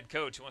Valley head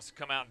coach, who wants to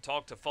come out and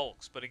talk to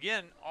Folks. But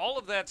again, all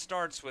of that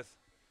starts with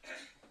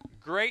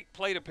great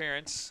plate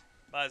appearance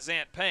by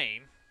Zant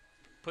Payne.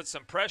 Put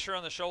some pressure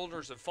on the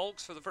shoulders of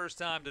Folks for the first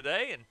time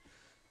today, and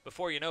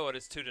before you know it,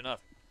 it's 2-0.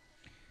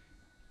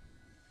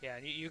 Yeah,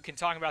 you can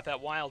talk about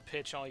that wild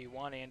pitch all you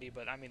want, Andy,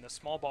 but, I mean, the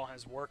small ball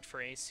has worked for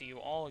ACU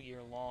all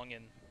year long,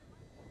 and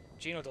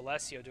Gino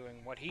D'Alessio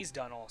doing what he's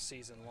done all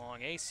season long.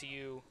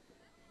 ACU,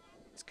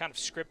 it's kind of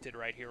scripted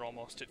right here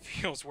almost, it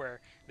feels,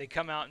 where they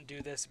come out and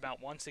do this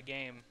about once a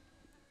game.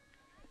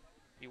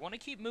 You want to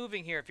keep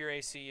moving here if you're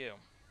ACU.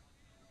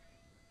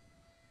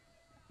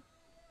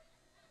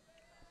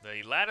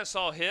 The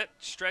Ladisaw hit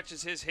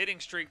stretches his hitting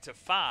streak to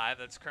 5.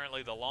 That's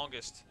currently the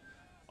longest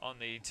on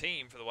the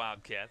team for the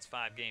Wildcats,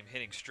 5-game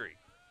hitting streak.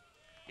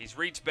 He's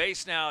reached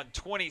base now in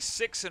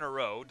 26 in a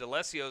row.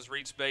 D'Alessio's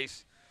reached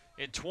base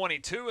in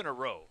 22 in a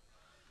row.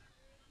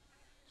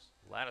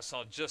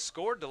 Ladislaw just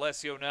scored.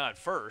 D'Alessio now at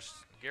first.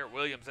 Garrett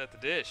Williams at the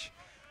dish.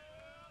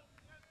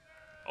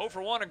 0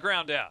 for 1, a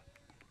ground out.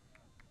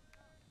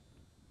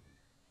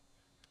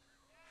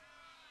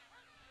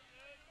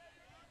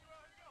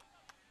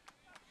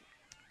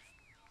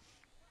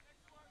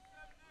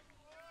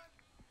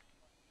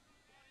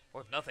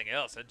 Well, if nothing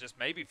else, it just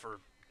maybe for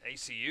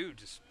ACU,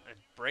 just it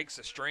breaks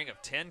a string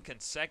of 10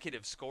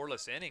 consecutive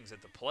scoreless innings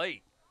at the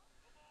plate.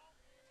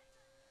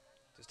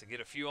 Just to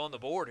get a few on the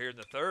board here in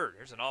the third.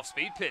 Here's an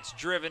off-speed pitch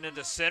driven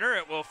into center.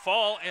 It will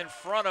fall in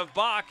front of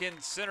Bach in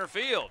center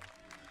field.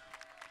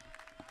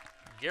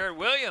 Garrett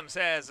Williams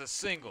has a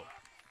single.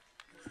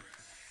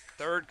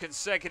 Third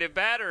consecutive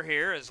batter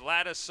here is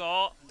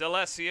Ladislaw,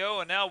 D'Alessio,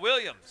 and now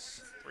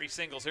Williams. 3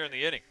 singles here in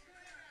the inning.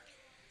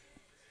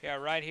 Yeah,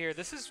 right here.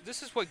 This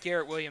is what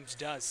Garrett Williams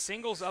does.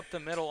 Singles up the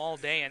middle all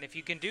day, and if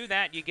you can do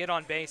that, you get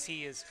on base.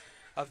 He is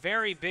a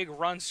very big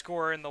run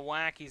scorer in the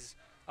WAC. He's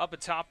up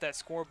atop that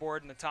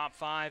scoreboard in the top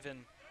 5,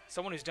 and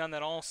someone who's done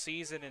that all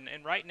season.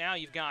 And right now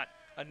you've got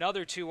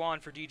another 2 on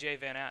for DJ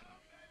Van Atten.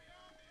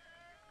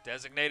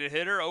 Designated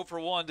hitter, 0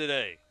 for 1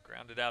 today.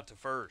 Grounded out to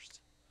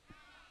first.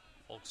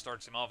 Folk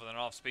starts him off with an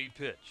off-speed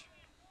pitch.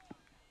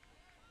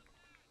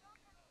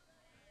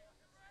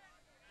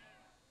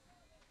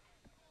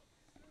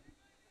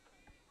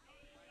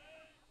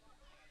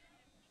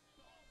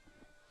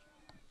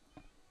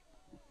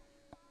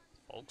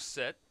 Folks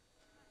set,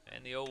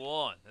 and the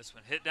 0-1. This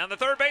one hit down the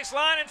third base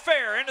line and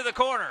fair into the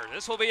corner.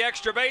 This will be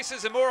extra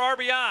bases and more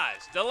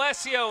RBIs.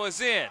 D'Alessio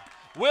is in.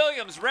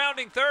 Williams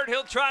rounding third.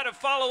 He'll try to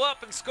follow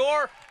up and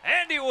score,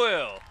 and he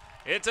will.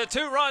 It's a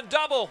 2-run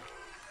double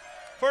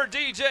for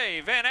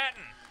DJ Van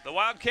Atten. The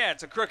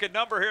Wildcats, a crooked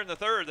number here in the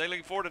third. They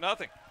lead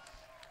 4-0.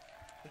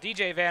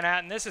 DJ Van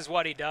Atten, this is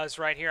what he does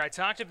right here. I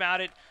talked about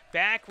it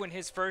back when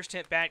his first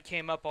hit bat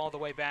came up all the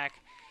way back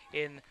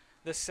in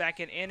the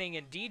second inning,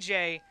 and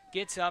DJ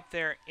gets up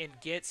there and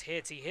gets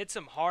hits. He hits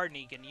them hard, and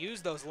he can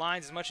use those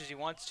lines as much as he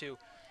wants to.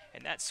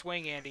 And that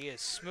swing, Andy,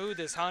 is smooth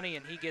as honey,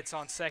 and he gets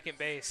on second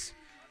base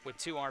with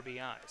 2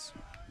 RBIs.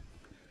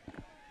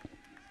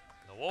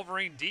 The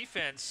Wolverine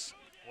defense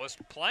was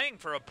playing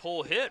for a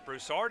pull hit.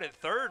 Broussard at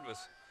third was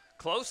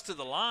close to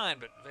the line,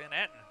 but Van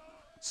Atten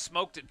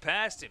smoked it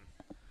past him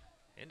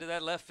into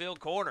that left field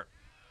corner.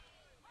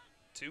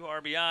 2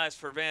 RBIs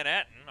for Van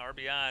Atten.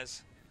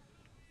 RBIs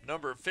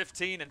number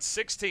 15 and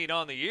 16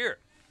 on the year.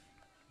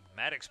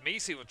 Maddox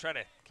Meese will try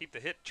to keep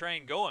the hit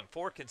train going.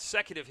 4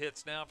 consecutive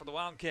hits now for the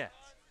Wildcats.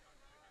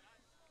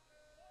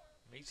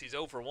 Meese's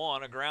 0 for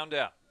 1, a ground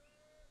out.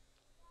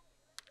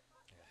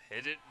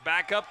 Hit it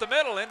back up the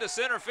middle into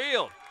center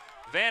field.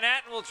 Van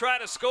Atten will try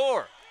to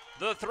score.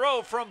 The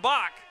throw from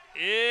Bach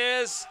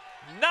is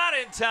not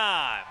in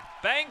time.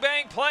 Bang,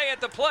 bang play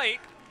at the plate.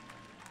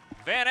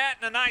 Van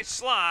Atten, a nice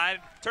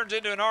slide, turns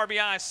into an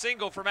RBI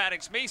single for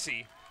Maddox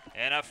Meese.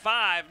 And a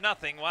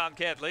 5-0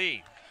 Wildcat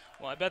lead.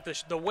 Well, I bet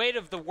the weight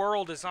of the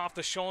world is off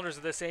the shoulders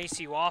of this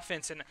ACU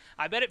offense, and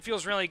I bet it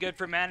feels really good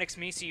for Maddox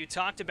Meese. You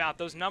talked about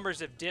those numbers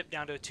have dipped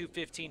down to a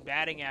 .215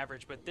 batting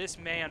average, but this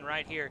man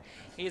right here,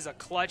 he is a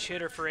clutch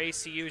hitter for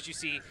ACU. As you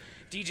see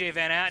DJ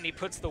Van Atten, he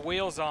puts the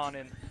wheels on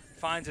and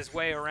finds his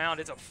way around.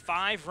 It's a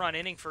 5-run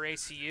inning for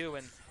ACU,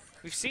 and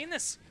we've seen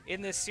this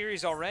in this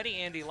series already,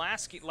 Andy.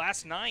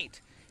 Last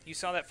night, you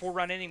saw that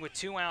 4-run inning with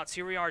 2 outs.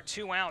 Here we are,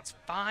 2 outs,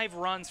 5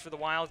 runs for the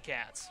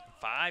Wildcats.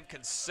 5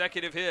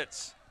 consecutive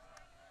hits.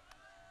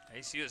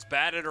 ACU has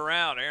batted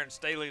around. Aaron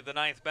Staley, the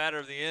 9th batter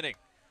of the inning.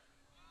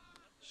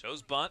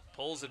 Shows bunt,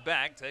 pulls it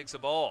back, takes a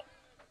ball.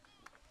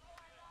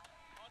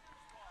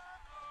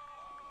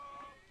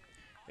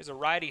 There's a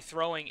righty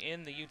throwing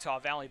in the Utah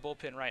Valley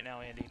bullpen right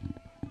now, Andy.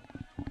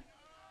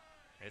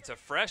 It's a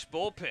fresh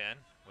bullpen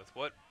with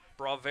what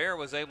Bravere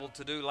was able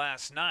to do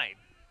last night.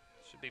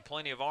 Should be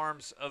plenty of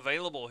arms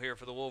available here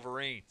for the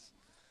Wolverines.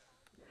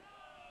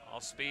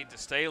 Off speed to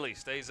Staley,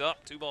 stays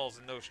up, 2 balls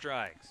and no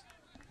strikes.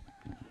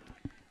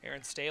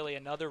 Aaron Staley,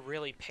 another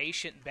really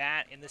patient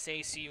bat in this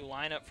ACU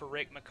lineup for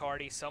Rick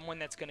McCarty, someone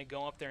that's going to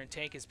go up there and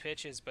take his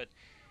pitches, but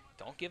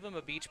don't give him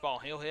a beach ball,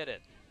 he'll hit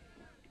it.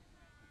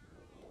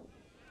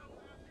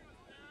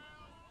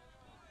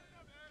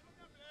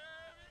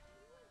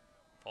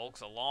 Folks,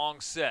 a long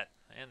set,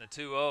 and the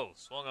 2-0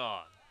 swung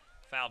on,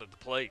 fouled at the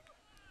plate.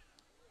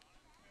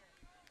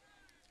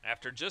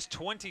 After just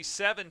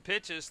 27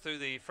 pitches through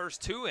the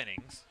first 2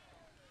 innings,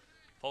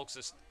 Folks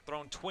has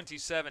thrown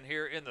 27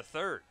 here in the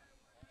third.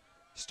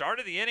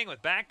 Started the inning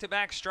with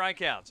back-to-back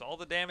strikeouts. All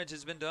the damage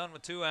has been done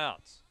with 2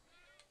 outs.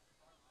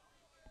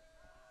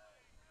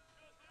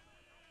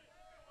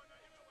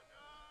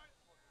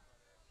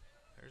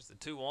 There's the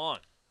 2-1.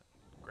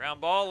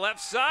 Ground ball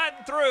left side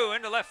and through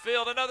into left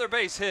field. Another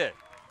base hit.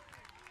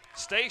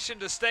 Station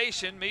to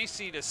station.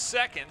 Meese to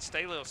second.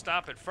 Staley will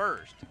stop at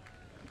first.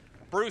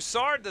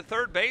 Broussard, the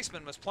third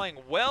baseman, was playing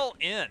well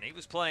in. He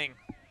was playing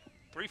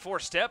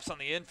 3-4 steps on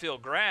the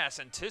infield grass,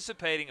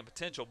 anticipating a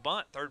potential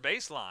bunt third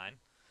baseline.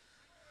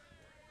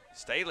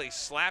 Staley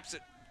slaps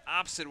it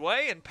opposite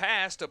way and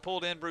past a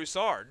pulled in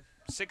Broussard.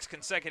 6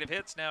 consecutive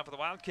hits now for the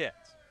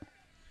Wildcats.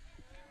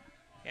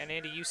 And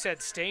Andy, you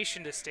said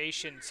station to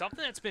station.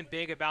 Something that's been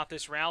big about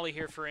this rally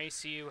here for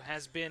ACU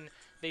has been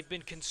they've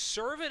been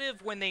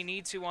conservative when they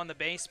need to on the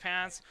base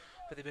paths,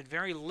 but they've been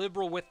very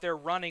liberal with their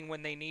running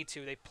when they need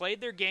to. They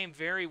played their game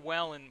very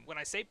well, and when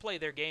I say play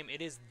their game,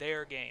 it is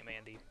their game,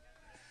 Andy.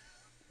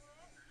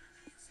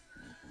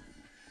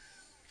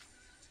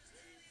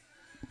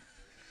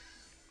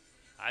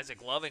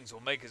 Isaac Lovings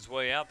will make his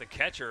way out, the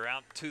catcher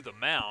out to the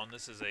mound.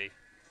 This is a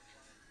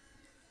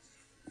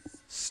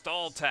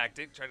stall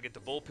tactic, try to get the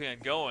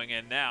bullpen going,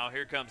 and now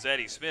here comes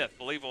Eddie Smith.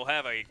 Believe we'll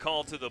have a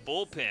call to the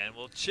bullpen.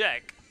 We'll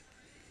check.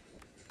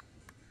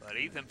 But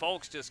Ethan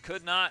Folks just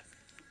could not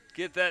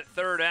get that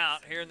third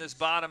out here in this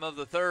bottom of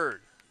the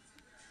third.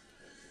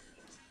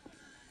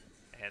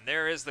 And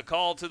there is the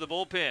call to the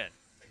bullpen.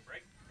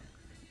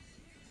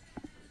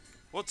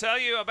 We'll tell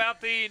you about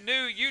the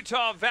new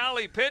Utah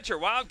Valley pitcher,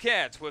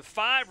 Wildcats, with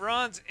 5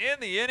 runs in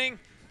the inning.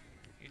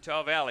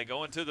 Utah Valley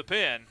going to the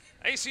pen.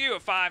 ACU a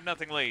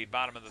 5-0 lead,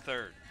 bottom of the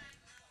third.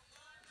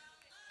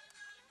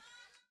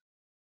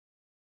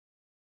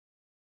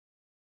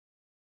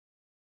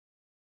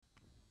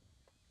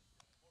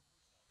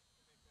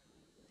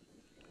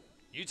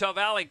 Utah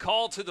Valley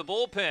called to the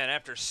bullpen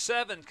after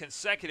 7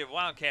 consecutive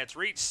Wildcats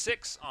reach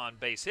 6 on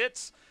base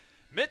hits.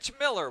 Mitch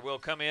Miller will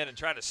come in and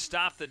try to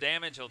stop the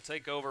damage. He'll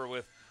take over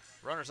with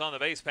runners on the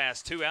base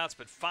pass, 2 outs,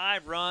 but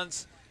 5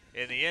 runs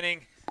in the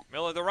inning.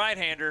 Miller, the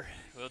right-hander,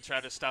 will try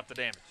to stop the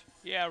damage.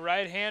 Yeah,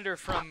 right-hander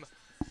from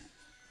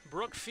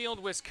Brookfield,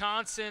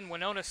 Wisconsin,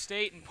 Winona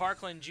State, and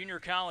Parkland Junior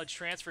College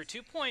transfer.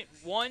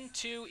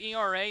 2.12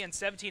 ERA and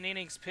 17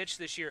 innings pitched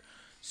this year.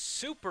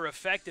 Super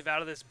effective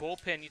out of this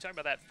bullpen. You talk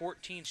about that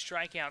 14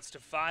 strikeouts to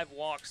 5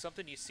 walks,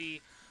 something you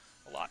see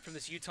a lot from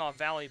this Utah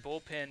Valley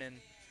bullpen, and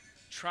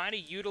trying to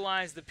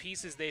utilize the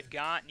pieces they've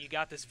got. And you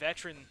got this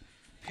veteran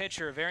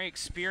pitcher, a very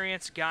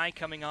experienced guy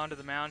coming onto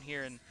the mound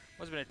here, and it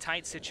was been a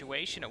tight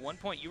situation. At one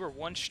point, you were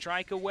 1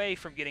 strike away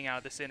from getting out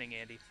of this inning,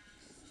 Andy.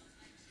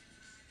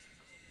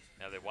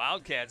 Now the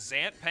Wildcats,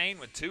 Zant Payne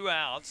with 2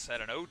 outs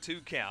at an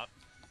 0-2 count,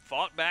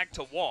 fought back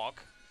to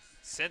walk.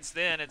 Since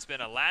then, it's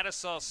been a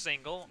Ladisaw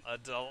single, a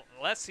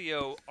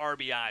D'Alessio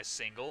RBI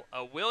single,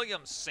 a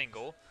Williams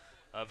single,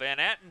 a Van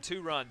Atten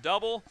 2-run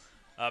double,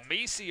 a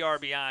Meese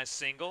RBI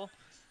single,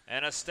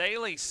 and a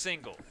Staley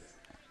single.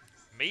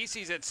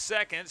 Meese's at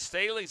second,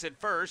 Staley's at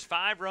first,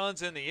 5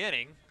 runs in the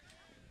inning.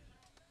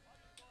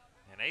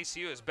 And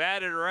ACU has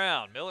batted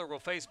around. Miller will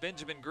face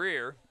Benjamin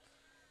Greer,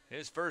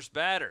 his first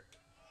batter.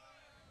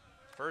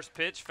 First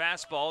pitch,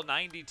 fastball,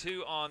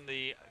 92 on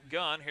the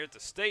gun here at the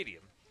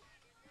stadium.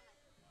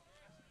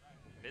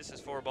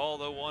 Misses for a ball,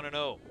 though,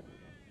 1-0.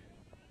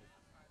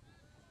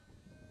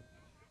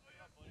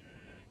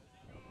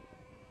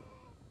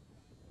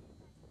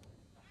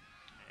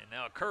 And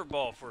now a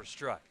curveball for a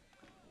strike.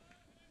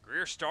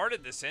 Greer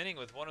started this inning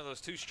with one of those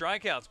 2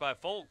 strikeouts by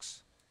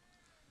Folks.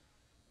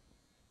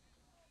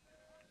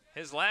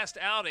 His last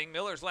outing,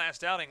 Miller's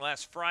last outing,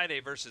 last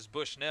Friday versus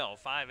Bushnell.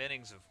 5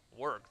 innings of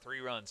work, 3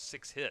 runs,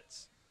 6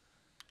 hits.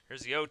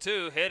 Here's the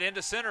 0-2, hit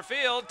into center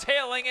field,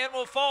 tailing and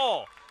will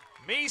fall.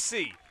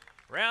 Meese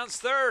rounds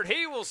third,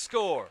 he will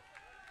score.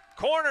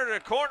 Corner to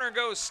corner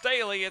goes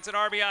Staley. It's an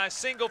RBI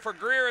single for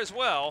Greer as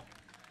well.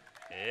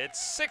 It's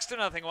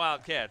 6-0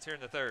 Wildcats here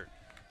in the third.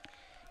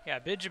 Yeah,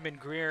 Benjamin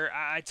Greer,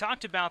 I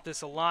talked about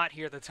this a lot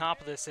here at the top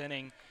of this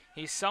inning.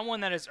 He's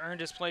someone that has earned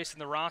his place in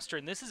the roster,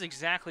 and this is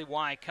exactly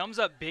why. Comes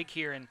up big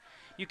here, and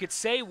you could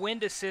say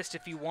wind assist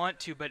if you want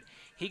to, but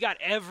he got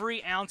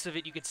every ounce of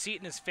it. You could see it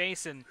in his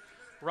face, and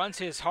runs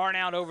his heart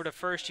out over to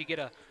first. You get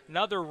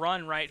another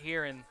run right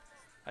here, and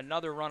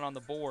another run on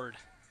the board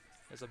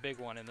is a big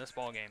one in this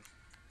ball game.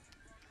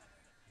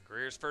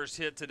 Greer's first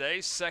hit today,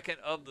 2nd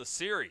of the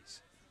series.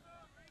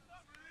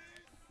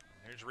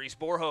 Here's Reese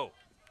Borho.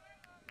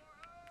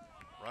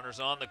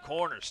 Runners on the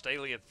corner,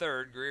 Staley at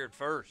third, Greer at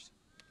first.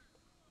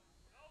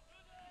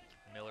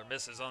 Miller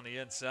misses on the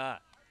inside.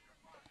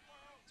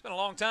 It's been a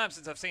long time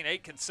since I've seen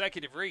 8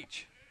 consecutive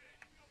reach.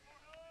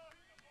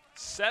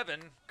 7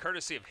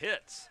 courtesy of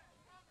hits.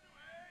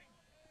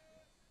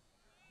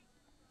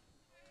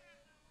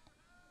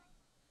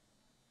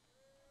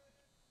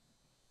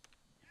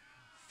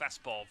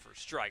 Fastball for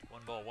strike,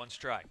 1 ball, 1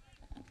 strike.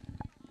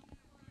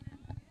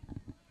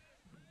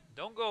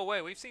 Don't go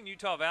away. We've seen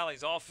Utah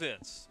Valley's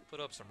offense put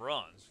up some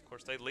runs. Of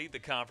course, they lead the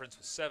conference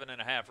with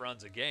 7.5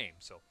 runs a game,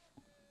 so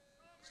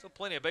still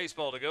plenty of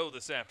baseball to go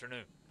this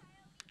afternoon.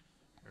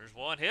 There's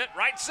 1 hit,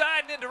 right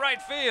side and into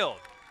right field.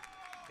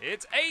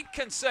 It's 8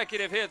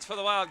 consecutive hits for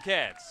the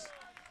Wildcats.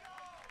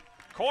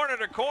 Corner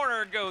to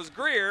corner goes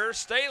Greer.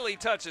 Staley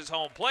touches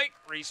home plate.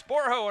 Reese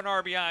Borho an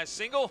RBI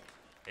single.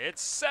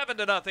 It's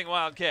 7-0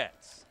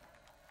 Wildcats.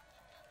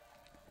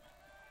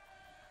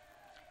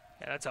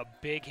 Yeah, that's a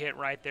big hit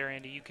right there,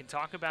 Andy. You can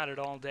talk about it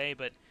all day,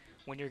 but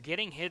when you're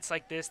getting hits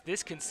like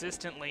this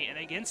consistently, and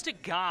against a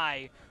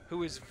guy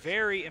who is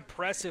very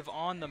impressive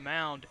on the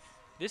mound,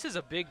 this is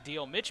a big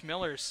deal. Mitch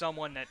Miller is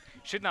someone that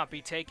should not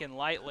be taken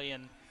lightly,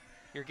 and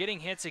you're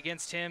getting hits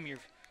against him.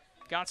 You've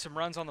got some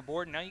runs on the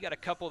board, and now you got a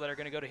couple that are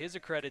going to go to his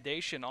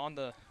accreditation on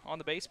the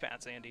base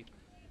paths, Andy.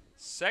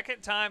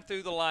 Second time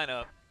through the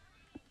lineup,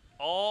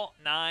 all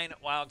 9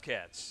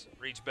 Wildcats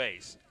reach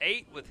base,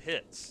 8 with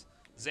hits.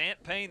 Zant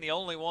Payne the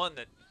only one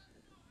that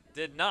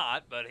did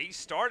not, but he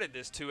started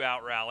this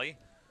 2-out rally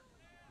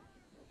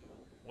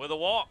with a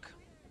walk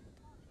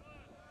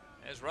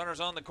as runners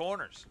on the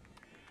corners.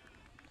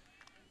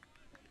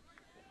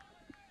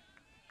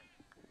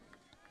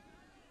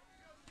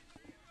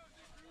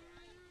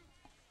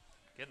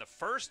 Again, the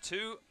first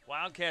 2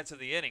 Wildcats of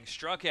the inning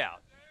struck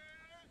out.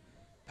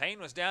 Payne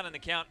was down in the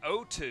count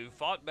 0-2,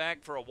 fought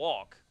back for a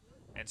walk,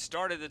 and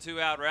started the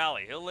 2-out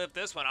rally. He'll lift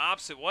this one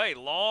opposite way.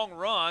 Long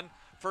run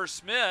for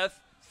Smith.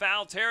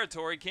 Foul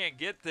territory, can't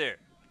get there.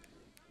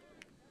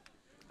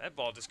 That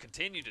ball just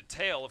continued to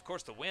tail. Of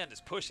course, the wind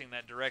is pushing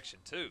that direction,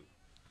 too.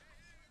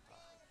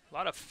 A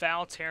lot of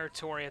foul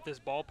territory at this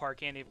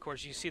ballpark, Andy. Of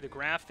course, you see the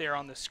graph there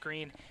on the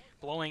screen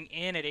blowing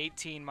in at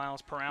 18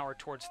 miles per hour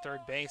towards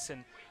third base.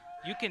 And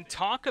you can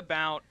talk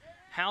about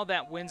how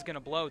that wind's going to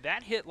blow.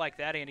 That hit like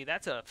that, Andy,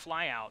 that's a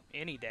fly out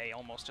any day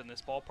almost in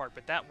this ballpark.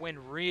 But that wind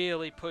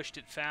really pushed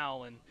it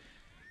foul. And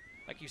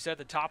like you said at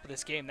the top of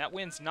this game, that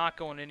wind's not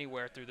going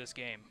anywhere through this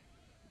game.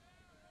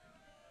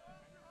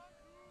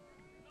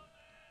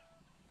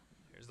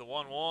 Here's the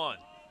 1-1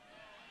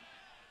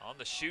 on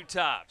the shoe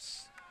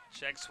tops.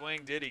 Check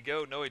swing, did he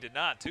go? No, he did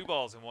not. 2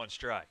 balls and 1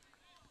 strike.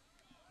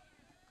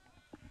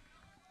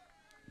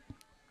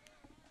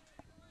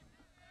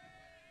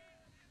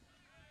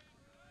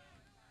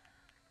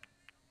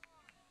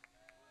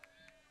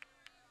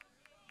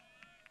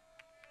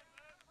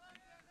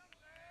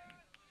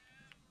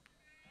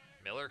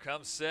 Miller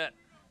comes set.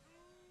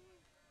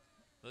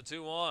 The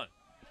 2-1.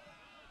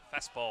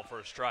 Fastball for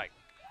a strike.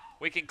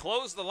 We can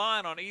close the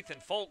line on Ethan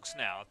Folks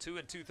now. 2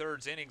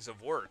 2/3 innings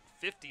of work,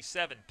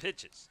 57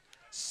 pitches,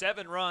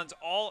 7 runs,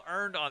 all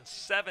earned on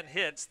 7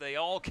 hits. They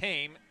all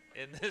came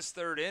in this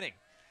 3rd inning.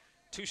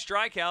 2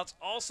 strikeouts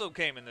also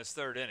came in this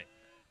 3rd inning.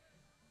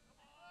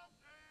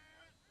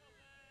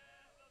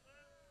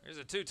 Here's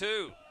a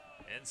 2-2.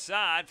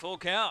 Inside, full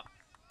count.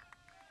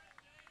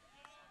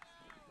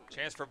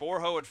 Chance for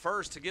Borho at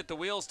first to get the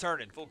wheels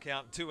turning. Full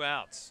count, 2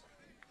 outs.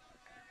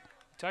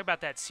 Talk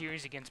about that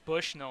series against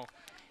Bushnell.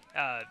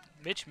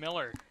 Mitch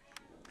Miller,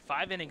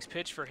 5 innings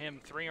pitched for him,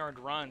 3 earned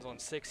runs on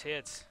 6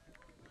 hits.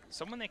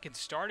 Someone that can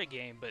start a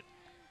game, but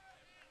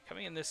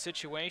coming in this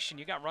situation,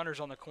 you got runners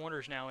on the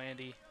corners now,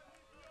 Andy,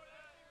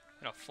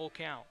 and a full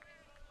count.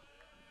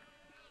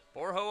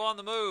 Borho on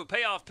the move,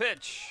 payoff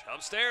pitch,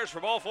 upstairs for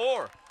ball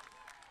 4.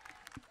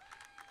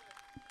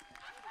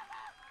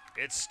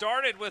 It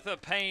started with a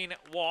Payne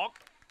walk.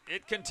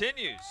 It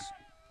continues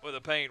with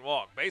a Payne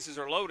walk. Bases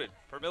are loaded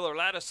for Miller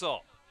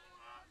Ladisall.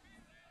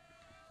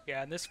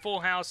 Yeah, and this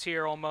full house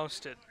here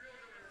almost at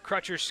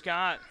Crutcher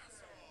Scott,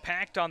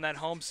 packed on that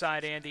home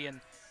side, Andy, and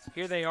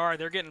here they are.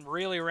 They're getting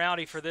really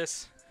rowdy for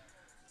this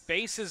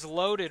bases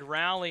loaded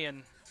rally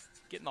and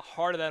getting the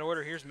heart of that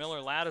order. Here's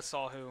Miller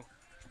Ladisall, who,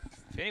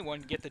 if anyone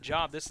can get the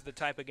job, this is the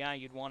type of guy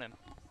you'd want him.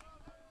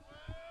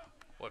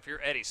 Well, if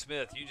you're Eddie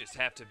Smith, you just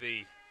have to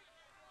be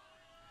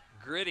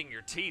gritting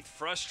your teeth,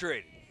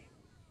 frustrated.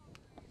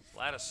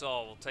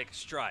 Ladisall will take a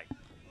strike.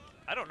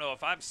 I don't know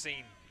if I've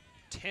seen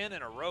 10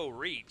 in a row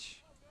reach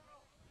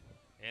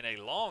in a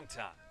long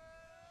time.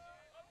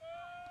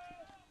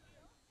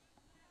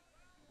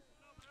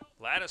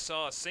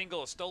 Ladisall a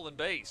single, a stolen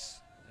base,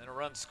 and a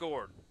run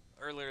scored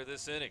earlier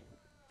this inning.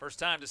 First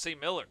time to see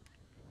Miller.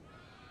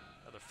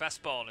 Another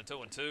fastball and a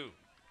 2-2.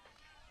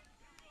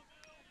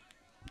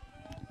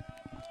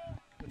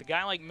 With a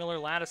guy like Miller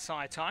Ladisall,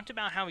 I talked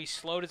about how he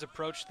slowed his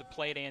approach to the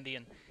plate, Andy,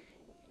 and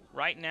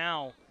right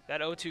now, that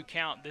 0-2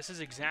 count, this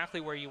is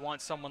exactly where you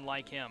want someone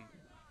like him.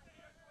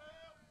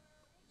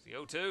 It's the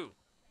 0-2.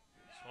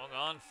 Swung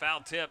on,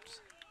 foul tipped.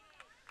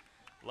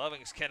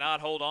 Lovings cannot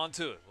hold on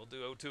to it. We'll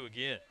do 0-2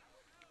 again.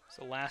 It's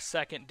the last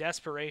second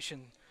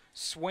desperation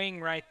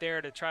swing right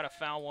there to try to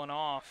foul one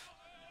off.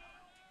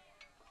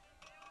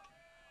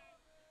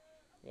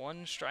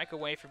 1 strike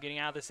away from getting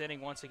out of this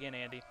inning once again,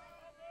 Andy.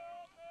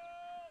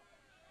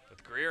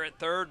 With Greer at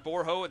third,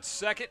 Borho at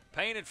second,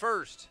 Payne at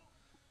first.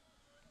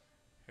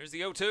 Here's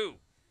the 0-2.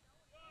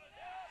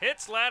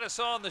 Hits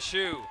Ladisall on the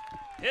shoe.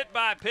 Hit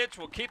by pitch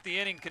will keep the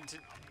inning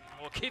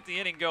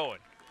going.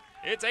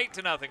 It's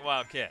 8-0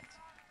 Wildcats.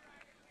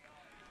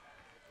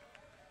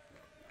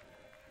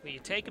 Well, you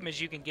take them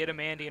as you can get them,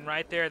 Andy, and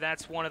right there,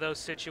 that's one of those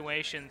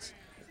situations.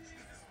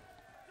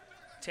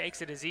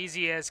 Takes it as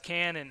easy as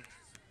can, and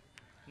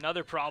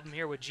another problem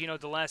here with Gino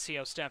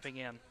D'Alessio stepping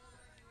in.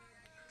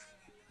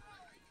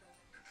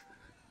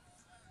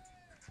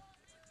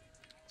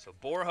 So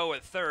Borho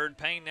at third,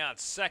 Payne now at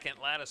second,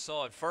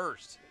 Ladisall at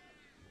first.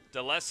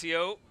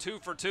 D'Alessio 2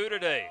 for 2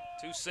 today.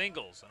 2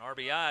 singles, an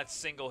RBI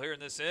single here in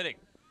this inning.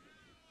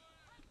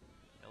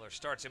 Miller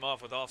starts him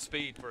off with off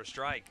speed for a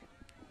strike.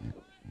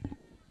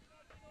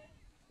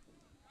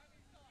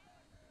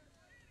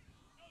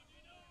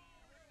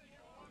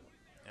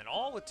 And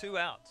all with 2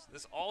 outs.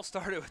 This all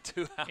started with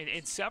 2 outs.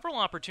 In several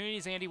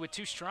opportunities, Andy, with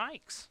 2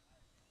 strikes.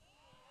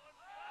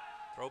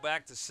 Throw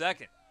back to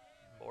second.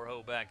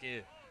 Borho back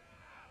in.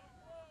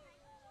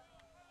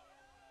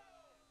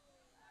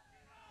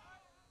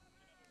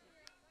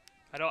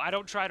 I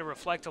don't try to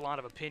reflect a lot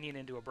of opinion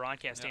into a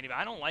broadcast, Andy, but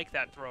I don't like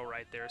that throw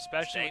right there,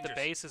 especially with the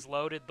bases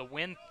loaded, the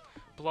wind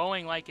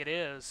blowing like it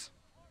is.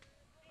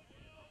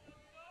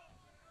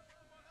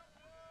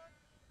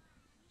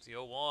 It's the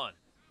 0-1.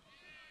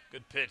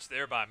 Good pitch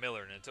there by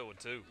Miller, and it's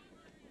 0-2.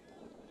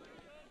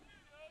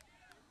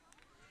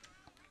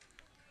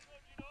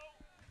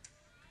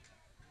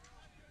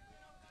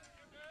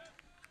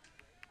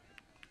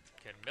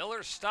 Can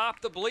Miller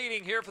stop the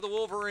bleeding here for the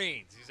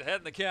Wolverines? He's ahead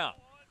in the count.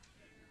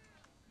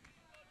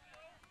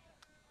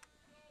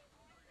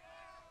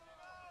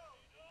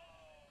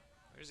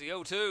 Here's the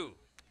 0-2.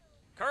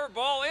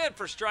 Curveball in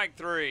for strike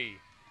 3.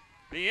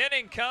 The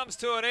inning comes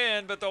to an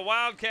end, but the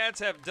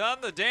Wildcats have done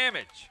the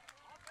damage.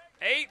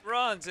 8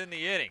 runs in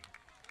the inning.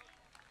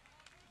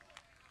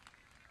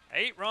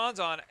 8 runs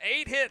on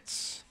 8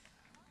 hits.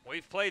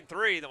 We've played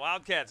 3. The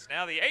Wildcats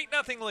now the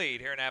 8-0 lead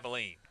here in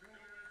Abilene.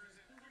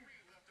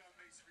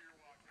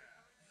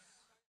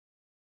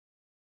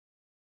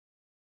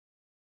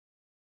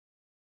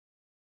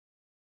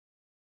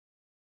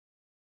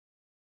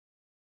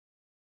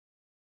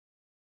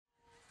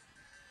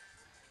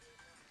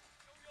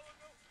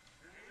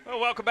 Well,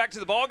 welcome back to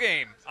the ball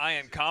game.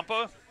 Ian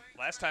Compa.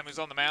 Last time he was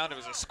on the mound, it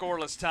was a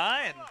scoreless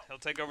tie, and he'll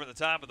take over in the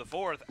top of the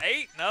 4th.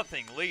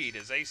 8-0 lead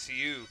as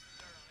ACU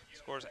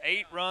scores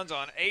 8 runs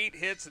on 8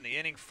 hits in the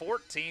inning.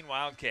 14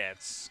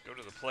 Wildcats go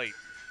to the plate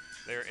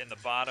there in the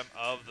bottom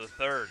of the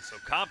 3rd. So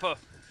Compa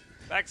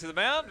back to the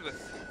mound with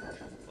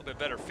a little bit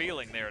better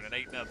feeling there in an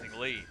 8-0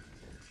 lead.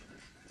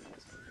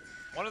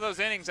 One of those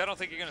innings I don't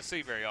think you're going to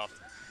see very often.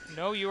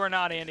 No, you are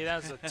not, Andy.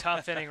 That was a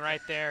tough inning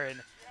right there. And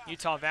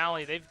Utah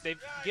Valley,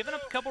 they've given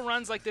up a couple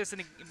runs like this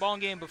in a ball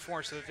game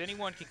before, so if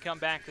anyone can come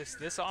back,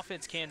 this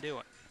offense can do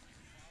it.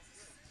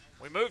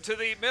 We move to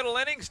the middle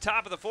innings,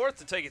 top of the 4th.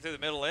 To take you through the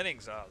middle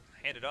innings, I'll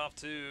hand it off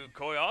to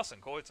Coy Austin.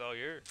 Coy, it's all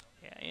yours.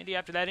 Yeah, Andy,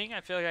 after that inning,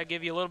 I feel like I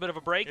give you a little bit of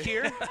a break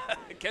here.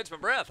 Catch my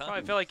breath, huh?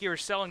 Probably feel like you were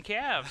selling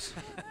calves.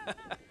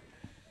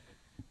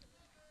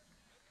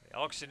 The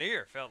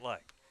auctioneer felt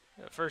like.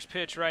 The first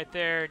pitch right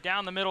there,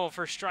 down the middle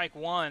for strike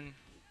 1.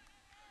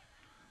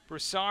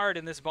 Broussard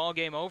in this ball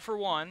game 0 for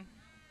 1.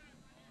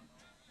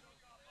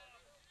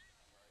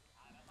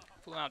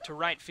 Flew out to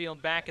right field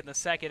back in the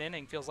 2nd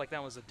inning. Feels like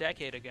that was a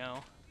decade ago.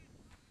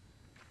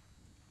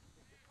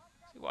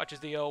 He watches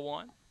the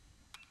 0-1.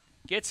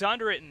 Gets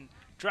under it and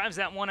drives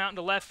that one out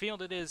into left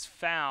field. It is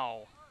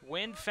foul.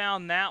 Wind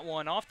found that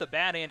one. Off the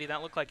bat, Andy,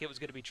 that looked like it was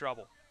going to be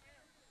trouble.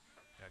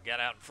 Got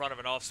out in front of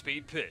an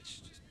off-speed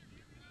pitch. Just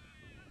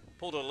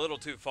pulled it a little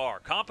too far.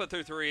 Compa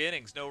through 3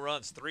 innings, no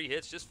runs, 3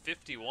 hits, just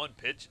 51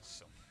 pitches.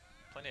 So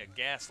plenty of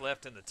gas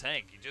left in the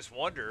tank. You just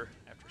wonder,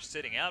 after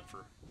sitting out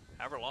for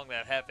however long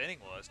that half inning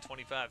was,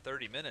 25,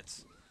 30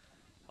 minutes,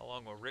 how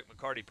long will Rick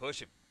McCarty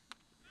push him?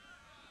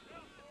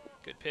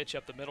 Good pitch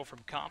up the middle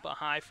from Compa,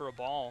 high for a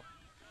ball.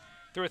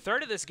 Through a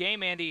third of this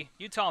game, Andy,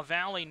 Utah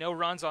Valley, no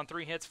runs on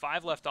 3 hits,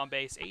 5 left on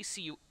base.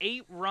 ACU,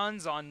 8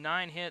 runs on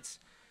 9 hits,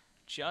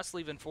 just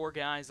leaving 4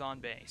 guys on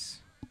base.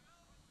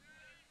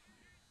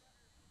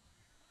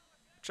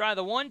 Try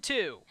the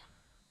 1-2.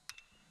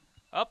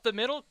 Up the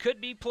middle, could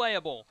be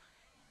playable.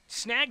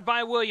 Snagged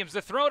by Williams.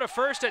 The throw to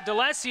first at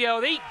D'Alessio.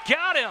 They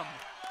got him.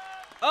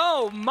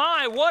 Oh,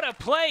 my, what a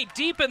play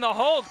deep in the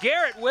hole.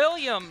 Garrett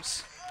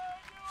Williams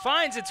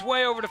finds its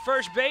way over to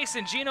first base,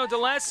 and Gino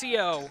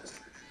D'Alessio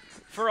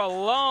for a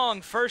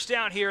long first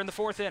out here in the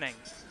 4th inning.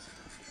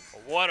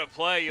 What a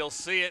play. You'll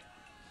see it.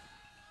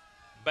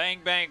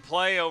 Bang, bang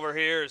play over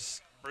here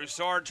is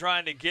Broussard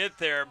trying to get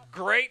there.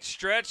 Great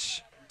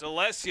stretch.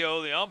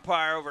 D'Alessio, the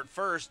umpire over at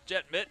first.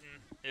 Jet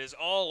Mitten is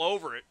all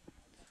over it.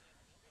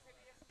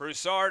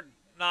 Broussard,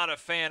 not a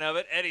fan of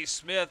it. Eddie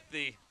Smith,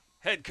 the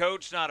head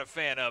coach, not a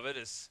fan of it,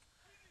 as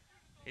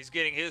he's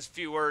getting his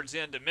few words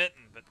into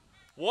Mitten. But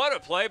what a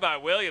play by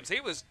Williams. He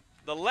was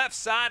the left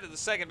side of the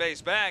second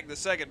base bag, the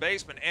second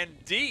baseman,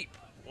 and deep.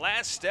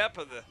 Last step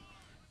of the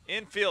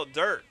infield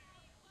dirt.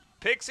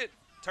 Picks it,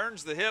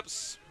 turns the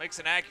hips, makes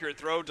an accurate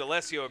throw.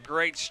 D'Alessio, a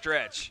great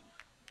stretch.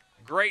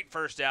 Great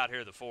first out here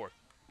in the 4th.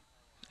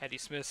 Eddie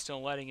Smith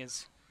still letting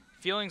his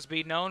feelings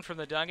be known from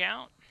the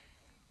dugout.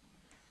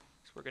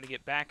 So we're going to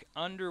get back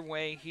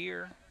underway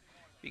here.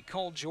 Be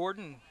Cole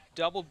Jordan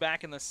doubled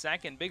back in the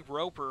 2nd. Big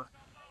Roper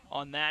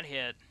on that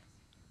hit.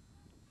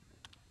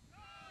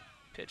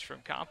 Pitch from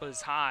Compa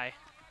is high.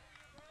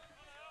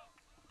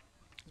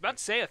 I was about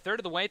to say a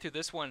third of the way through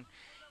this one.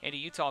 Into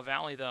Utah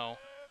Valley, though.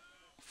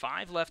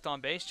 5 left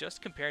on base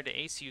just compared to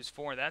ACU's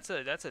 4. That's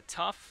a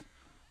tough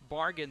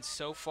bargain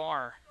so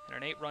far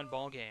in an 8-run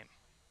ball game.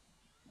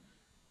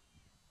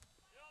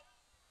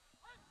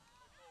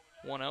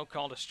 1-0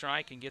 called a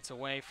strike and gets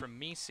away from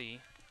Misi.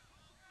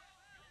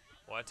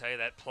 Well, I tell you,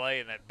 that play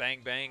and that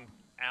bang-bang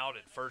out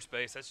at first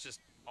base, that's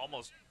just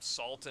almost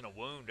salt in a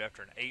wound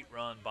after an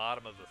 8-run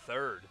bottom of the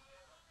 3rd.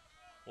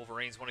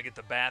 Wolverines want to get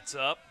the bats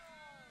up.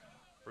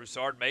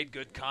 Broussard made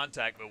good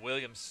contact, but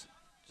Williams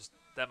just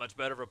that much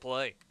better of a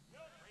play.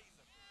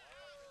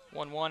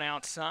 1-1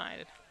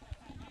 outside.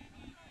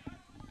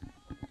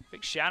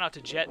 Big shout out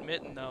to Jet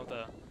Mitten, though,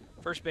 the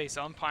first base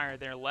umpire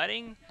there,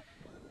 letting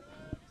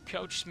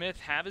Coach Smith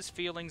have his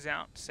feelings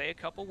out, say a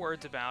couple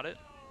words about it.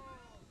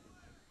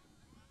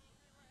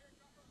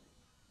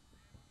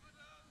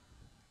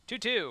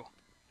 2-2.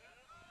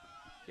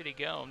 Did he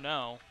go?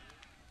 No.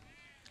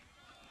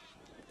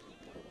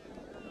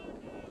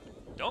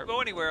 Don't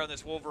go anywhere on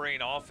this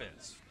Wolverine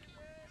offense.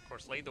 Of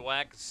course, lead the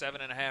WAC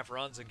 7.5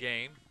 runs a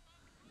game.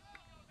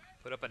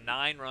 Put up a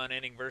 9-run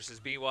inning versus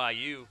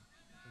BYU.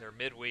 Their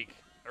midweek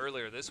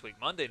earlier this week,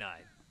 Monday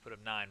night, put up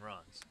 9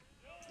 runs.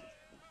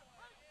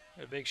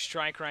 A big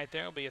strike right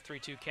there. It'll be a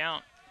 3-2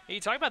 count. Hey, you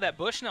talk about that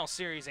Bushnell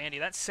series, Andy.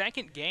 That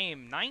second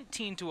game,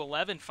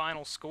 19-11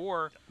 final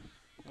score.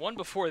 One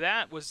before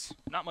that was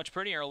not much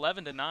prettier,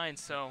 11-9.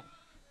 So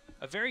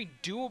a very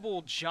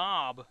doable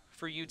job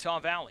for Utah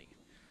Valley.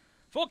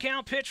 Full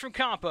count pitch from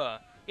Compa.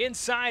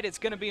 Inside, it's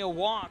going to be a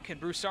walk, and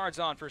Broussard's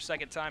on for a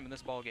second time in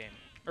this ball game.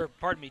 Or,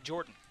 pardon me,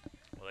 Jordan.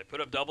 Well, they put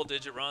up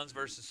double-digit runs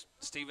versus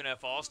Stephen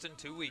F. Austin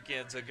 2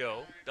 weekends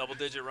ago.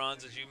 Double-digit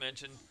runs, as you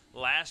mentioned,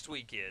 last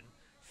weekend.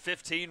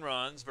 15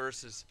 runs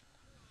versus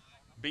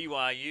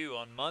BYU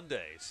on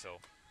Monday. So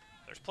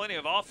there's plenty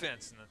of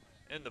offense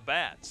in the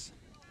bats.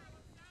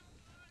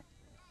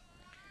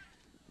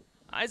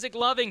 Isaac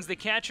Lovings, the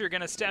catcher,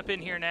 going to step in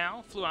here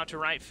now. Flew out to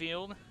right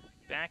field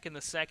back in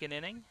the second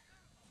inning.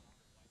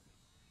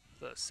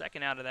 The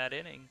second out of that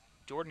inning,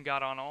 Jordan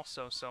got on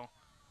also, so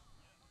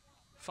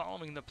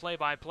following the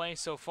play-by-play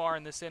so far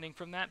in this inning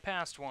from that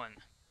past one.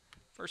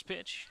 First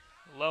pitch,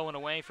 low and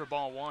away for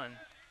ball 1.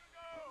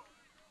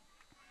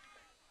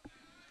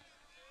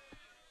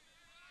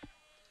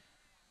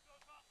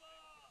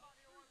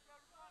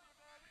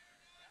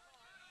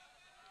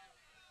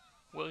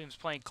 Williams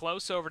playing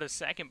close over to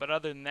second, but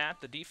other than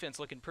that, the defense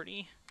looking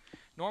pretty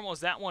normal as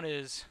that one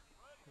is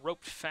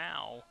roped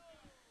foul.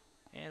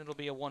 And it'll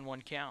be a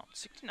 1-1 count.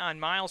 69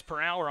 miles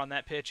per hour on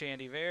that pitch,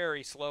 Andy.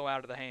 Very slow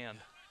out of the hand.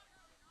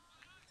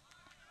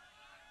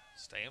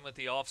 Staying with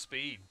the off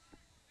speed.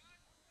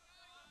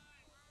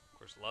 Of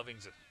course,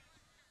 Loving's a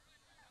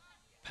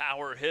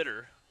power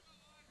hitter.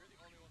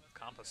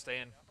 Compa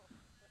staying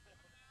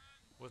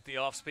with the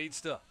off speed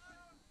stuff.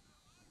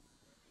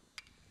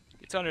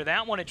 Gets under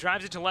that one. It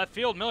drives it to left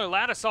field. Miller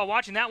Ladisaw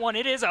watching that one.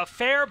 It is a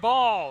fair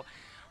ball.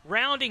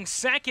 Rounding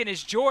second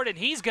is Jordan.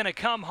 He's going to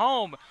come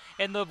home.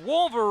 And the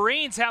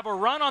Wolverines have a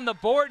run on the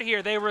board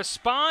here. They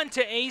respond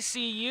to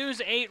ACU's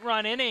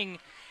 8-run inning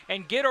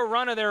and get a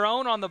run of their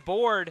own on the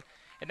board.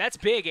 And that's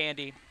big,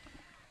 Andy.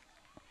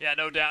 Yeah,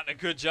 no doubt. And a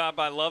good job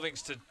by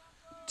Lovings to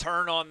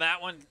turn on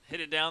that one. Hit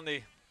it down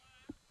the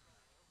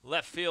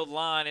left field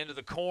line into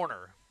the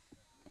corner.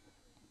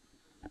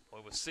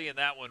 Boy, was seeing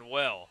that one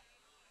well.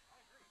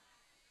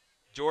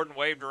 Jordan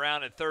waved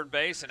around at third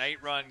base, an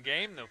 8-run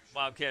game. The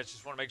Wildcats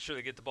just want to make sure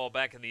they get the ball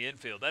back in the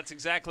infield. That's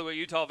exactly what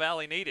Utah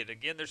Valley needed.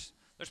 Again, there's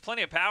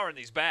plenty of power in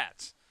these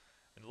bats.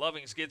 And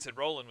Lovings gets it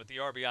rolling with the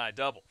RBI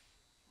double.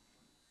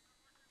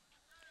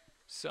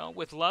 So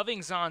with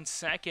Lovings on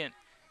second,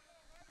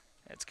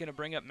 that's going to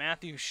bring up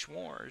Matthew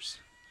Schwartz,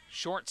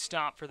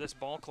 shortstop for this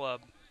ball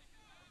club.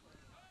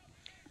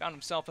 Found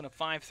himself in a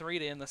 5-3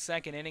 to end the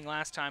second inning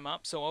last time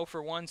up, so 0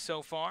 for 1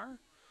 so far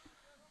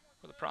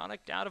for the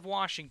product out of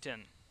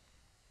Washington.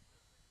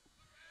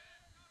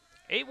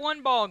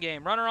 8-1 ball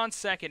game. Runner on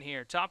second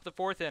here. Top of the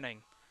 4th inning.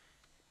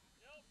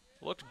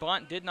 Looked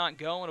bunt, did not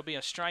go. It'll be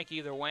a strike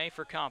either way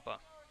for Compa.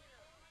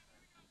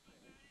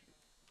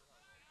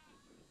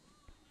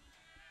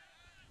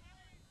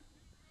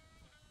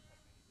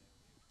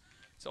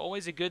 It's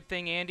always a good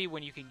thing, Andy,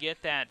 when you can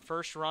get that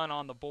first run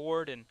on the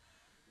board and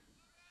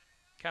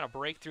kind of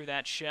break through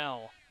that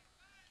shell.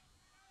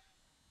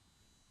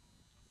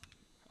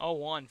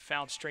 0-1,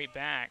 fouled straight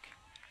back.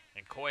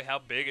 And Coy, how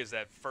big is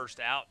that first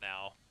out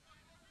now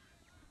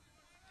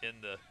in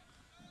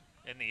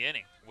the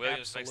inning?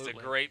 Williams makes a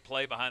great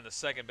play behind the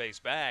second base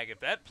bag.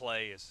 If that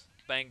play is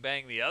bang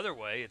bang the other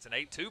way, it's an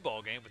 8-2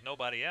 ball game with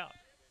nobody out.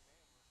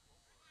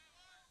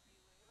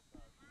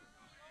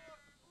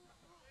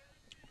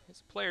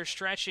 There's a player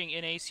stretching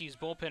in ACU's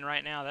bullpen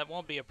right now. That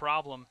won't be a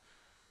problem.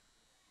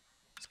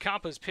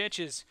 Compa's pitch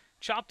is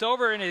chopped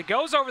over, and it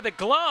goes over the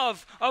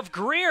glove of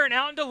Greer and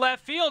out into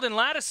left field, and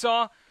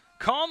Ladisaw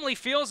calmly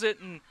feels it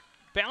and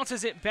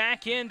bounces it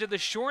back into the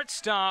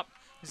shortstop,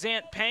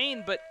 Zant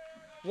Payne, but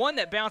one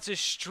that bounces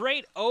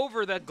straight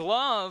over the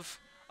glove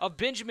of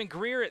Benjamin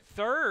Greer at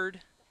third.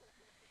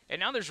 And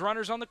now there's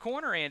runners on the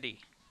corner, Andy.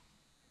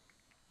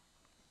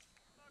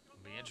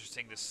 It'll be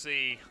interesting to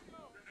see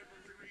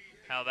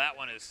how that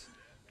one is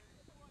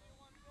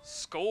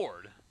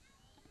scored.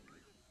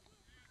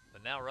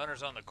 But now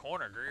runners on the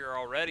corner. Greer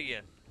already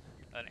in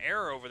an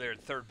error over there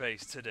at third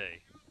base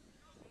today.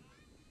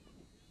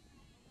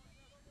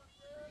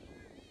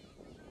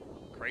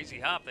 Crazy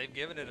hop, they've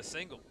given it a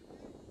single.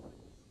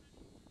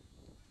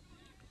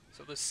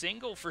 So the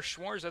single for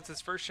Schwartz, that's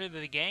his first hit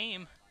of the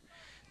game.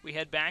 We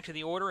head back to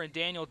the order, and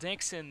Daniel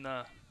Dixon,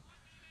 the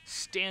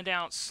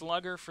standout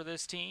slugger for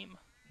this team.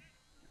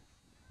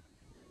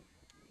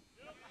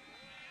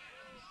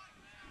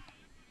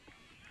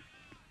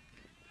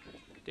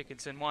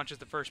 Dickinson watches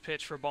the first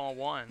pitch for ball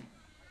 1.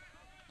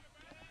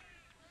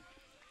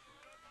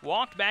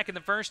 walked back in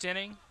the first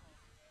inning,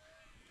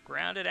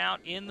 grounded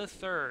out in the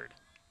third.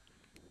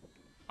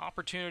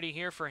 Opportunity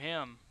here for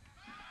him.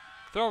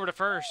 Throw over to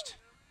first.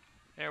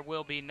 There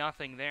will be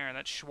nothing there, and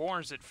that's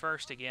Schwartz at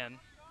first again.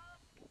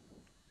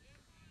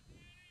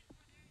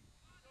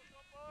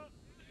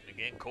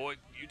 Again, Coy,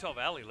 Utah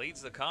Valley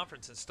leads the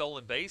conference in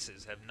stolen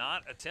bases, have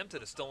not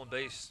attempted a stolen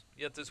base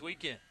yet this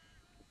weekend.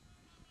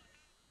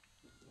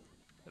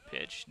 The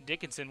pitch,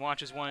 Dickinson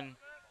watches one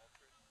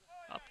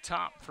up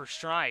top for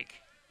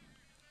strike.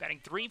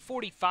 Batting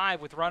 .345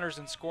 with runners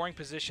in scoring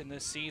position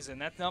this season.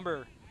 That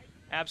number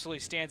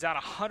absolutely stands out.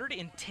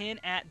 110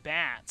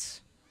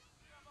 at-bats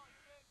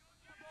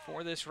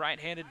for this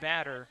right-handed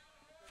batter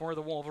for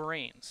the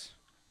Wolverines.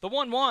 The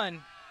 1-1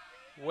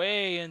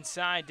 way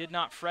inside, did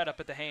not fret up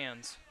at the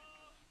hands.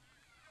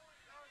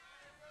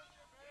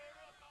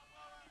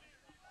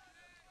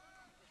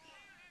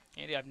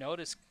 Andy, I've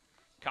noticed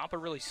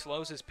Compa really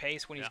slows his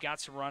pace when he's got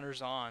some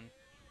runners on.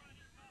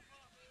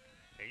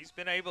 He's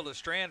been able to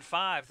strand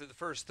 5 through the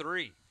first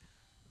 3.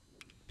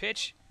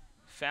 Pitch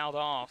fouled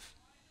off.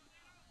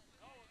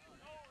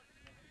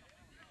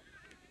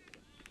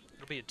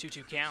 It'll be a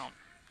 2-2 count.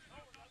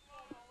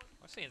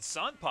 I'm seeing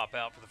sun pop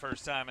out for the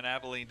first time in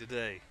Abilene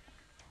today.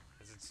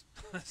 As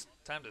it's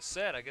time to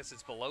set, I guess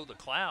it's below the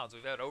clouds.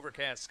 We've had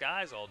overcast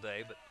skies all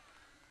day, but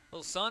a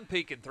little sun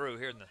peeking through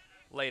here in the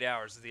late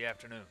hours of the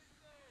afternoon.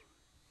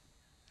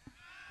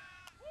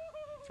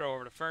 Throw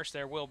over to first.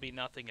 There will be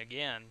nothing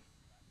again.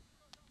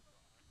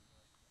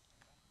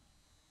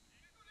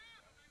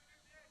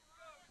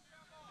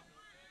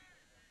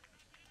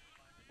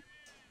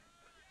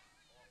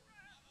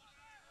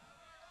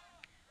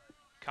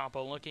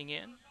 Campo looking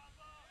in.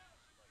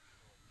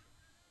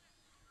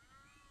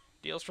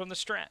 Deals from the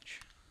stretch.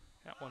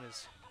 That one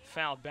is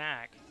fouled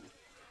back.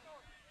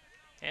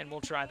 And we'll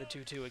try the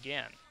 2-2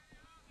 again.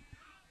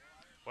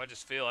 Well,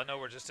 I know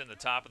we're just in the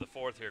top of the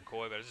 4th here,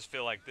 Coy, but I just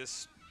feel like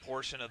this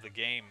portion of the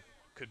game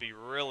could be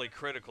really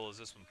critical as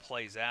this one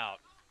plays out.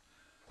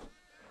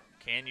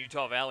 Can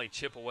Utah Valley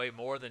chip away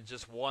more than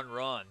just 1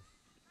 run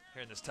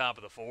here in this top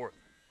of the 4th?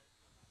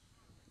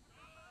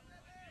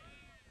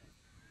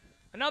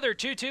 Another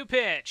 2-2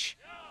 pitch.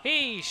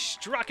 He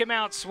struck him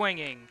out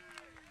swinging.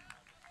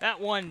 That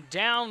one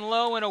down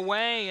low and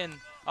away, and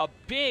a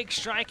big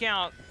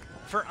strikeout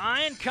for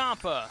Ian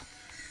Compa.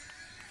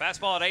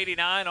 Fastball at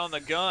 89 on the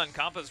gun.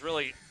 Compa's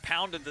really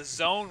pounded the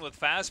zone with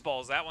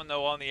fastballs. That one,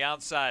 though, on the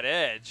outside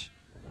edge.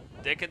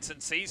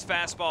 Dickinson sees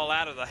fastball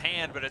out of the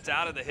hand, but it's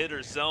out of the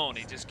hitter's zone.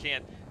 He just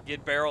can't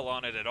get barrel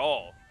on it at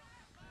all.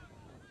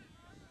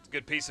 It's a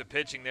good piece of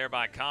pitching there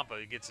by Compa.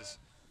 He gets his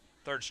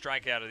 3rd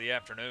strikeout of the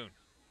afternoon.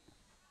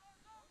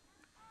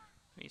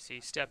 We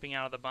see stepping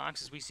out of the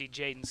box as we see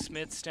Jaden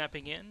Smith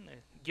stepping in.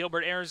 A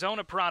Gilbert,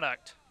 Arizona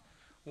product.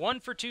 1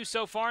 for 2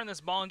 so far in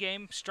this ball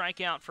game.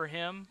 Strikeout for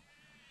him.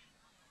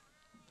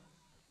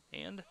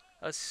 And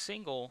a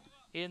single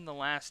in the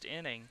last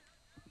inning.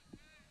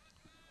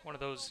 One of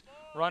those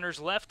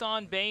runners left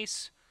on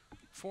base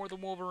for the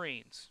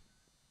Wolverines.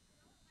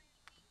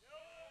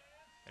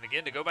 And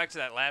again, to go back to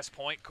that last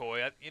point,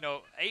 Coy,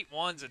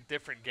 8-1's a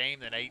different game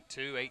than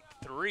 8-2,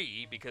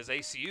 8-3, because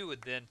ACU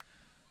would then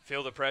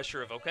feel the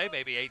pressure of, okay,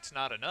 maybe 8's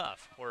not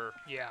enough. Or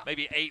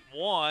maybe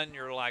 8-1,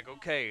 you're like,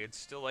 okay, it's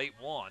still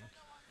 8-1.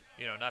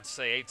 Not to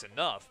say 8's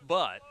enough,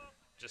 but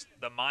just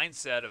the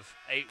mindset of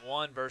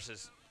 8-1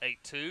 versus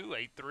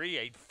 8-2,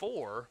 8-3,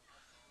 8-4.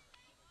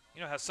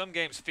 How some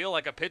games feel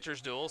like a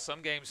pitcher's duel.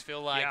 Some games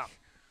feel like,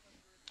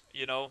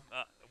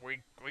 we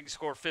can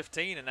score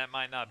 15 and that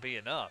might not be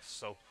enough.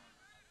 So,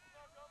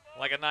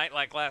 like a night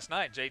like last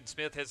night, Jaden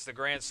Smith hits the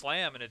grand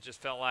slam and it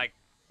just felt like,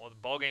 well, the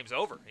ball game's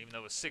over. Even though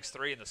it was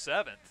 6-3 in the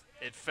 7th,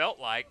 it felt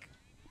like,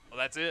 well,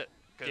 that's it.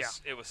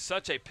 Because it was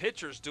such a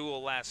pitcher's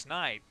duel last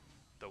night.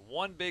 The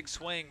one big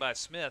swing by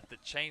Smith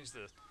that changed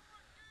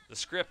the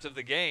script of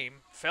the game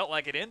felt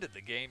like it ended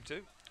the game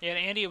too. Yeah, and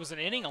Andy, it was an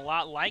inning a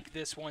lot like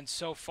this one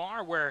so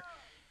far where,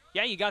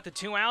 you got the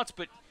 2 outs,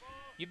 but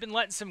you've been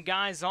letting some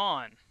guys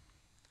on.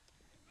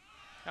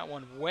 That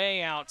one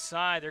way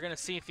outside. They're going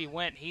to see if he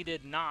went. He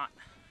did not.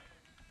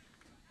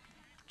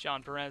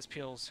 John Perez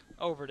peels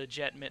over to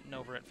Jet Mitten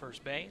over at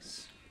first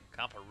base.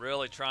 Compa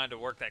really trying to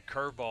work that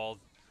curveball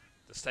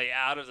to stay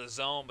out of the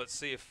zone, but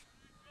see if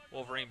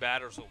Wolverine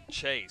batters will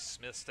chase.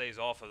 Smith stays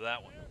off of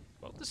that one.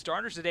 Both the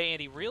starters today,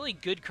 Andy, really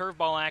good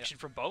curveball action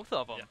from both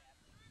of them.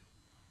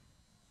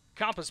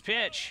 Compa's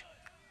pitch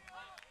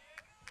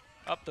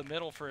up the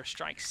middle for a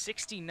strike.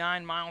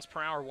 69 miles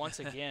per hour once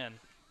again.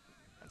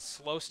 That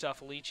slow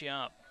stuff will eat you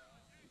up.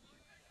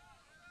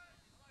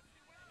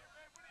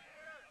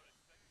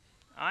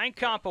 Ian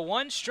Compa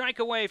 1 strike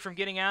away from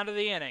getting out of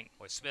the inning.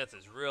 Boy, Smith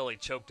is really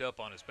choked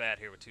up on his bat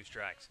here with 2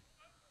 strikes.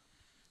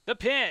 The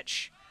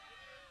pitch.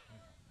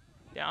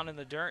 Down in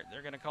the dirt.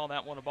 They're going to call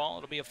that one a ball.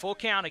 It'll be a full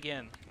count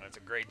again. That's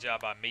a great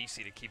job by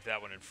Meesey to keep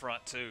that one in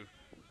front, too.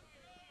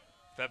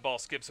 If that ball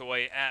skips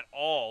away at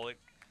all, it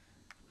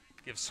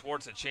gives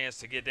Schwartz a chance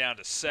to get down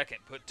to second,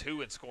 put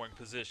 2 in scoring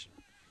position.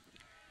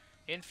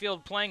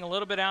 Infield playing a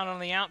little bit out on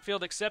the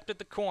outfield, except at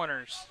the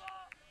corners.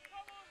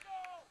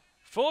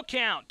 Full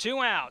count, 2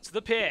 outs,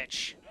 the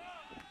pitch.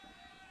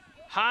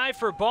 High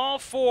for ball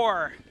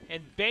 4,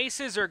 and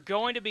bases are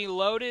going to be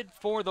loaded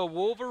for the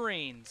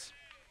Wolverines.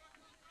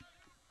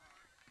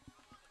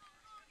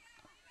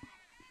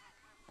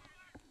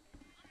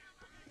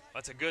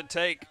 That's a good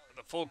take,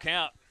 the full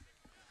count.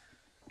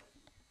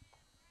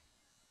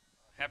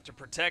 Have to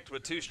protect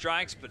with 2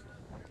 strikes, but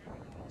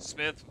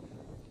Smith,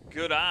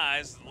 good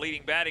eyes,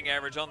 leading batting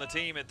average on the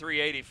team at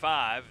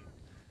 .385.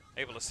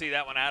 Able to see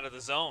that one out of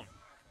the zone.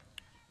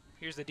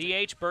 Here's the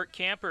DH, Burt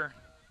Camper,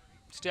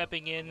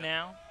 stepping in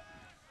now.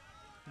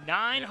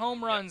 9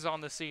 home runs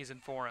on the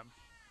season for him.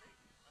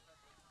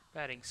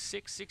 Batting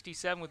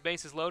 .667 with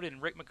bases loaded,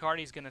 and Rick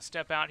McCarty's going to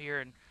step out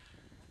here and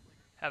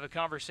have a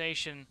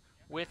conversation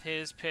with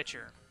his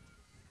pitcher.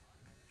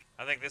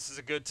 I think this is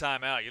a good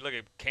timeout. You look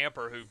at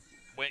Camper, who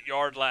went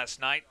yard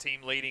last night, team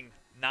leading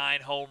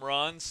 9 home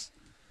runs.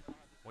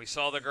 We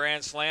saw the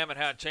grand slam and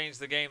how it changed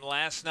the game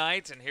last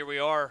night, and here we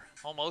are,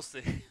 almost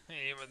the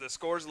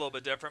score's a little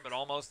bit different, but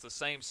almost the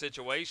same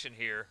situation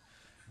here.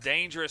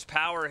 Dangerous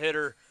power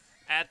hitter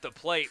at the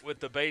plate with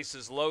the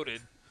bases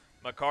loaded.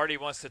 McCarty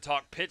wants to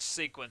talk pitch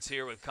sequence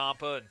here with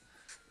Compa and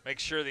make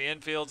sure the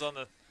infield's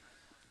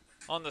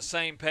on the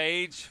same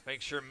page.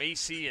 Make sure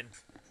Misi and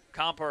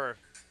Compa are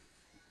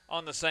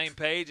on the same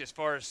page as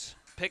far as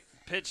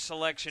pitch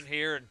selection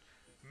here, and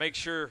make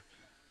sure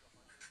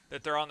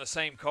that they're on the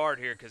same card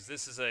here, because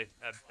this is a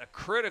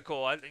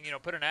critical,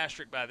 put an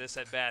asterisk by this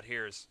at bat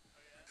here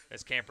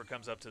as Camper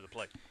comes up to the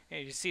plate. Yeah,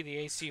 you see the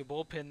ACU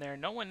bullpen there.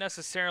 No one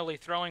necessarily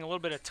throwing, a little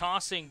bit of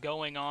tossing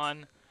going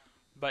on,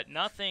 but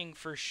nothing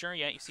for sure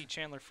yet. You see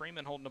Chandler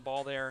Freeman holding the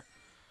ball there.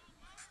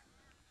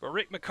 But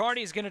Rick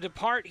McCarty is going to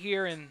depart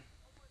here, and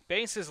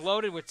bases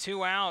loaded with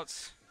 2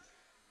 outs.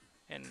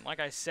 And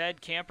like I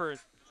said, Camper,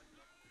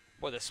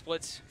 boy, the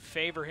splits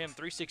favor him.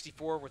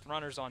 .364 with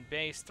runners on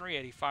base,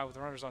 .385 with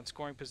runners on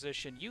scoring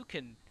position. You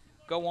can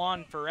go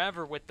on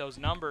forever with those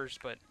numbers,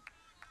 but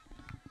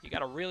you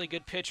got a really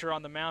good pitcher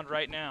on the mound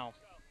right now.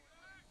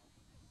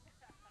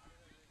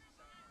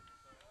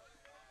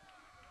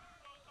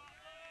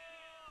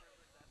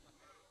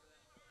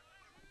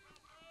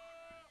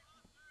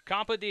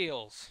 Compa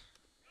deals.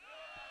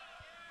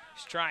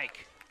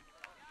 Strike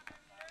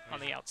on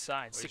the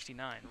outside,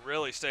 69.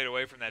 Really stayed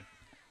away from that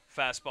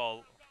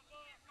fastball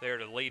there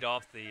to lead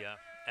off the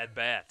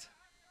at-bat.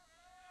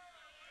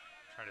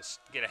 Trying to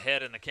get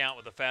ahead in the count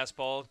with the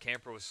fastball.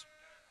 Camper was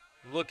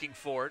looking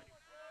for it.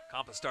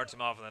 Compa starts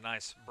him off with a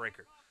nice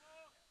breaker.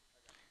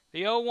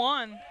 The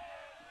 0-1.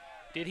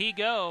 Did he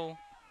go?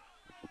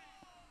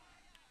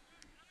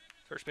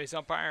 First base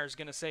umpire is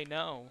going to say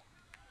no.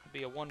 It'll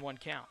be a 1-1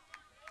 count.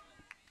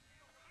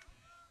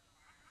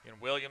 And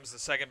Williams, the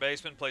second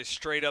baseman, plays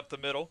straight up the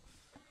middle.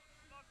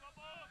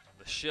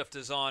 The shift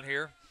is on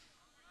here.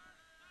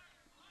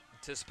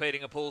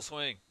 Anticipating a pull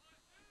swing.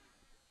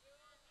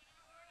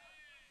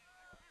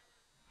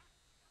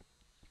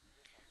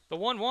 The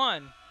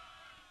 1-1.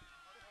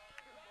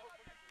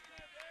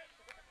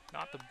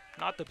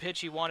 Not the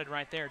pitch he wanted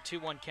right there.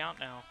 2-1 count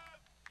now.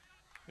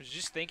 I was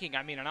just thinking,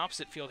 I mean, an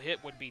opposite field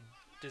hit would be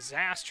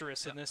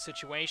disastrous in this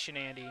situation,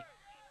 Andy.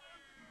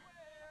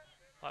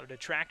 A lot of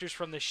detractors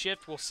from the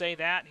shift will say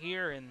that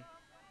here. And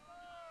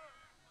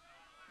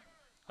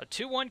a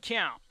 2-1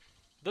 count.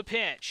 The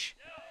pitch.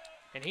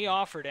 And he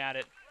offered at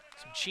it.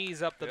 Some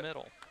cheese up the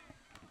middle.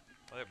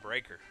 Look at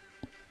breaker.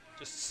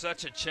 Just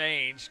such a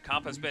change.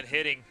 Compa's been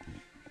hitting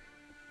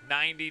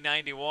 90,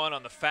 91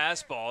 on the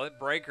fastball. That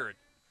breaker at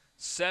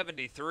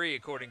 73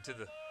 according to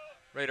the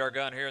radar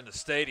gun here in the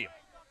stadium.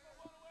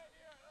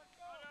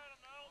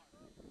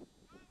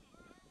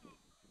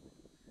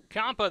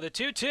 Compa, the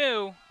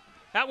 2-2.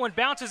 That one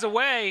bounces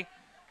away.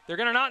 They're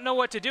going to not know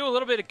what to do. A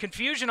little bit of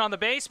confusion on the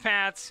base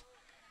paths.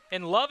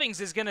 And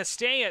Lovings is going to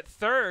stay at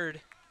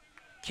third.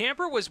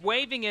 Camper was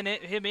waving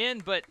him in,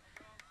 but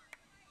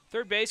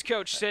third base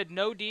coach said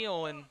no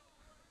deal, and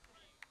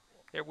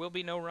there will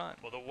be no run.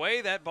 Well, the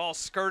way that ball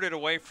skirted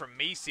away from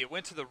Misi, it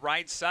went to the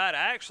right side.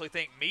 I actually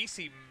think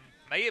Misi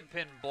may have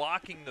been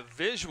blocking the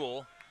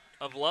visual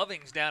of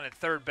Lovings down at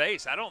third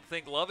base. I don't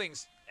think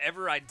Lovings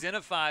ever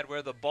identified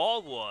where the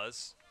ball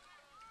was.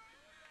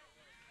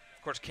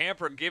 Of course,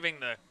 Camper giving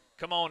the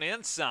come on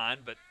in sign,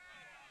 but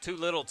too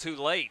little, too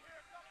late.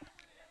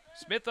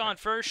 Smith on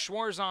first,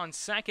 Schwartz on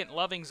second,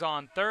 Lovings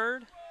on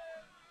third.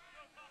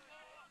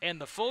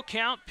 And the full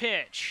count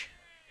pitch.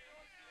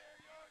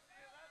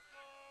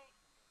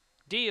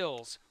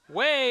 Deals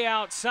way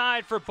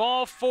outside for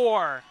ball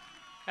 4.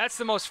 That's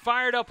the most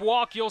fired up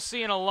walk you'll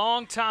see in a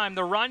long time.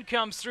 The run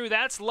comes through.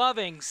 That's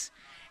Lovings.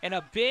 And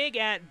a big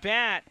at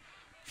bat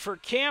for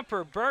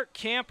Camper. Burt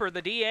Camper,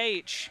 the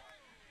DH,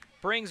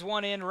 brings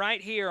one in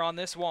right here on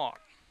this walk.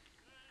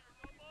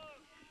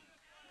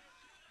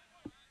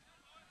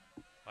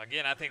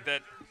 Again, I think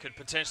that could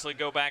potentially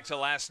go back to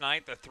last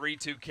night, the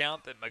 3-2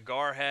 count that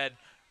McGar had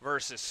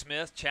versus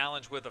Smith.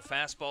 Challenge with a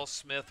fastball.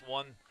 Smith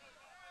won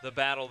the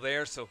battle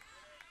there, so a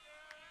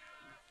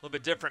little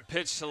bit different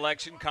pitch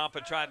selection.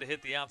 Compa tried to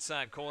hit the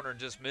outside corner and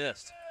just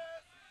missed.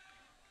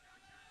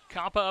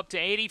 Compa up to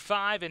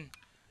 85, and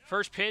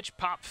First pitch,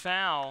 pop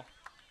foul,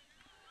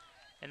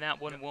 and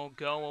that one will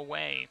go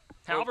away.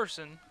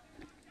 Halverson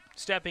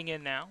stepping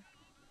in now.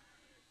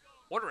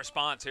 What a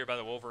response here by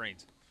the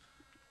Wolverines.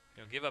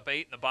 Give up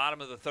 8 in the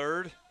bottom of the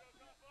third.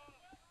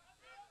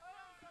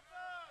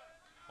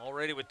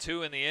 Already with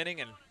 2 in the inning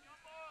and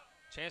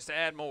chance to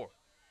add more.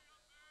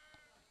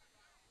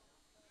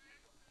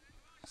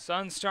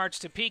 Sun starts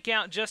to peek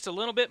out just a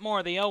little bit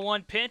more. The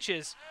 0-1 pitch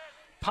is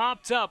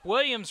popped up.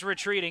 Williams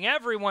retreating.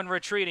 Everyone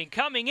retreating.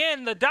 Coming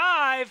in. The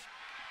dive.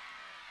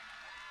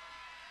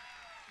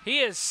 He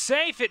is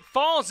safe. It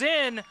falls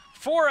in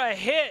for a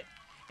hit.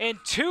 And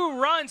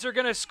 2 runs are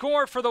going to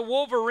score for the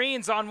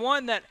Wolverines on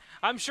one that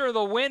I'm sure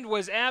the wind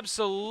was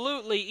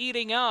absolutely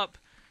eating up.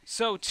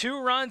 So 2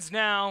 runs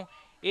now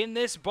in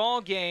this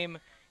ball game.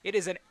 It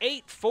is an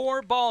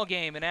 8-4 ball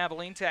game in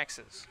Abilene,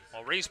 Texas.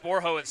 Well, Reese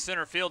Borjo in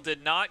center field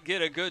did not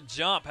get a good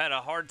jump. Had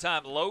a hard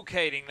time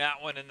locating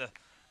that one in the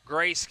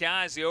gray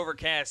skies, the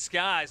overcast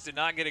skies. Did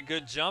not get a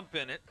good jump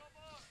in it.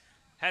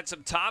 Had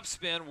some top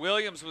spin.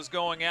 Williams was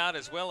going out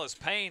as well as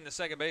Payne, the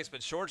second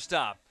baseman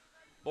shortstop.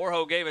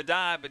 Borjo gave a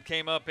dive but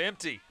came up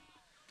empty.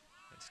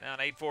 It's now an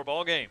 8-4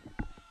 ball game.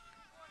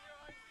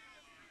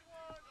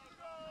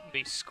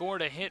 He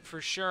scored a hit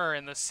for sure,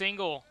 and the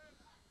single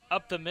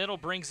up the middle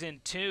brings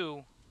in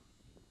 2.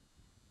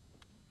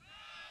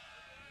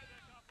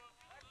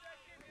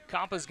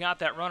 Kampa's got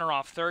that runner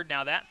off third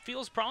now. That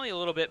feels probably a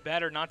little bit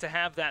better not to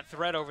have that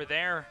threat over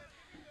there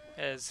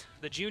as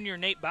the junior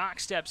Nate Bach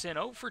steps in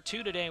 0 for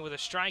 2 today with a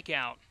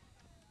strikeout.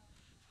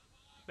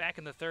 Back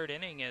in the third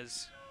inning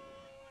as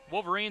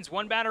Wolverines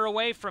 1 batter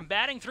away from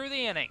batting through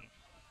the inning.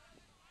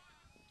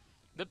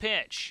 The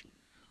pitch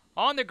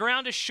on the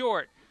ground is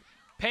short.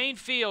 Payne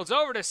fields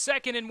over to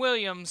second and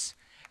Williams.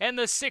 And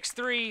the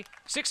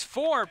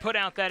 6-4 put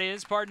out, that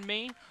is, pardon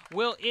me,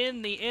 will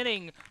end the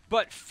inning.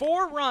 But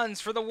 4 runs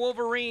for the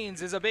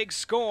Wolverines is a big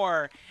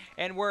score.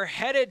 And we're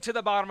headed to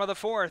the bottom of the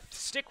 4th.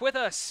 Stick with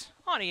us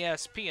on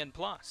ESPN+.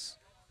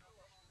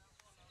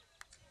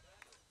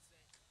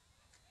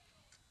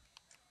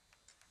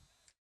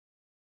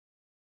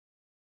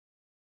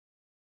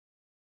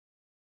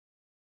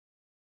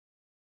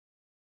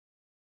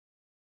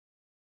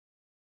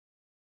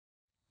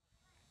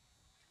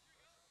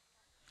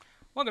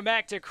 Welcome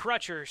back to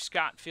Crutcher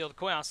Scott Field.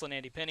 Coy Oslin,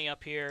 Andy Penny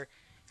up here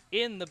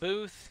in the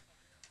booth.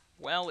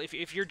 Well,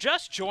 if you're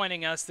just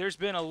joining us, there's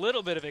been a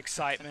little bit of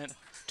excitement.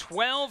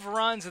 12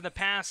 runs in the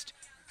past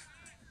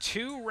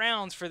 2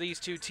 rounds for these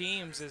 2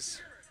 teams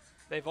as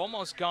they've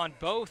almost gone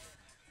both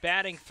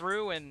batting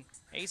through, and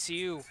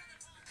ACU,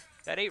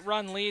 that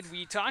 8-run lead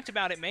we talked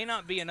about, it may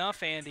not be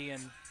enough, Andy,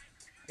 and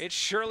it's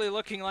surely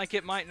looking like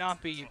it might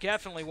not be. You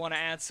definitely want to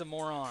add some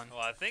more on. Well,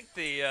 I think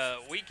the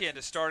weekend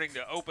is starting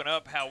to open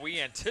up how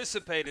we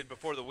anticipated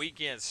before the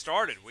weekend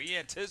started. We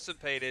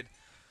anticipated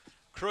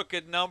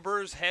crooked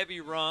numbers, heavy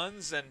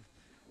runs, and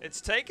it's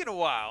taken a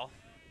while.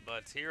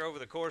 But here over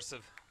the course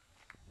of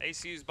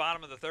ACU's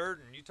bottom of the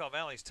 3rd and Utah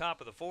Valley's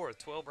top of the 4th,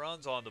 12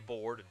 runs on the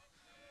board. And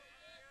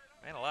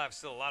man alive,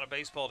 still a lot of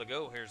baseball to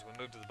go here as we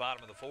move to the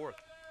bottom of the 4th.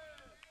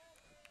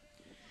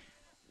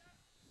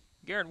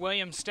 Garrett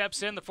Williams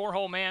steps in, the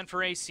 4-hole man for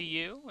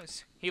ACU.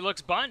 As he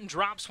looks bunt and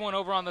drops one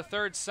over on the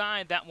third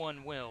side. That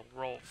one will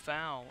roll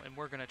foul, and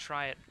we're going to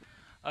try it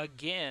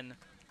again.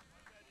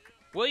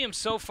 Williams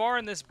so far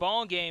in this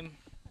ball game,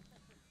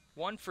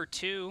 1 for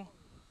 2.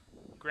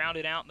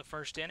 Grounded out in the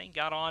first inning.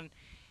 Got on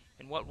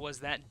in what was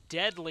that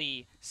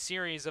deadly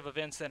series of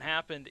events that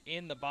happened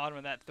in the bottom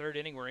of that 3rd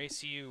inning where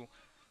ACU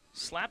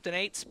slapped an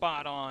 8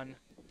 spot on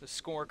the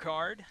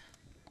scorecard.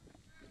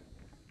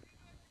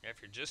 If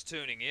you're just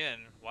tuning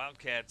in,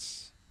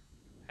 Wildcats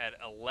had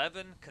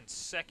 11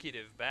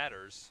 consecutive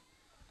batters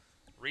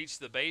reach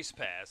the base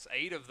pass,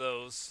 8 of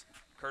those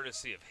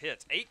courtesy of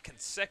hits, 8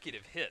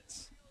 consecutive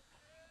hits.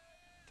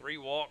 3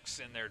 walks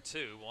in there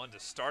too, 1 to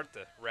start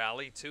the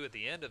rally, 2 at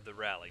the end of the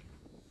rally.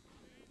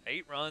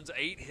 8 runs,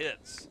 8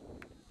 hits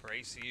for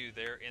ACU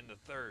there in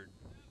the 3rd.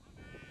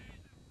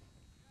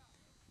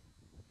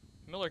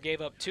 Miller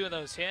gave up 2 of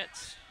those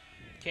hits,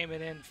 came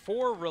in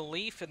for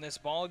relief in this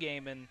ball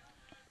game, and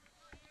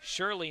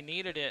surely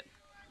needed it.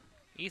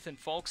 Ethan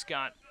Folks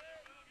got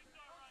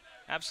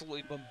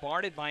absolutely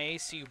bombarded by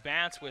ACU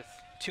bats with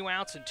 2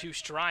 outs and 2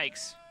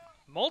 strikes.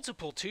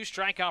 Multiple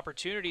 2-strike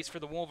opportunities for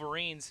the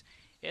Wolverines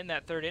in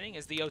that 3rd inning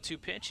as the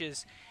 0-2 pitch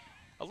is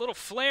a little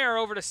flare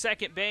over to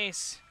second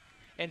base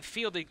and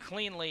fielded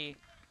cleanly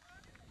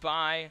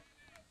by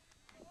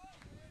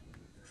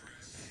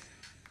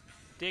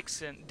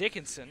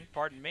Dickinson,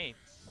 pardon me.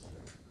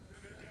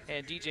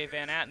 And DJ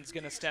Van Atten's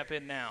going to step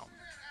in now.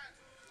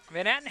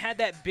 Van Atten had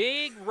that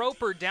big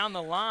roper down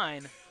the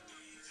line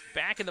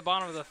back in the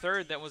bottom of the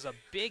 3rd. That was a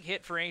big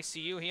hit for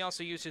ACU. He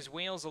also used his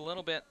wheels a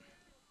little bit.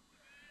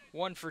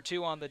 1 for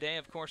 2 on the day,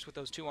 of course, with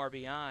those 2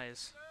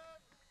 RBIs.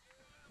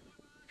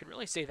 Could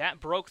really say that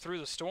broke through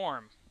the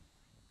storm.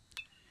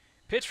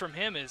 Pitch from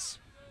him is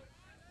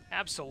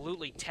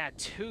absolutely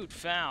tattooed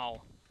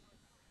foul.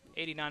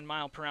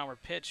 89-mile-per-hour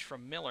pitch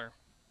from Miller.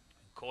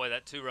 Coy,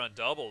 that 2-run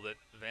double that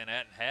Van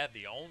Atten had,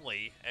 the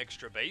only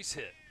extra base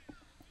hit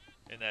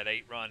in that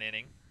 8-run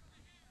inning.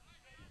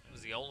 It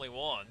was the only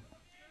one.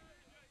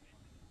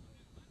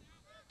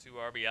 2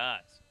 RBIs.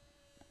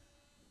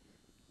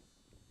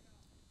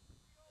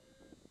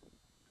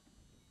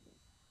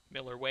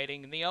 Miller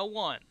waiting in the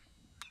 0-1.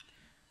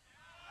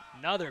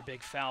 Another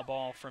big foul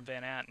ball from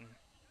Van Atten.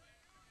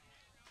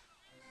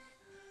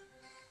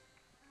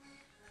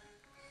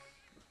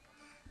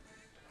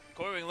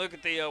 Corey, we can look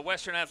at the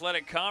Western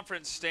Athletic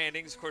Conference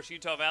standings. Of course,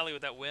 Utah Valley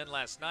with that win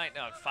last night,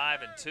 now at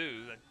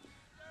 5-2,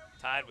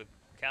 tied with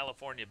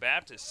California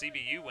Baptist.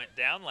 CBU went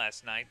down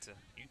last night to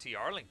UT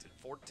Arlington,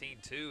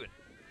 14-2, and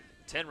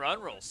 10-run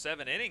roll,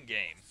 7-inning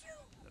game.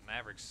 The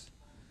Mavericks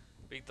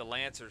beat the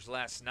Lancers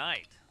last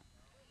night.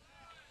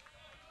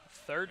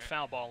 Third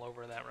foul ball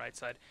over that right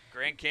side.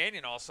 Grand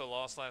Canyon also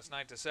lost last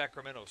night to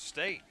Sacramento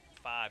State,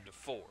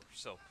 5-4.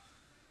 So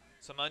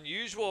some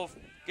unusual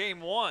game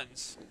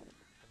ones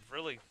have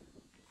really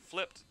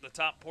flipped the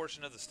top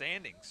portion of the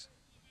standings.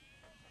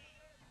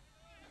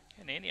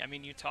 And Andy, I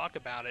mean, you talk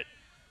about it.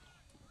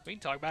 We can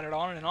talk about it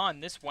on and on.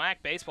 This WAC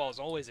baseball is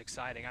always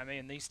exciting. I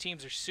mean, these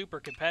teams are super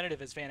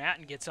competitive as Van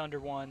Atten gets under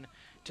one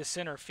to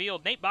center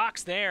field. Nate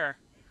Box there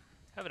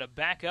having to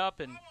back up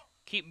and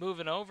keep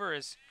moving over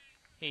as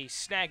he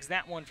snags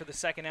that one for the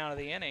second out of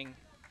the inning.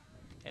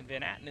 And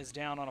Van Atten is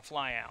down on a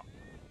fly out.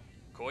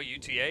 Coy,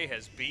 UTA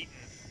has beaten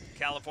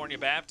California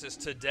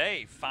Baptist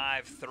today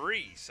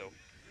 5-3. So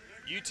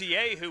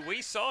UTA, who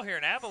we saw here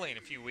in Abilene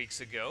a few weeks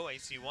ago,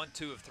 ACU won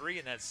 2 of 3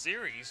 in that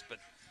series, but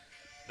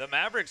the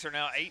Mavericks are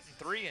now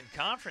 8-3 in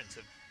conference.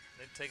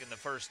 They've taken the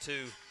first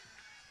 2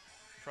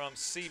 from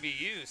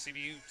CBU.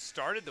 CBU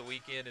started the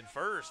weekend in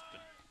first,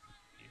 but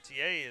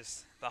UTA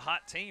is the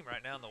hot team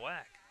right now in the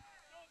WAC.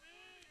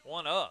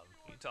 One of.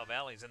 Utah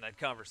Valley's in that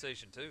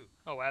conversation too.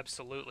 Oh,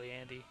 absolutely,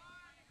 Andy.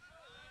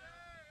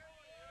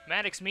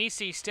 Maddox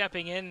Misi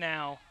stepping in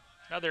now.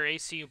 Another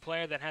ACU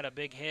player that had a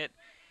big hit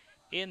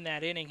in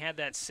that inning, had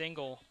that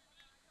single,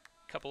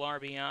 couple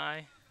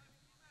RBI.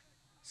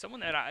 Someone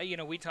that,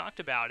 we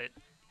talked about it,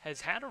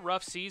 has had a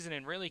rough season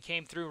and really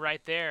came through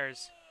right there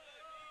as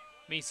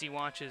Misi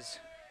watches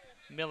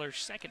Miller's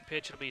second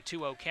pitch. It'll be a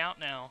 2-0 count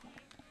now.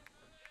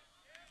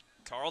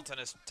 Tarleton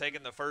has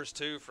taken the first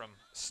 2 from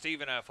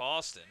Stephen F.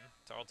 Austin.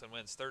 Tarleton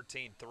wins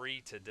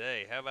 13-3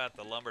 today. How about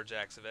the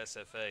Lumberjacks of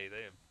SFA?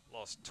 They have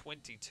lost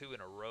 22 in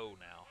a row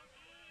now.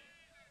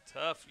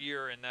 Tough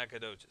year in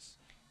Nacogdoches.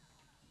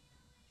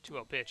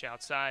 2-0 pitch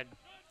outside.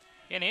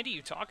 And Andy,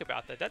 you talk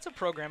about that. That's a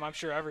program I'm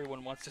sure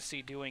everyone wants to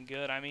see doing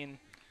good. I mean,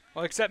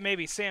 well, except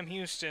maybe Sam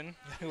Houston,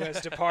 who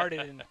has departed,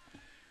 and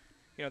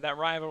that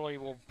rivalry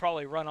will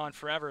probably run on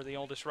forever, the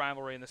oldest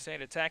rivalry in the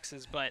state of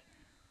Texas. But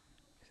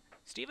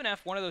Stephen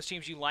F., one of those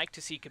teams you like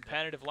to see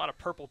competitive. A lot of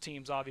purple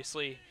teams,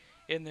 obviously,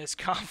 in this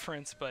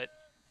conference, but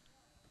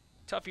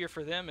tough year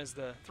for them as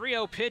the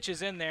 3-0 pitch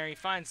is in there. He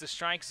finds the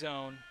strike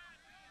zone,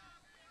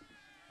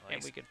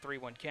 and we get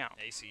 3-1 count.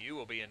 ACU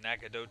will be in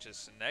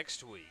Nacogdoches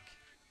next week.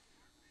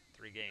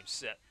 3-game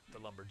set, the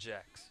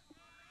Lumberjacks.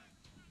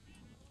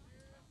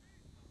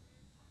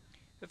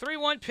 The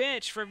 3-1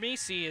 pitch for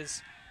Misi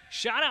is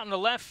shot out in the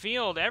left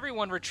field.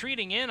 Everyone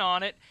retreating in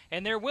on it,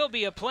 and there will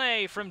be a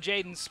play from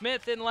Jaden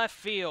Smith in left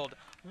field.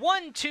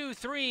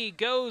 1-2-3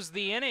 goes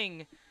the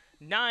inning.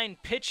 9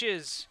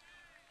 pitches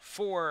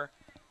for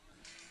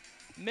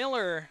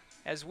Miller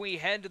as we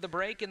head to the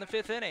break in the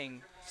 5th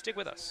inning. Stick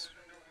with us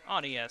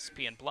on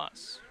ESPN+.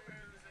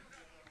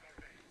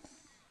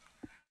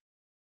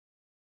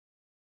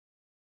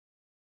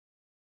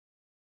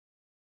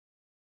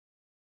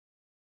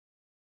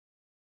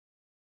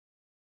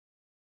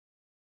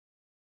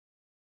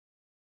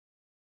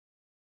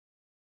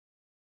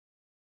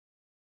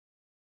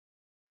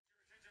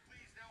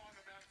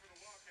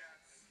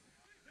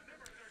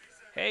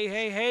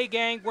 Hey,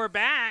 gang, we're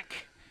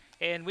back.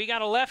 And we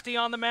got a lefty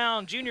on the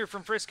mound, junior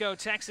from Frisco,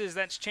 Texas.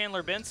 That's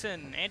Chandler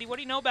Benson. Andy, what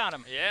do you know about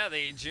him? Yeah,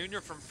 the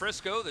junior from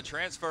Frisco, the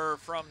transfer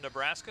from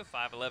Nebraska,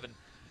 5'11",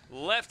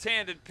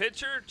 left-handed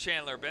pitcher,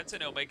 Chandler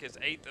Benson. He'll make his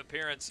 8th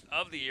appearance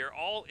of the year,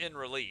 all in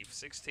relief.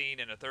 16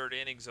 1/3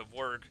 innings of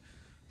work,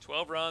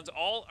 12 runs,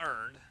 all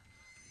earned.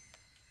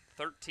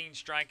 13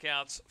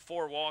 strikeouts,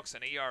 4 walks,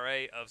 an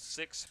ERA of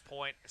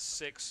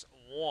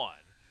 6.61.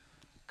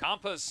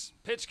 Compa's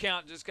pitch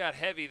count just got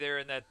heavy there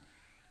in that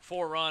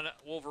 4-run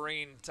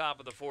Wolverine top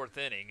of the 4th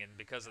inning, and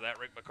because of that,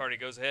 Rick McCarty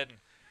goes ahead and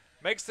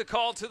makes the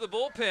call to the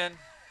bullpen.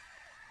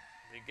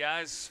 The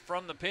guys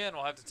from the pen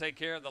will have to take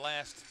care of the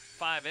last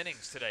 5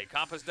 innings today.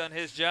 Compa's done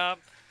his job,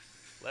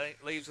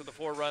 leaves with a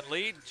 4-run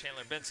lead.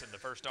 Chandler Benson, the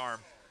first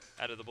arm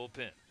out of the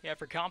bullpen. Yeah,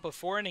 for Compa,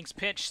 4 innings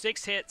pitched,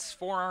 6 hits,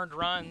 4 earned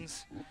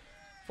runs,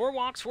 4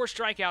 walks, 4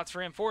 strikeouts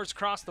for him, 4s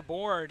across the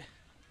board.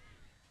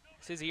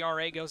 His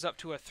ERA goes up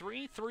to a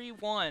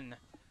 3.31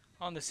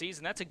 on the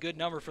season. That's a good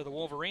number for the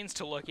Wolverines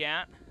to look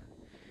at.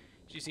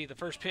 As you see the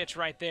first pitch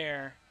right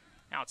there,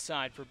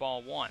 outside for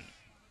ball 1.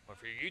 Well,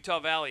 for Utah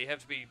Valley, you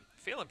have to be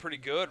feeling pretty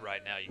good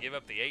right now. You give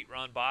up the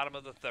 8-run bottom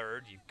of the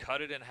 3rd. You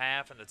cut it in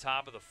half in the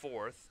top of the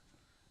 4th.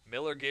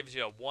 Miller gives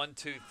you a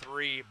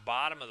 1-2-3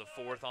 bottom of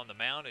the 4th on the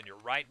mound, and you're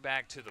right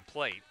back to the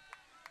plate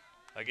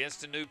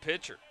against a new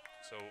pitcher.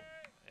 So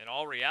in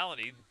all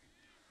reality,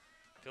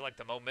 I feel like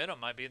the momentum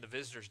might be in the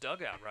visitors'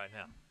 dugout right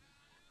now.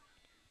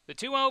 The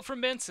 2-0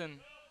 from Benson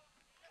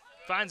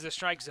finds the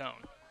strike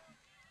zone.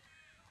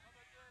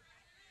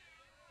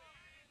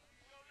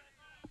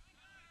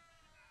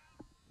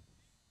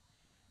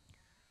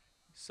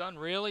 Sun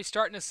really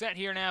starting to set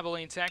here in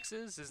Abilene,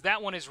 Texas, as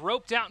that one is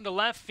roped out into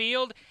left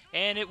field,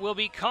 and it will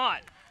be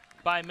caught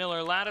by Miller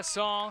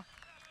Ladisall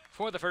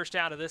for the first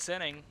out of this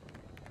inning.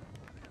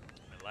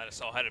 And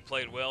Ladisall had it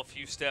played well, a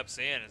few steps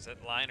in, as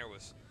that liner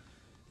was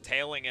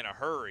tailing in a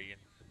hurry.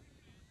 And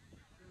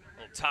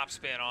a little top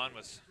spin on,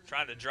 was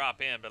trying to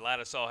drop in, but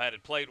Ladisall had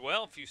it played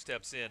well, a few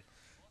steps in,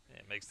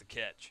 and makes the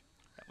catch.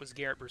 That was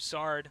Garrett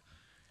Broussard,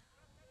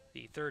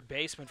 the third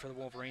baseman for the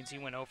Wolverines.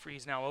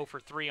 He's now 0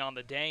 for 3 on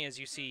the day, as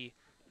you see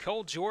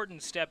Cole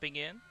Jordan stepping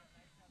in,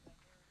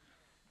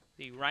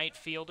 the right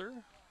fielder.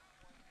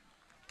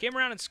 Came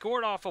around and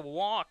scored off a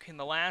walk in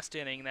the last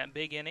inning, that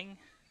big inning.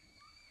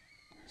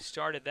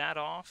 Started that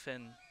off,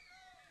 and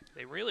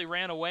they really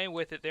ran away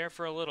with it there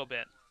for a little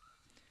bit.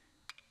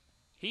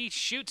 He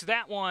shoots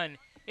that one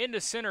into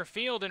center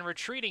field and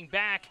retreating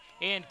back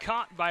and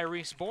caught by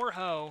Reese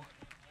Borho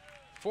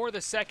for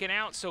the second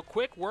out. So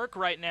quick work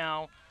right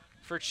now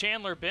for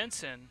Chandler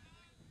Benson.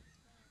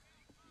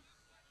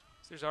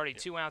 There's already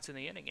 2 outs in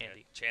the inning,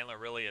 Andy. Yeah, Chandler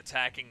really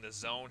attacking the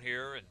zone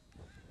here, and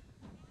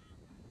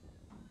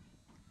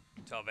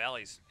Utah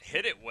Valley's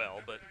hit it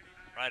well, but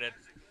right at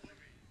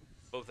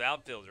both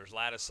outfielders,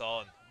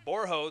 Ladisall and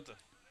Borho.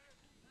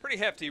 Pretty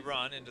hefty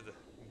run into the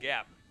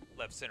gap,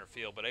 left center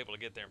field, but able to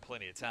get there in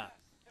plenty of time.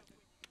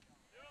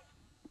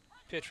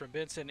 Pitch from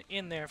Benson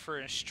in there for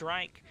a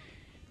strike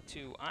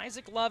to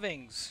Isaac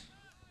Lovings,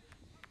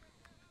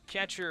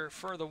 catcher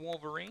for the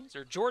Wolverines,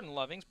 or Jordan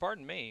Lovings,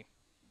 pardon me.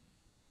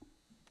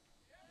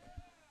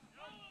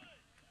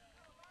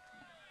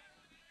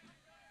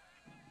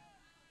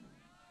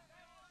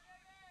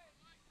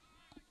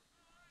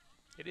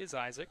 It is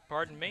Isaac,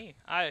 pardon me.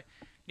 I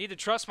need to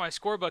trust my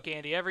scorebook,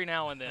 Andy, every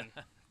now and then.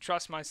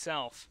 Trust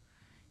myself.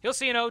 He'll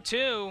see an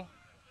 0-2,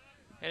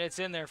 and it's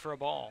in there for a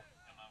ball.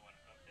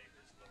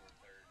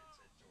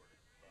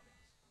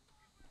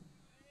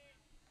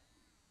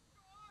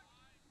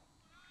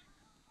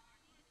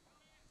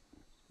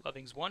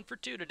 Lovings 1 for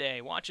 2 today.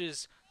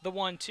 Watches the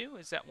 1-2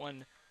 as that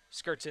one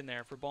skirts in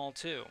there for ball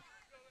 2.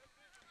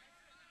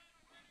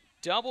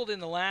 Doubled in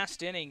the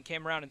last inning,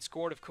 came around and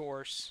scored, of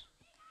course.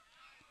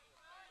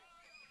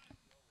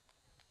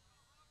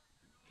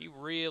 He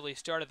really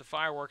started the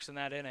fireworks in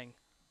that inning.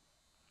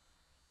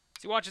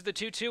 As he watches the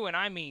 2-2, and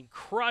I mean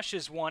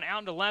crushes one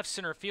out into left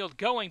center field,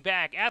 going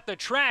back at the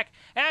track,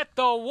 at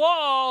the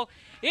wall.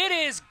 It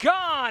is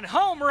gone.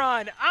 Home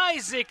run,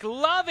 Isaac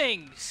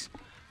Lovings.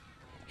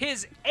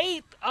 His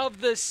 8th of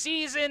the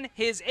season,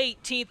 his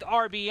 18th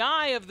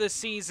RBI of the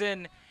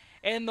season,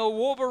 and the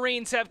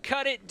Wolverines have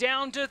cut it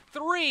down to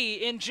 3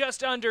 in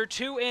just under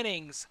 2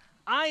 innings.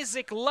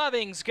 Isaac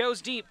Lovings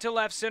goes deep to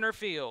left center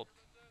field.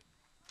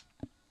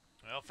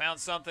 Well, found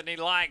something he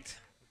liked.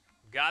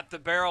 Got the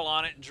barrel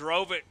on it and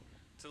drove it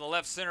to the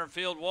left center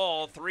field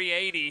wall.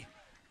 380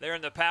 there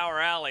in the power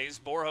alleys.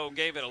 Borho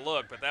gave it a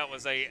look, but that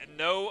was a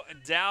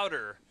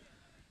no-doubter.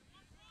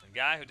 The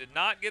guy who did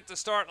not get the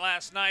start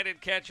last night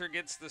at catcher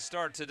gets the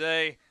start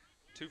today.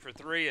 2 for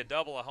 3, a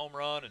double, a home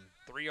run, and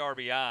 3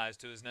 RBIs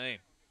to his name.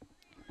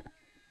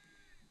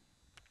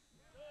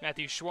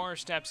 Matthew Schwarr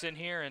steps in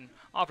here and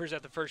offers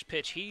at the first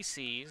pitch he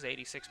sees,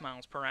 86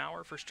 miles per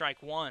hour for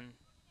strike 1.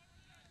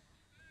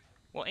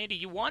 Well, Andy,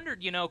 you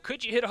wondered,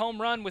 could you hit a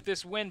home run with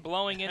this wind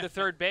blowing into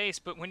third base?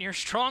 But when you're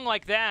strong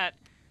like that,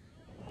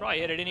 probably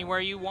hit it anywhere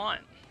you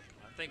want.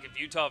 I think if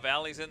Utah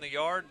Valley's in the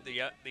yard,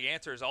 the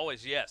answer is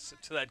always yes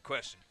to that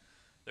question.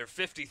 They're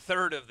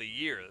 53rd of the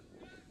year,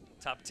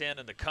 top 10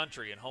 in the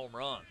country in home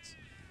runs.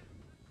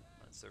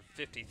 That's their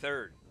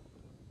 53rd.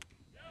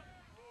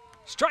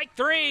 Strike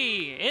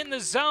 3 in the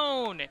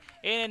zone,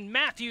 and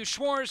Matthew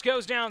Schwartz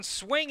goes down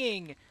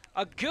swinging.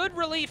 A good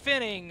relief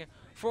inning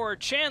for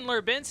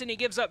Chandler Benson. He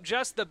gives up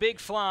just the big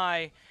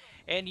fly,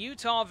 and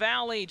Utah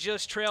Valley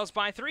just trails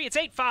by 3. It's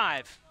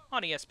 8-5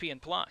 on ESPN+.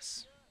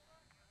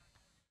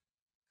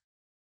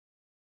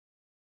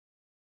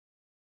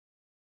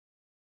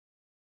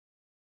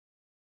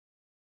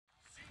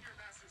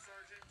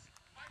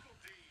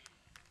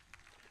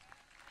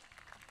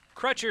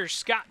 Crutcher,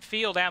 Scott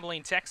Field,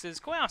 Abilene, Texas.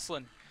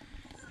 Coaslin,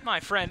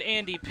 my friend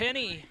Andy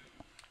Penny,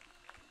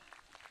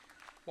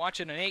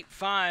 watching an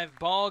 8-5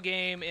 ball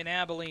game in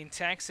Abilene,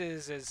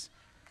 Texas, as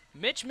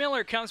Mitch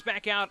Miller comes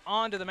back out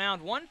onto the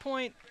mound.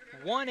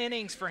 1.1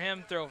 innings for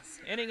him,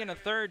 inning and a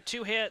third,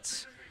 2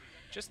 hits,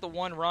 just the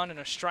 1 run and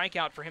a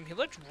strikeout for him. He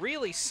looked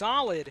really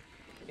solid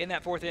in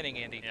that 4th inning,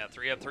 Andy. Yeah,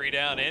 3 up, 3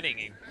 down inning.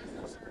 He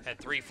had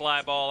 3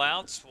 fly ball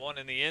outs, 1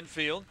 in the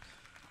infield.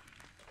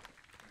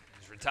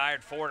 He's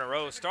retired 4 in a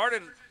row.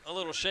 Started a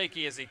little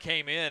shaky as he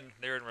came in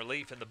there in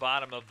relief in the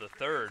bottom of the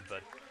 3rd,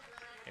 but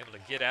able to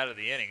get out of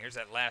the inning. Here's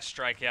that last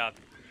strikeout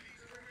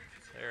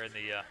there in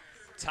the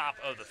top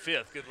of the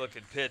 5th. Good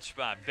looking pitch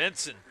by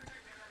Benson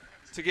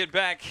to get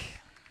back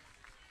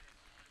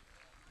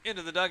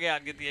into the dugout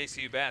and get the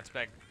ACU bats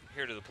back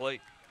here to the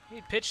plate.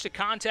 He pitched to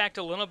contact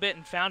a little bit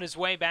and found his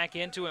way back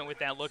into it with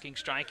that looking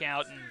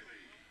strikeout and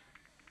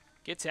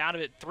gets out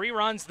of it. 3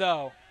 runs,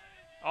 though.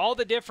 All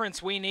the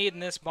difference we need in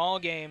this ball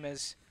game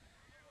is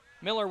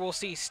Miller will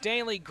see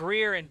Staley,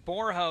 Greer, and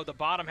Borho, the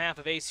bottom half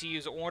of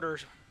ACU's order.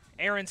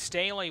 Aaron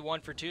Staley,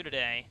 1 for 2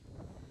 today.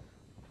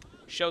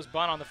 Shows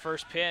bunt on the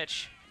first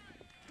pitch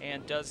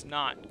and does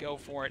not go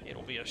for it.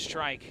 It'll be a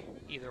strike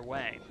either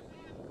way.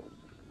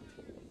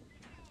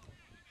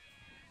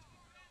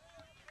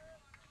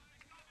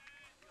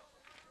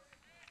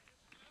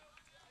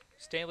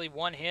 Staley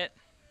 1 hit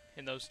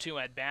in those 2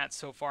 at-bats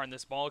so far in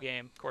this ball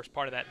game. Of course,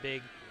 part of that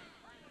big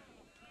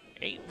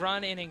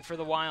 8-run inning for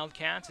the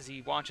Wildcats as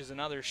he watches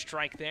another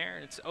strike there.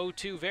 It's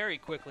 0-2 very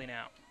quickly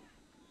now.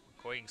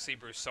 Well, you can see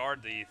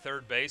Broussard, the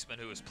third baseman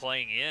who was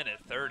playing in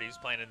at third. He's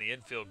playing in the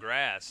infield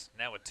grass.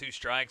 Now with 2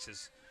 strikes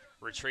has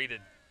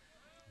retreated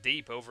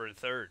deep over at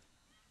third.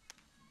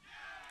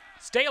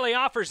 Staley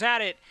offers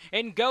at it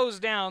and goes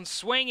down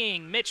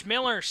swinging. Mitch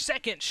Miller,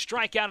 second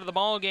strikeout of the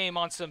ball game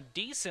on some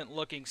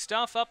decent-looking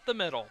stuff up the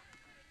middle.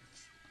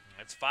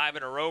 That's 5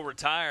 in a row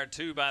retired,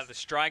 2 by the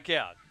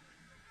strikeout.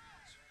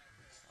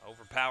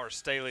 Overpowers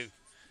Staley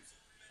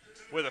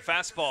with a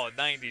fastball at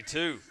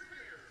 92.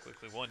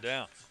 Quickly 1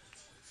 down.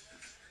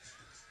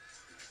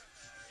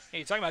 Hey,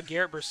 you're talking about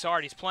Garrett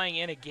Broussard. He's playing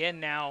in again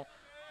now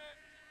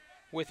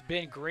with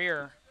Ben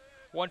Greer.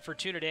 1 for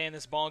 2 today in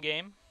this ball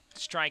game.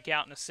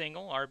 Strikeout and a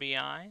single,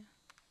 RBI.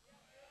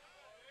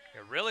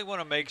 You really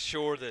want to make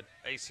sure that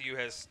ACU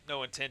has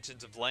no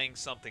intentions of laying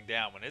something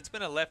down. When it's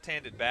been a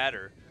left-handed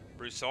batter,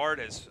 Broussard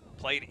has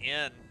played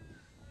in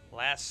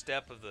last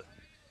step of the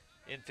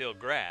infield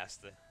grass,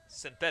 the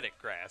synthetic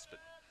grass, but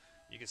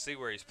you can see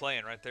where he's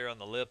playing right there on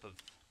the lip of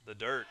the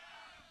dirt.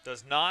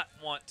 Does not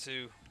want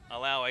to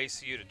allow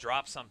ACU to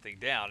drop something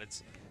down.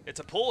 It's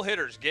a pull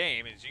hitter's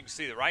game. As you can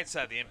see, the right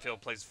side of the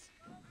infield plays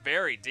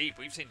very deep.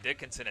 We've seen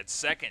Dickinson at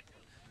second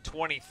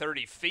 20,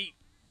 30 feet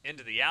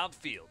into the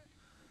outfield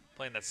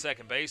playing that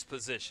second base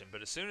position.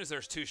 But as soon as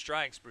there's 2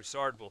 strikes,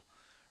 Broussard will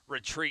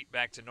retreat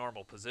back to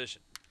normal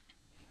position.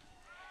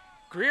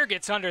 Greer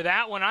gets under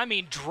that one. I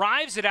mean,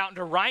 drives it out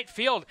into right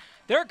field.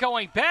 They're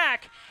going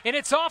back, and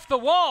it's off the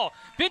wall.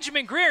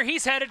 Benjamin Greer,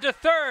 he's headed to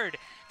third.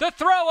 The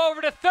throw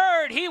over to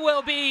third. He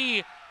will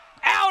be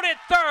out at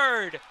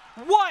third.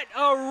 What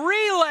a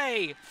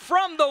relay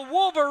from the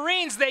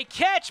Wolverines. They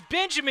catch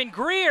Benjamin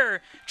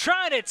Greer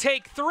trying to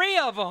take 3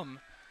 of them,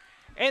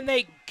 and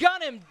they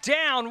gun him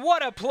down.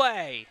 What a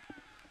play.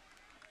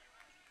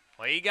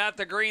 Well, he got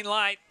the green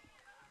light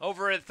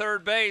over at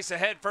third base, a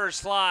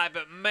head-first fly,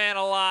 but man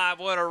alive,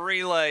 what a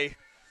relay.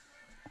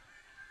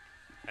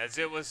 As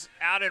it was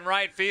out in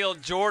right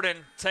field, Jordan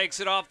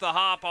takes it off the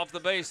hop, off the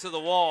base of the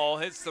wall,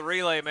 hits the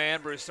relay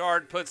man.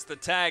 Broussard puts the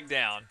tag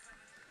down.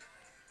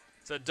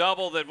 It's a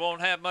double that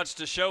won't have much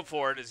to show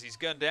for it as he's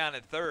gunned down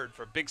at third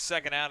for a big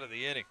second out of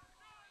the inning.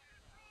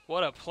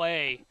 What a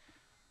play.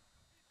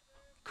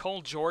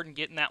 Cole Jordan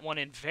getting that one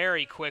in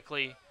very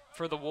quickly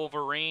for the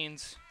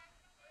Wolverines.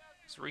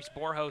 So Reese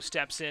Borho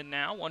steps in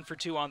now, 1 for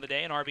 2 on the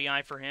day, an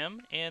RBI for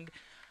him, and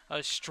a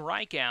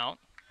strikeout.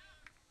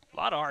 A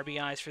lot of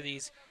RBIs for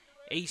these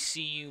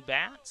ACU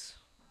bats.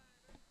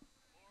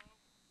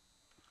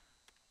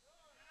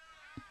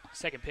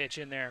 Second pitch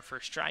in there for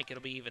a strike.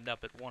 It'll be evened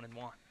up at 1-1.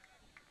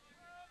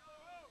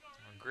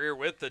 Greer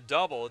with the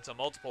double. It's a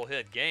multiple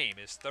hit game,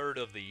 his 3rd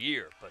of the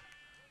year. But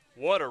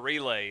what a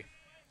relay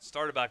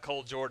started by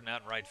Cole Jordan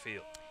out in right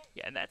field.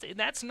 Yeah, and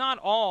that's not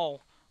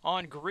all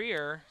on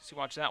Greer. So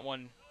watch that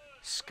one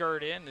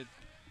skirt in.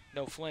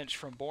 No flinch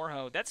from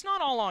Borho. That's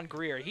not all on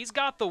Greer. He's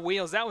got the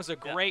wheels. That was a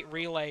great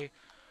relay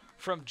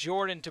from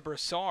Jordan to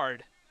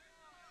Broussard.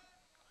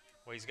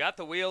 Well, he's got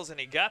the wheels and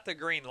he got the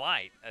green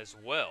light as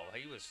well.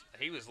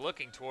 He was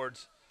looking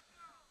towards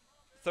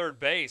third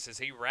base as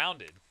he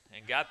rounded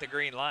and got the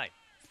green light.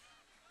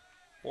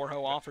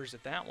 Borho offers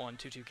at that one,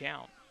 2-2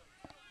 count.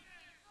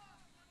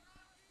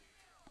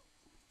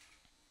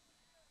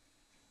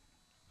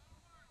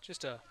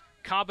 Just a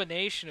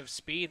combination of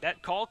speed.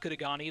 That call could have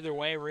gone either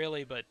way,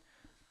 really, but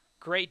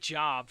great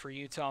job for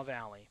Utah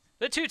Valley.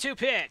 The 2-2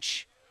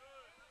 pitch.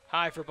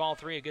 High for ball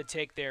 3. A good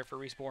take there for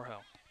Reese Borho.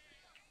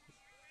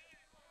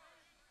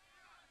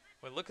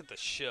 Well, look at the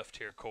shift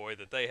here, Coy,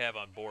 that they have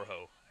on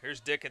Borho.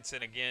 Here's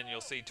Dickinson again. You'll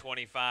see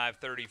 25,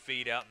 30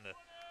 feet out in the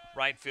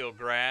right field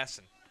grass,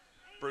 and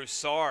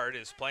Broussard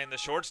is playing the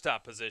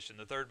shortstop position,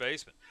 the third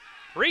baseman.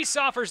 Reese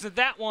offers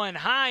that one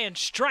high and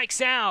strikes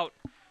out.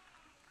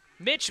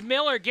 Mitch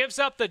Miller gives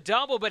up the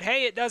double, but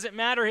hey, it doesn't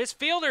matter. His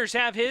fielders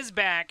have his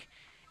back.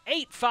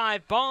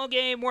 8-5 ball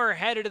game. We're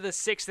headed to the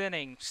 6th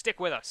inning. Stick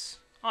with us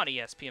on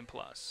ESPN+.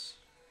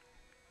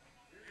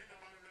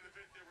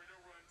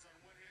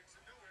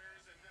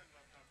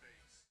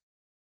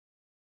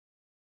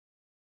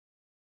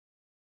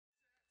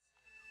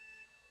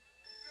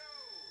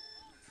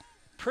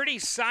 Pretty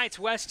sights,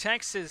 West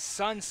Texas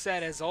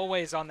sunset as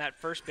always on that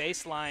first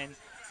baseline.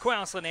 Coy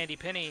Oslin, Andy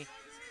Penny,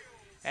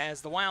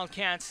 as the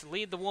Wildcats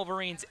lead the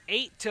Wolverines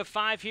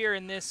 8-5 here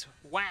in this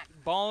WAC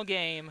ball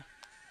game.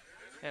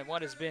 And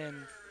what has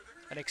been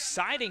an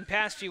exciting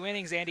past few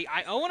innings, Andy.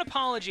 I owe an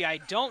apology. I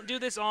don't do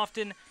this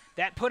often.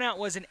 That putout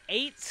was an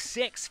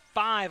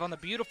 8-6-5 on the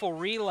beautiful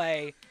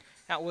relay.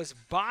 That was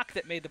Bach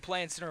that made the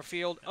play in center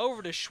field,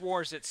 over to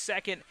Schwartz at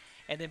second,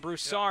 and then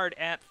Broussard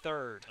at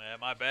third. Yeah,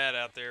 my bad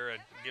out there. I'd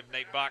give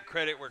Nate Bach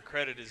credit where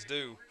credit is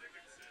due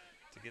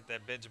to get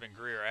that Benjamin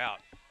Greer out.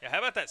 Yeah, how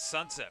about that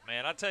sunset,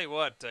 man? I tell you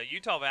what,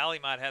 Utah Valley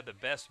might have the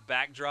best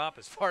backdrop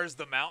as far as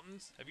the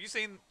mountains. Have you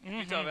seen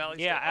Utah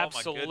Valley? Yeah,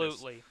 stuff? Oh, my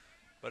absolutely. goodness.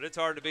 But it's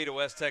hard to beat a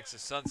West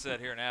Texas sunset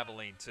here in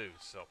Abilene, too.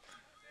 So,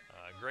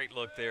 great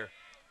look there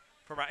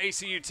from our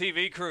ACU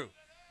TV crew.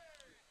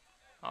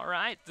 All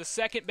right, the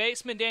second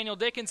baseman, Daniel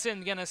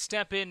Dickinson, going to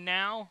step in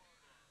now.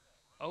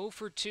 0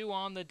 for 2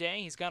 on the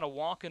day. He's got a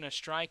walk and a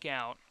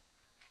strikeout.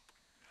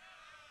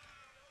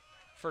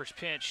 First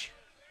pitch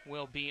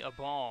will be a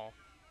ball.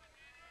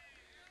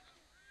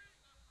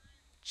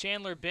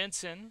 Chandler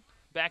Benson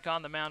back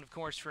on the mound, of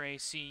course, for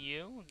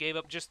ACU. Gave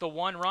up just the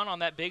one run on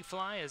that big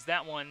fly as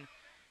that one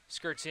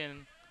skirts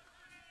in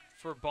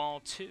for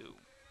ball 2.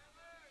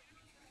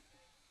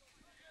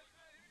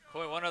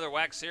 Boy, one other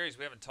WAC series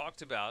we haven't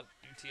talked about,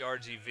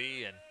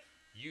 UTRGV and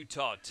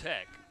Utah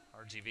Tech.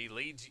 RGV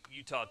leads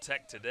Utah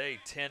Tech today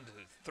 10-3.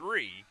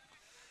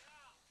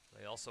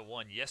 They also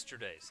won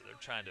yesterday, so they're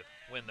trying to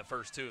win the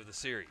first two of the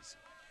series.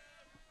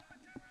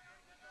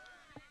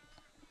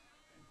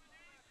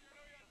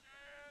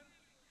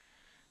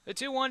 The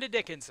 2-1 to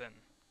Dickinson.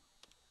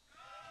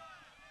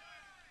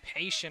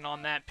 Patient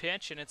on that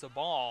pitch, and it's a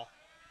ball.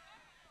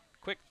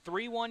 Quick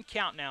 3-1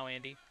 count now,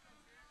 Andy.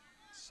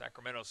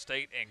 Sacramento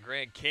State and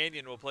Grand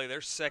Canyon will play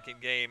their second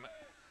game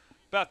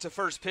about to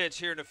first pitch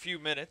here in a few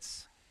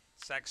minutes.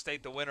 Sac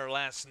State the winner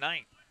last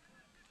night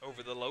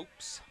over the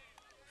Lopes.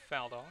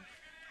 Fouled off.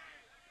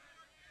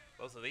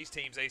 Both of these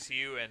teams,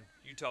 ACU and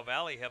Utah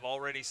Valley, have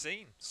already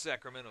seen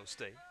Sacramento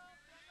State.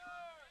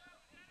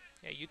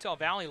 Yeah, Utah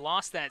Valley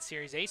lost that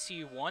series.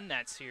 ACU won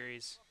that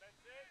series.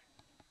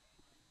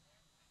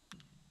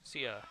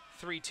 See a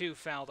 3-2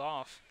 fouled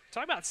off.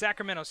 Talk about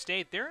Sacramento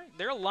State.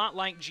 They're a lot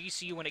like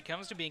GCU when it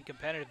comes to being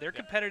competitive. They're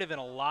competitive in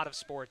a lot of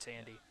sports,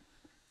 Andy.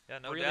 Yeah,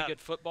 no really doubt.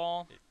 Good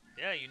football.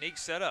 Yeah, unique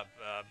setup.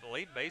 I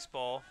believe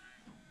baseball,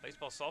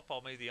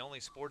 softball may be the only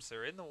sports that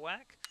are in the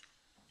WAC.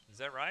 Is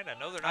that right? I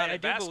know they're not. I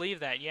do believe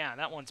that. Yeah,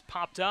 that one's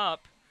popped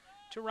up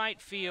to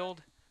right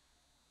field.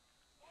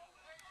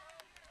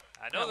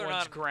 I know they're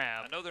not.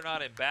 Grabbed. I know they're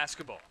not in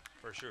basketball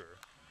for sure.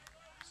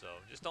 So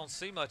just don't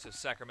see much of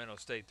Sacramento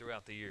State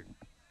throughout the year.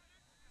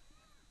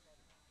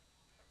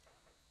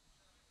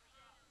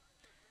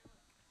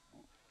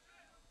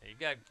 You've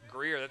got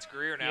Greer. That's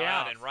Greer now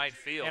out in right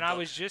field. And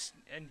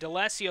and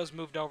D'Alessio's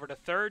moved over to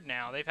third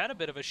now. They've had a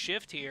bit of a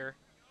shift here.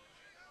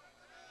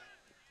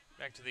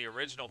 Back to the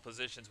original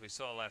positions we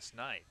saw last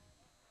night.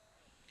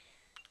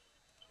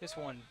 This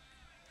one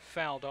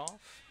fouled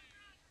off.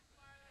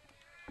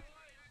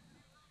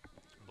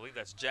 I believe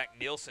that's Jack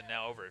Nielsen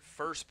now over at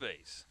first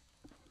base.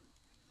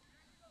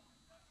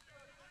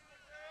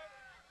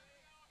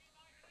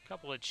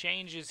 Couple of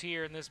changes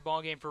here in this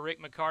ballgame for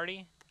Rick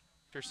McCarty.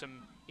 There's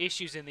some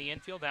issues in the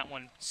infield. That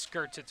one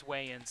skirts its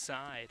way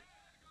inside.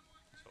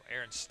 So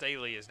Aaron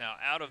Staley is now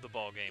out of the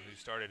ballgame, who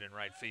started in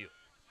right field.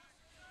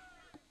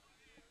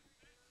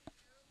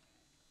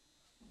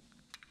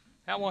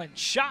 That one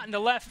shot into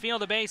left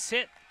field, a base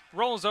hit,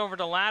 rolls over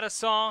to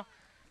Ladisaw.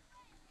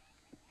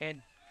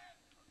 And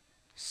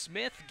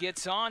Smith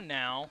gets on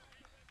now.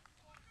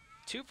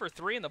 2 for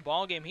 3 in the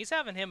ballgame. He's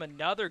having him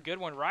another good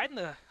one, right in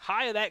the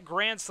high of that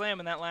grand slam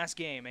in that last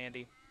game,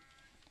 Andy.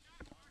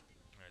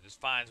 Just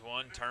finds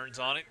one, turns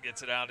on it,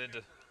 gets it out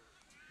into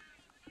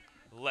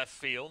left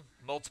field.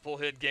 Multiple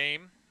hit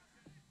game.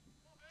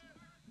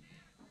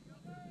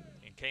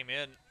 And came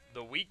in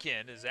the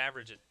weekend, his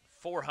average at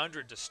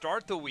 400 to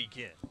start the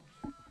weekend.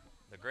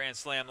 The grand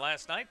slam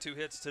last night, 2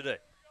 hits today.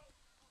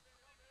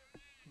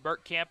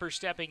 Burt Camper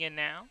stepping in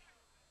now.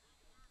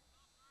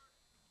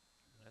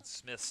 That's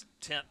Smith's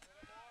 10th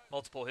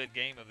multiple hit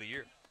game of the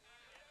year.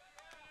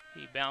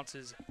 He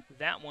bounces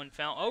that one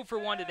foul. 0 for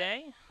 1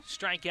 today.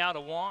 Strikeout,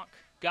 a walk.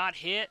 Got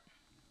hit.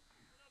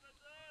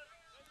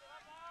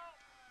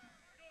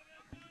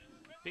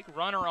 Big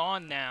runner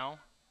on now.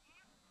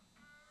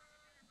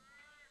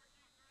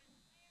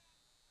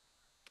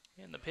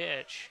 And the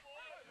pitch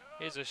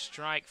is a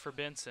strike for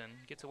Benson.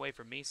 Gets away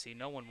from Misi.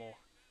 No one will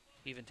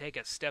even take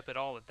a step at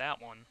all at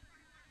that one.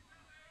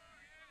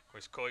 Of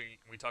course, Coy,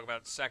 we talk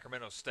about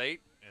Sacramento State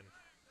and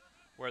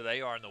where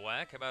they are in the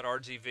WAC. How about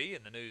RGV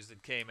and the news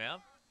that came out?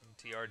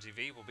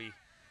 TRGV will be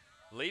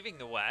leaving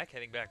the WAC,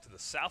 heading back to the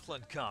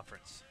Southland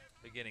Conference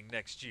beginning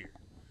next year.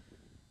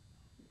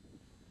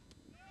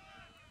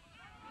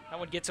 That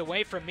one gets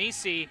away from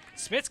Misi.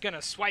 Smith's going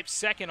to swipe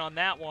second on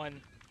that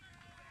one.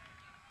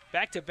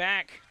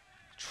 Back-to-back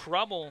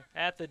trouble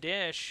at the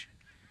dish.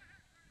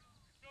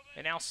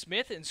 And now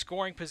Smith in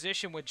scoring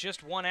position with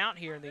just one out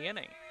here in the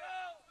inning.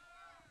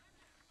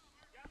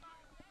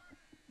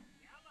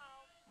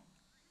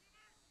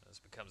 This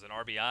becomes an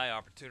RBI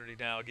opportunity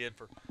now again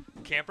for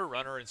Camper,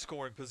 runner in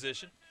scoring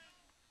position.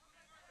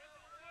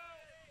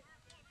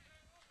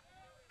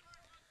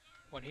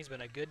 When he's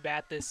been a good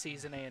bat this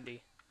season,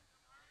 Andy.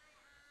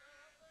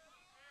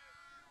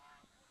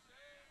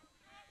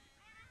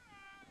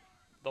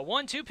 The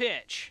 1-2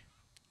 pitch.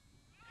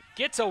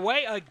 Gets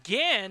away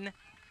again.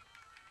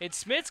 And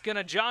Smith's going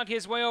to jog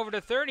his way over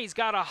to third. He's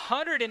got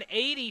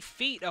 180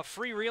 feet of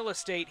free real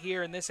estate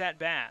here in this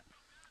at-bat.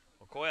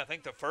 Well, Coy, I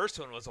think the first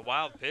one was a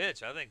wild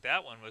pitch. I think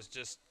that one was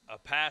just a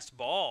passed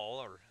ball,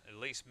 or at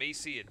least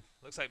Meese and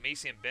looks like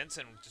Meese and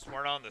Benson just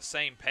weren't on the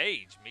same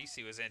page.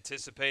 Meese was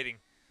anticipating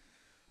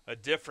a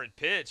different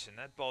pitch, and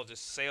that ball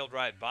just sailed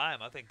right by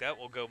him. I think that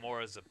will go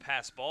more as a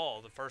pass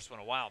ball. The first one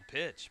a wild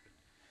pitch.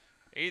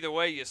 But either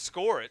way you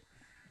score it,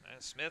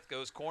 Smith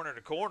goes corner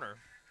to corner,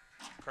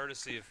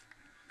 courtesy of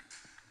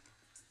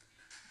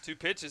 2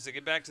 pitches to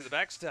get back to the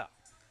backstop.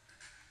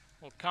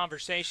 Well,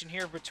 conversation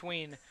here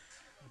between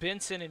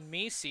Benson and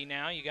Meese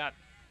now. You got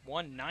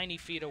 190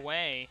 feet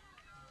away.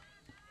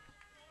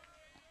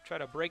 Try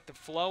to break the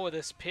flow of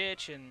this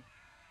pitch and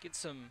get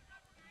some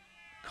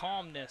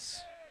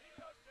calmness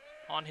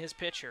on his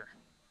pitcher.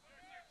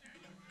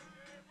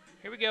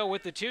 Here we go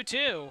with the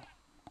 2-2.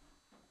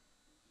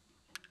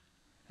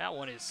 That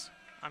one is,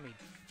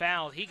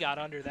 fouled. He got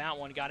under that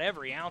one, got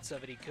every ounce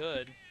of it he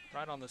could,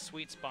 right on the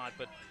sweet spot,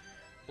 but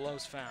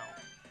blows foul.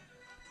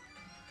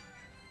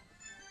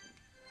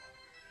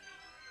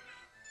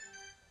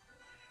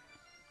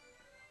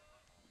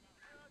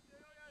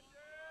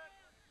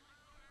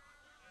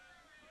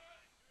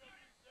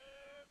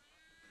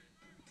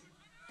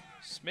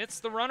 Smith's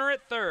the runner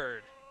at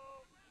third.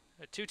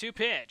 A 2-2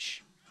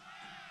 pitch.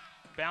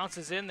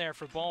 Bounces in there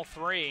for ball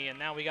 3, and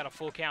now we got a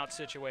full count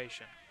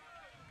situation.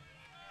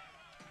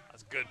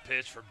 That's a good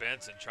pitch for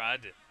Benson.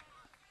 Tried to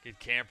get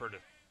Camper to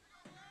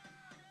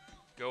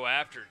go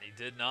after it, and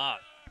he did not.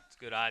 It's a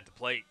good eye at the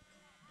plate.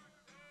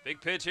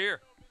 Big pitch here.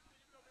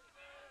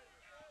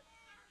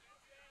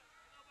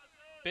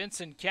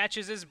 Benson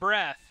catches his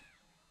breath.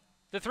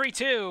 The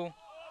 3-2.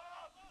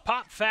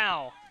 Pop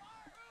foul.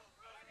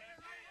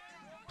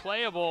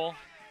 Playable.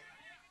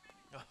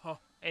 Oh.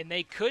 And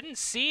they couldn't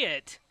see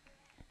it.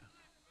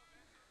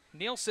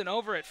 Nielsen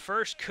over at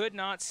first could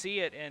not see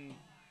it, and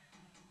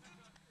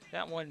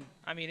that one,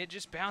 it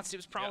just bounced. It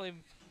was probably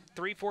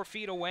 3-4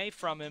 feet away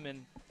from him,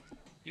 and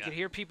you could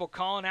hear people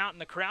calling out in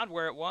the crowd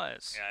where it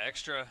was. Yeah,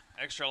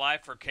 extra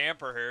life for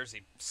Camper here as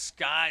he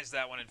skies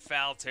that one in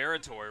foul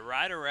territory,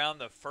 right around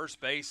the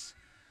first base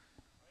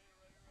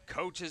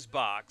coach's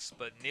box,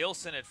 but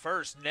Nielsen at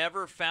first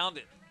never found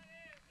it.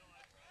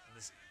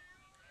 This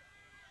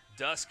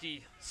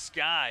dusky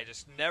sky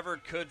just never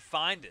could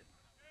find it.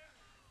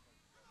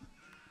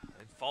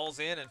 It falls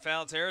in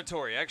foul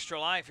territory. Extra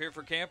life here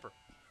for Camper.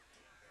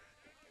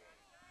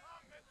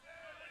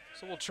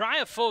 So we'll try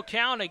a full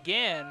count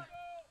again.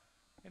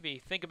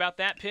 Maybe think about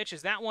that pitch,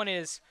 as that one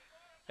is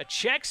a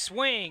check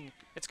swing.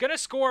 It's going to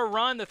score a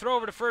run. The throw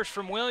over to first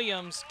from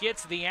Williams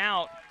gets the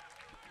out.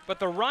 But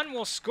the run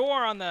will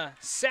score on the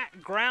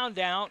sack ground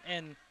out,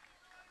 and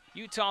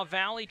Utah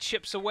Valley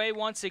chips away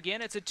once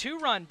again. It's a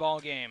 2-run ball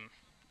game.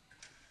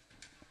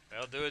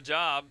 They'll do a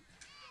job.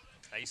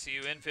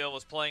 ACU infield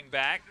was playing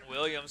back.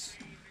 Williams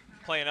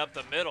playing up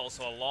the middle,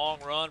 so a long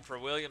run for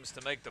Williams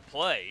to make the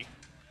play.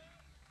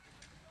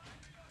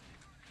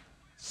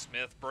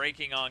 Smith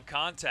breaking on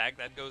contact.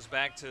 That goes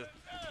back to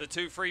the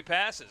 2 free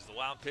passes, the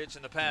wild pitch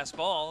and the pass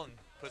ball, and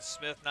puts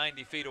Smith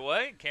 90 feet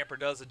away. Camper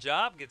does a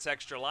job, gets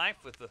extra life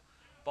with the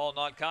ball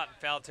not caught in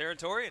foul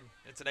territory, and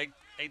it's an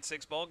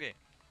 8-6 ball game.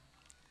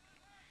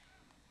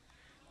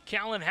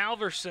 Callan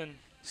Halverson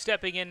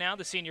stepping in now,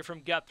 the senior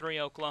from Guthrie,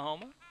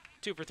 Oklahoma.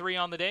 2 for 3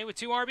 on the day with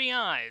 2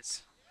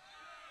 RBIs.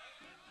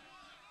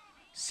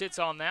 Sits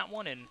on that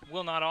one and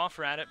will not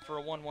offer at it for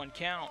a 1-1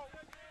 count.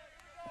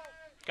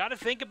 Got to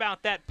think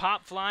about that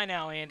pop fly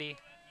now, Andy.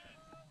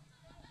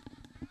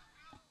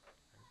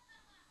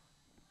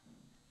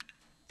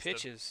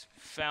 Pitch is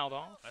fouled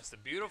off. That's the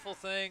beautiful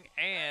thing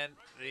and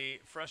the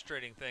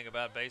frustrating thing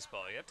about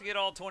baseball. You have to get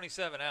all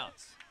 27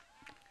 outs.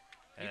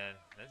 And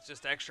it's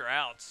just extra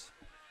outs.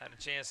 Had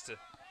a chance to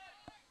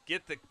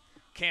get the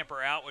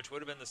Camper out, which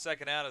would have been the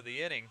second out of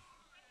the inning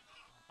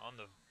on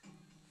the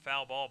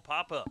foul ball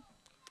pop-up.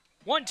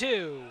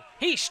 1-2.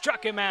 He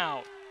struck him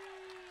out.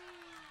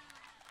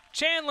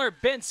 Chandler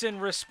Benson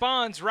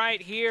responds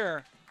right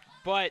here,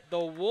 but the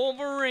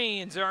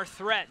Wolverines are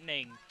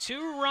threatening.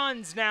 2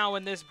 runs now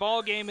in this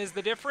ball game is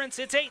the difference.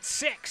 It's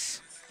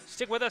 8-6.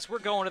 Stick with us. We're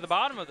going to the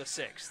bottom of the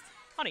 6th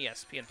on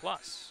ESPN+.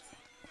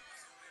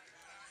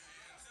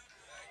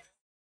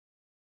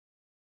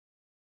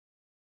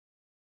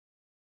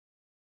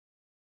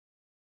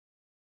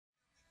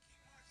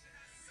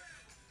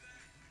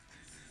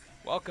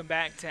 Welcome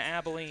back to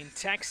Abilene,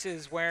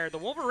 Texas, where the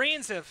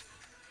Wolverines have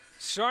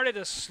started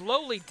to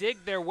slowly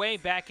dig their way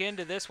back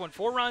into this one.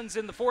 4 runs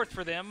in the 4th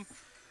for them,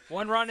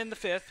 1 run in the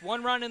 5th,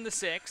 1 run in the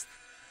 6th,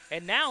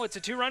 and now it's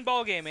a 2-run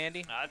ball game,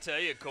 Andy. I tell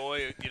you,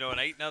 Coy, an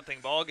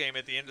 8-0 ball game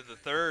at the end of the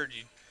 3rd.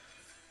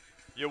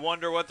 You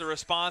wonder what the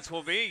response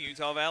will be.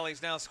 Utah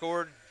Valley's now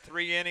scored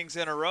 3 innings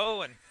in a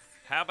row, and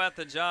how about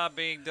the job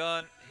being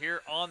done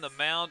here on the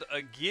mound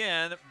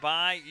again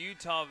by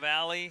Utah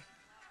Valley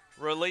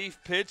relief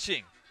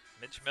pitching.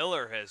 Mitch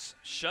Miller has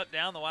shut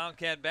down the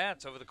Wildcat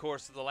Bats over the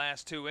course of the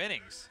last 2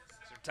 innings.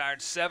 He's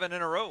retired 7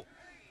 in a row.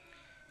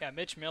 Yeah,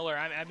 Mitch Miller,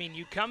 I mean,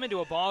 you come into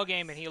a ball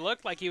game and he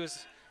looked like he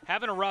was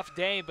having a rough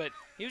day, but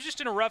he was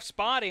just in a rough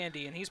spot,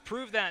 Andy, and he's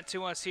proved that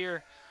to us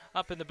here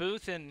up in the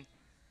booth, and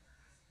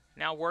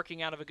now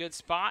working out of a good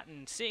spot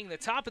and seeing the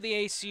top of the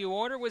ACU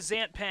order was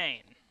Zant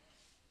Payne.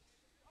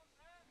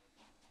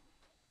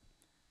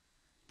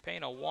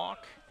 Payne a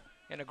walk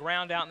and a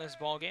ground out in this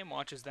ball game.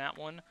 Watches that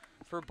one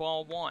for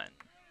ball 1.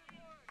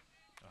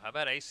 How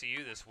about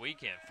ACU this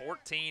weekend?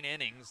 14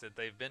 innings that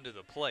they've been to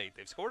the plate.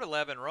 They've scored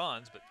 11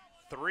 runs, but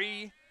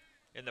 3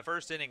 in the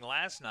first inning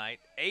last night,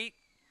 8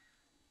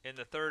 in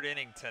the third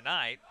inning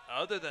tonight.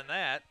 Other than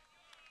that,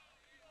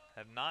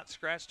 have not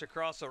scratched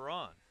across a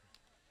run.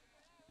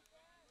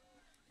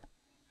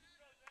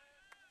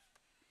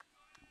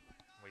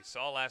 We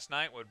saw last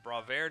night what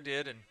Braver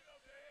did in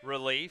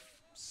relief,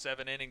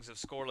 7 innings of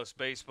scoreless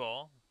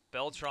baseball.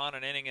 Beltran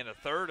an inning and a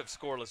third of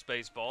scoreless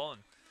baseball,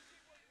 and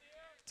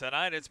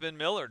tonight it's been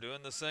Miller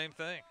doing the same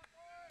thing.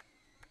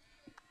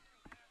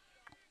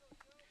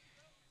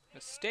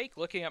 Mistake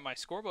looking at my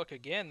scorebook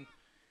again.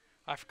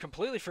 I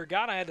completely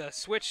forgot I had to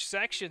switch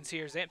sections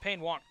here. Zant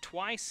Payne walked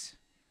twice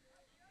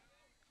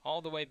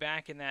all the way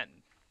back in that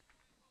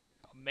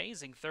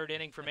amazing third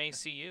inning from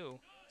ACU.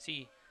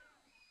 See,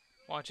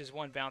 watches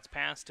one bounce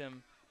past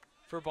him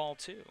for ball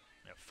 2.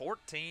 Yeah,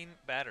 14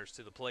 batters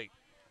to the plate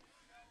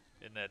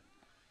in that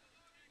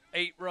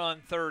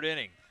 8-run third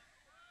inning.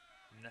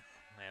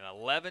 Man,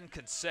 11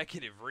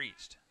 consecutive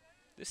reached.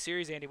 This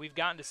series, Andy, we've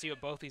gotten to see what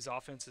both these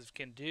offenses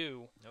can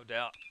do. No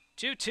doubt.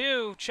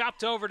 2-2,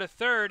 chopped over to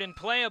third and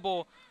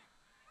playable.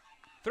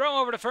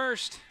 Throw over to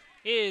first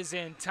is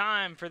in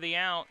time for the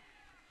out.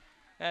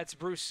 That's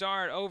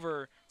Broussard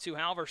over to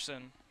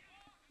Halverson.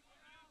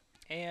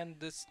 And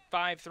this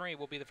 5-3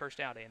 will be the first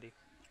out, Andy.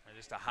 And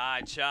just a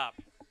high chop.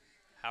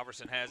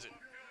 Halverson has it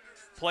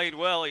played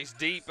well. He's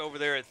deep over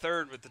there at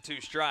third with the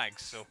 2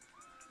 strikes. So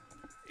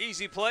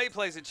easy play,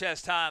 plays it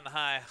chest high on the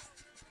high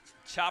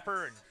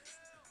chopper, and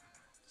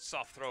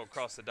soft throw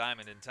across the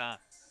diamond in time.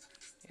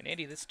 And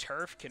Andy, this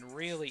turf can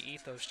really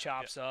eat those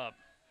chops up.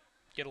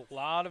 Get a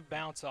lot of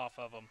bounce off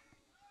of them.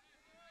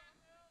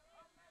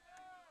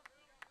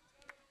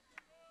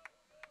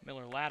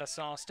 Miller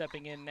Ladisaw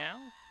stepping in now.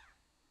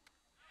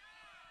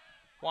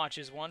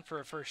 Watches one for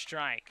a first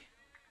strike.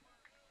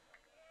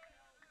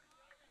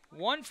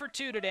 1 for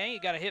 2 today. He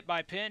got a hit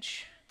by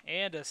pitch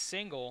and a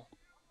single.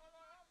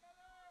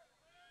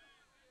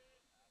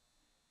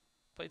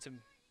 Played some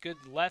good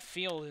left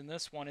field in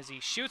this one as he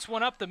shoots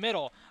one up the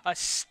middle. A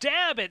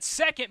stab at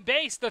second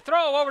base. The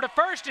throw over to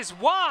first is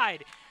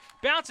wide.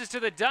 Bounces to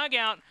the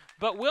dugout,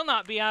 but will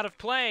not be out of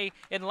play.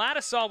 And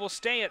Ladisaw will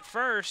stay at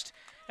first.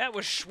 That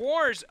was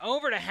Schwartz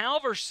over to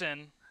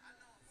Halverson.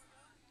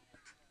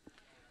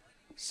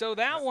 So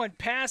that one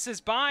passes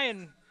by,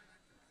 and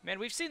man,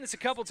 we've seen this a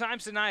couple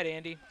times tonight,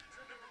 Andy.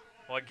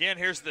 Well, again,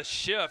 here's the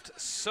shift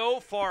so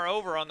far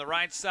over on the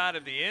right side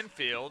of the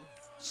infield.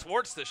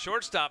 Schwartz, the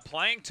shortstop,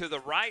 playing to the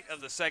right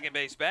of the second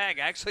base bag,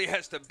 actually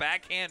has to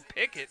backhand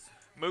pick it,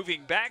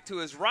 moving back to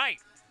his right.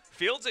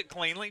 Fields it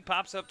cleanly,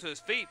 pops up to his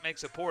feet,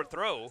 makes a poor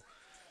throw.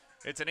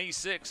 It's an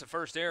E6, a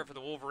first error for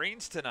the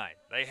Wolverines tonight.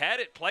 They had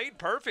it played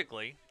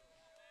perfectly.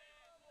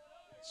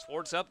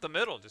 Schwartz up the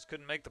middle, just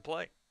couldn't make the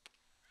play.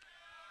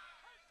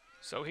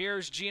 So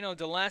here's Gino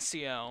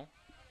D'Alessio,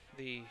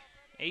 the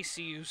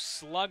ACU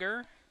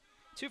slugger.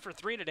 2 for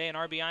 3 today, an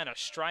RBI and a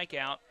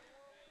strikeout.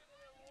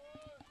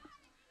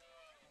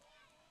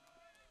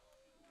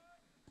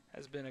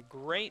 Has been a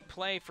great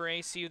play for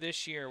ACU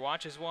this year.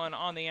 Watches one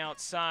on the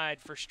outside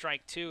for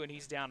strike 2, and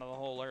he's down to the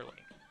hole early.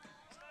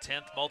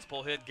 10th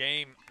multiple hit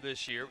game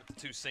this year with the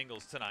 2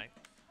 singles tonight.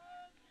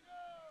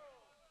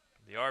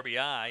 The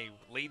RBI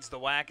leads the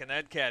WAC in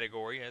that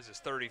category, has his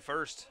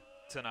 31st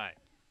tonight.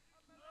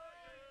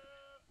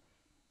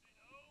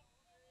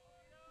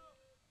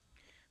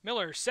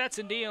 Miller sets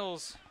and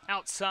deals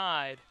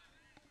outside.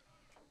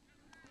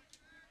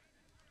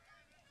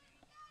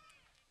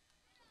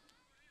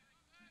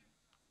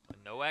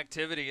 No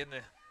activity in the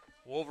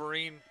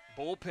Wolverine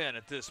bullpen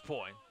at this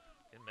point.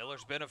 And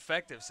Miller's been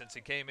effective since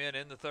he came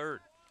in the third.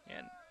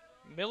 And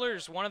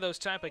Miller's one of those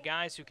type of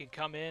guys who can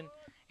come in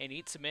and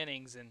eat some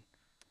innings, and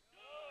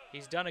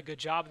he's done a good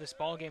job of this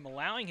ballgame,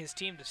 allowing his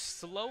team to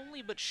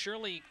slowly but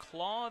surely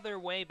claw their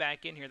way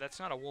back in here. That's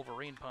not a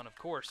Wolverine pun, of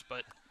course,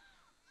 but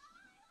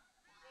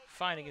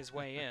finding his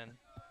way in.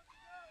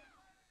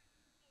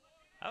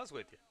 I was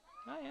with you.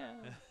 Oh,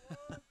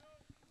 yeah.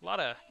 A lot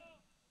of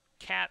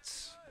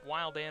cats,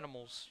 wild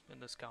animals in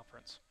this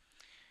conference.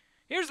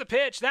 Here's the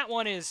pitch. That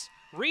one is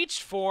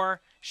reached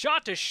for,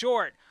 shot to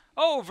short,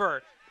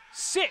 over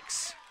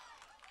 6.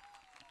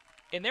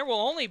 And there will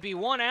only be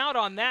one out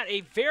on that.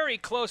 A very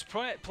close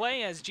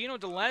play as Gino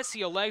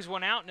D'Alessio legs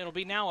one out, and it'll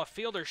be now a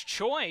fielder's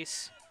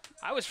choice.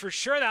 I was for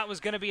sure that was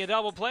going to be a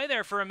double play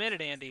there for a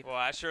minute, Andy. Well,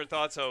 I sure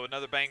thought so.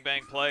 Another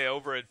bang-bang play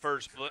over at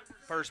first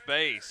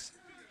base.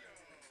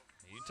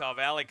 Utah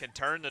Valley can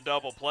turn the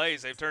double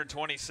plays. They've turned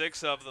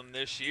 26 of them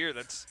this year.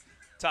 That's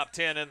top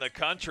 10 in the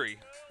country.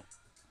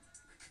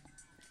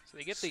 So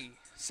they get the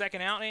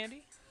second out,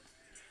 Andy.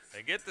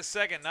 They get the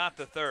second, not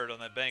the third, on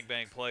that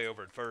bang-bang play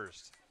over at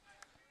first.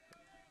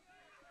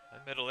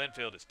 That middle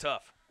infield is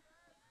tough.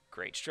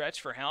 Great stretch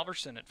for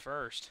Halverson at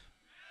first.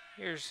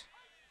 Here's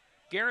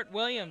Garrett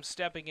Williams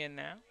stepping in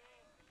now.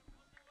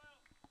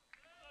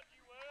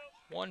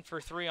 1 for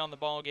 3 on the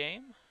ball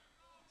game.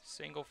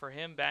 Single for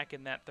him back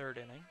in that third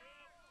inning.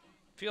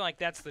 I feel like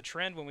that's the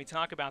trend when we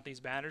talk about these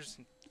batters.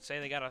 Say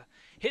they got a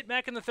hit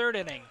back in the third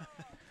inning.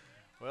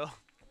 Well,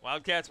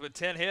 Wildcats with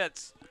 10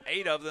 hits,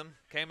 8 of them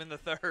came in the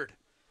third.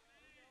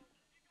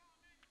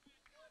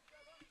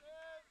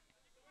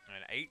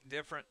 And 8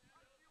 different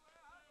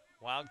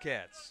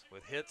Wildcats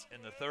with hits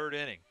in the third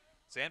inning.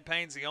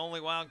 Sandpain's the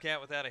only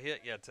Wildcat without a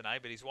hit yet tonight,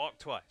 but he's walked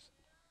twice.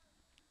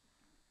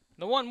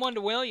 The 1-1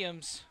 to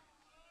Williams.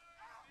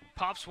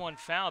 Pops one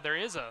foul. There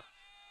is a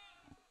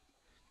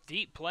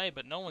deep play,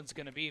 but no one's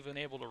going to be even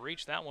able to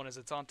reach that one as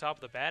it's on top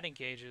of the batting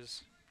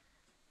cages.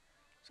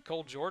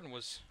 Cole Jordan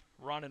was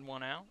running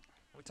one out.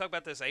 We talk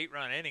about this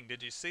 8-run inning.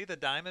 Did you see the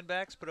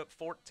Diamondbacks put up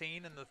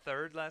 14 in the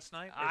third last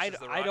night? I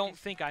don't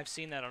think I've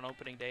seen that on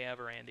opening day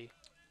ever, Andy.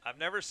 I've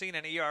never seen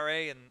an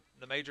ERA in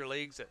the major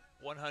leagues at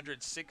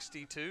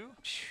 162,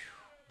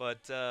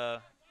 but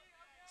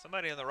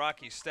somebody on the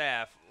Rockies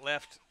staff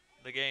left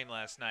the game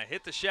last night.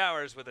 Hit the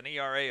showers with an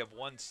ERA of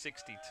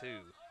 162,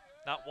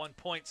 not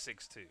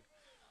 1.62. Can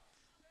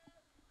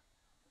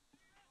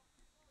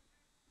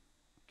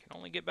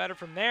only get better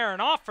from there. An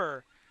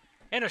offer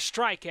and a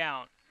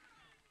strikeout.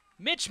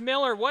 Mitch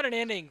Miller, what an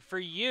inning for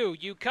you.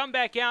 You come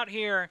back out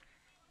here,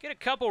 get a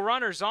couple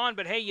runners on,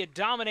 but hey, you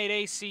dominate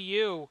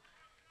ACU.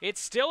 It's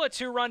still a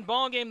 2-run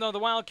ball game, though. The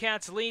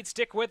Wildcats lead.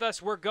 Stick with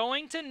us. We're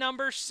going to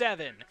number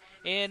 7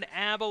 in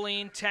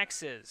Abilene,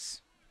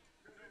 Texas.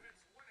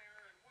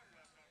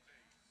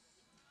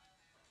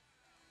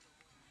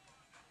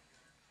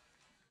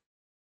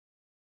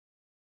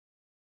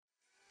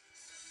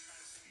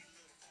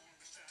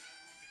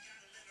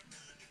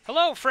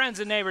 Hello, friends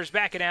and neighbors,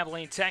 back in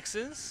Abilene,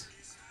 Texas,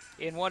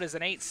 in what is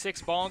an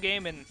 8-6 ball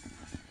game. And,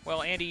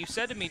 well, Andy, you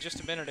said to me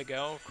just a minute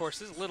ago, of course,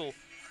 this is a little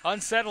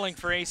unsettling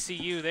for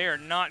ACU. They are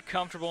not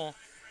comfortable.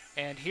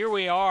 And here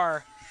we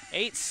are,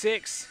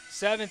 8-6,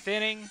 7th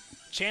inning.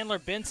 Chandler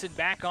Benson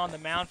back on the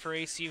mound for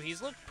ACU.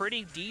 He's looked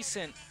pretty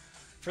decent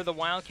for the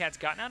Wildcats.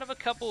 Gotten out of a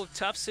couple of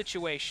tough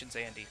situations,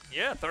 Andy.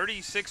 Yeah,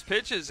 36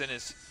 pitches in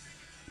his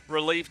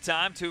relief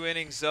time, 2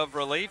 innings of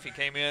relief. He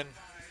came in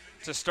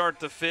to start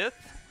the 5th.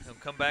 He'll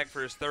come back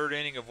for his 3rd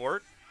inning of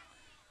work.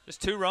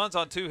 Just 2 runs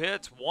on 2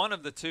 hits. One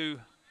of the 2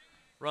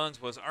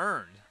 runs was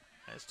earned.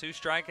 Has 2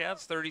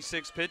 strikeouts,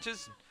 36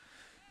 pitches.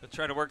 We'll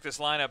try to work this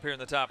lineup here in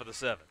the top of the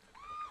 7th.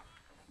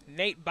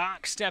 Nate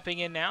Bach stepping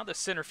in now, the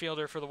center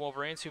fielder for the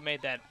Wolverines, who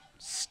made that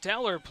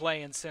stellar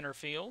play in center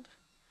field.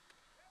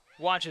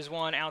 Watches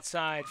one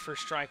outside for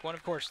strike 1.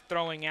 Of course,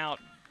 throwing out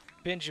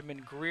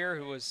Benjamin Greer,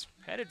 who was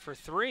headed for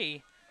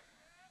 3.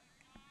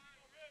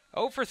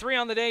 0 for 3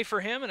 on the day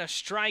for him and a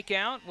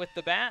strikeout with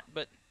the bat,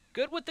 but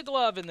good with the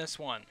glove in this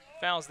one.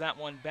 Fouls that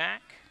one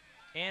back,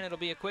 and it'll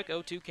be a quick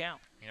 0-2 count.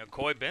 You know,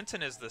 Coy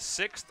Benson is the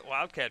 6th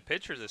Wildcat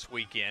pitcher this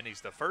weekend.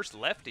 He's the first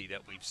lefty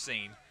that we've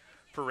seen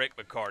for Rick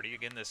McCarty.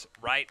 Again, this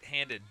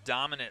right-handed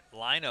dominant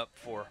lineup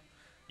for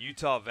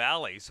Utah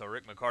Valley. So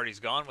Rick McCarty's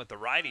gone with the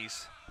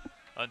righties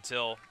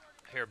until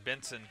here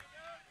Benson,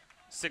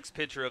 6th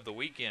pitcher of the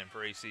weekend for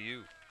ACU.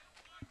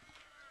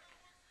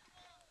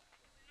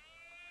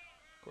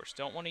 Of course,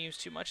 don't want to use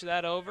too much of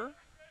that over.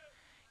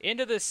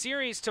 Into the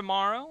series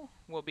tomorrow.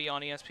 We'll be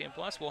on ESPN+.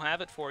 We'll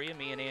have it for you.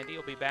 Me and Andy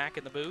will be back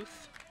in the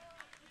booth.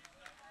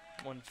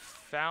 One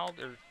fouled,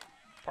 or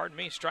pardon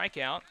me,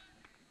 strikeout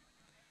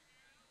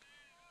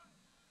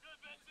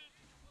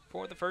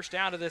for the first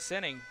out of this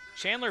inning.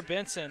 Chandler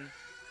Benson,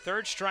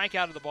 3rd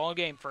strikeout of the ball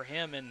game for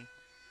him, and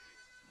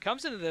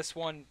comes into this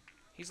one.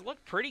 He's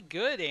looked pretty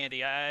good,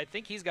 Andy. I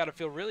think he's got to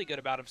feel really good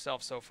about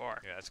himself so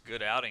far. Yeah, it's a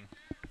good outing.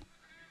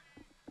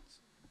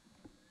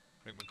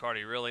 Rick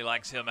McCarty really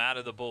likes him out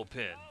of the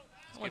bullpen.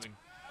 He's giving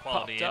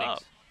quality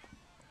innings.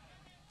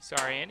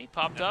 Sorry, Andy.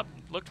 Popped up.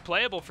 Looked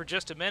playable for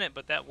just a minute,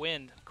 but that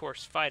wind, of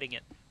course, fighting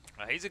it.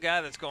 He's a guy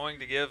that's going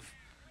to give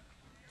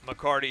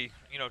McCarty,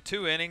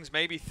 2 innings,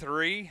 maybe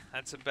 3.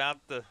 That's about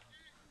the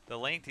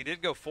length. He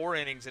did go 4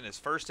 innings in his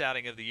first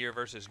outing of the year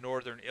versus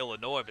Northern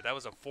Illinois, but that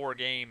was a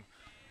 4-game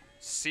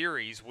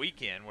series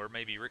weekend where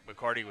maybe Rick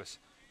McCarty was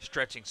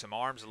stretching some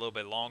arms a little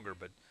bit longer.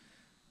 But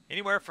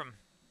anywhere from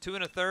 2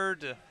 1/3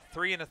 to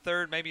 3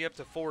 1/3, maybe up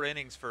to 4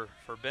 innings for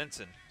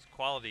Benson. It's a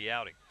quality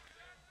outing.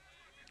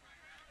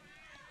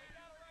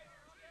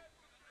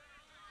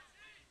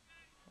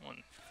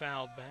 One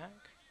fouled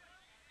back.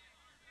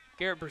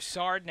 Garrett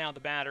Broussard now the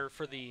batter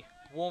for the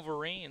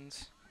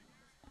Wolverines.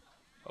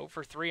 0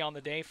 for 3 on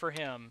the day for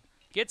him.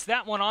 Gets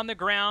that one on the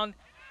ground,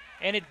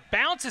 and it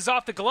bounces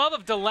off the glove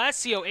of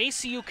DeLessio.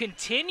 ACU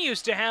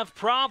continues to have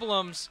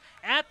problems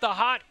at the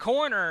hot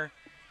corner.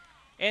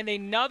 And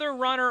another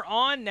runner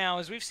on now,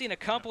 as we've seen a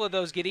couple of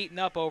those get eaten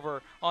up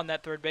over on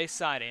that third base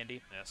side,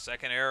 Andy. Yeah,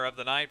 2nd error of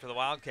the night for the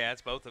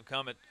Wildcats. Both have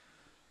come at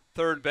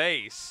third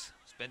base.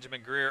 It's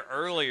Benjamin Greer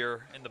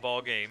earlier in the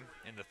ball game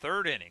in the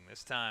third inning.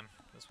 This time,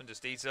 this one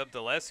just eats up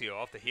D'Alessio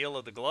off the heel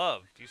of the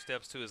glove. A few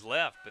steps to his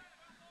left, but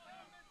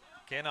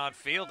cannot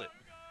field it.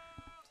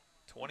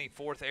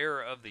 24th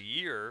error of the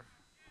year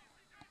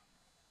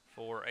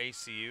for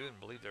ACU, and I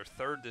believe they're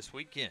third this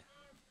weekend.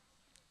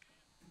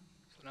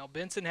 So now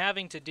Benson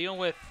having to deal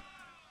with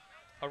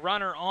a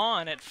runner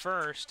on at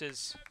first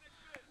as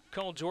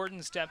Cole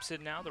Jordan steps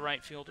in now, the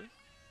right fielder.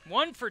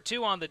 1 for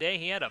 2 on the day.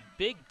 He had a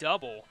big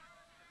double.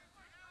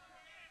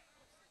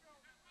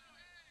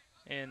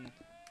 And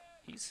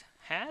he's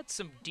had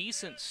some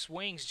decent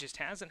swings, just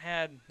hasn't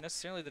had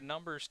necessarily the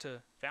numbers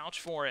to vouch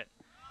for it.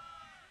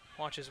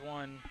 Watches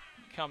one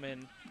come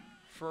in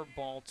for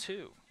ball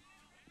 2.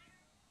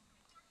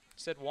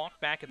 Instead, walk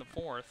back in the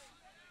 4th.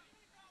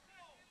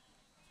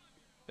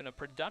 Been a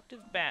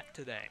productive bat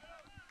today.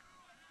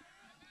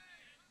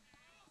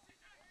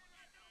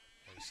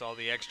 We saw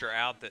the extra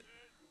out that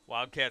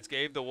Wildcats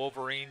gave the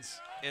Wolverines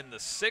in the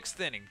 6th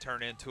inning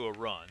turn into a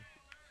run.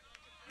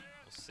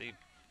 We'll see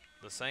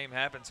the same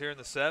happens here in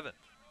the 7th.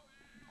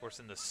 Of course,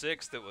 in the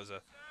 6th, it was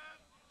a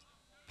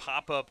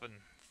pop-up and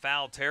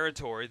foul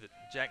territory that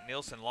Jack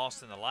Nielsen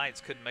lost in the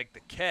lights, couldn't make the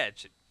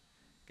catch. It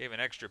gave an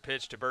extra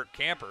pitch to Burt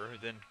Camper, who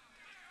then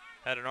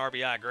had an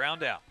RBI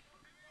ground out.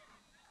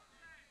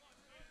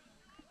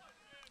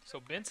 So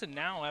Benson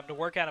now will have to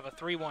work out of a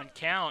 3-1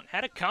 count.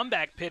 Had a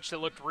comeback pitch that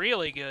looked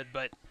really good,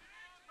 but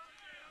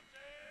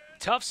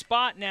tough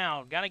spot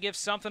now. Got to give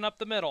something up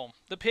the middle.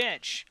 The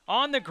pitch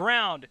on the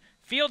ground,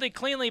 fielded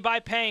cleanly by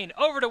Payne.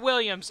 Over to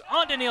Williams,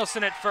 on to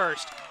Nielsen at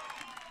first.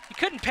 You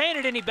couldn't paint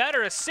it any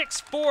better. A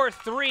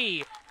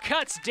 6-4-3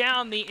 cuts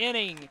down the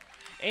inning.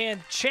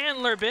 And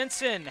Chandler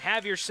Benson,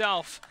 have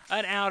yourself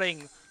an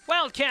outing.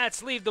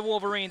 Wildcats leave the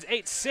Wolverines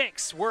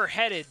 8-6. We're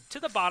headed to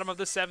the bottom of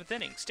the 7th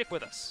inning. Stick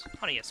with us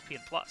on ESPN+.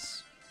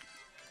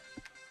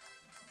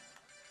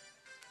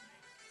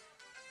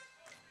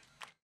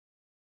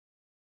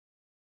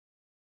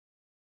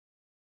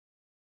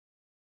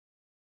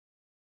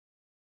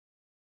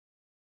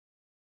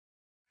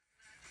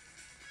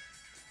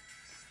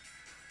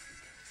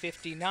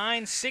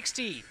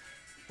 $59-60.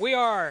 We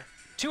are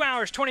 2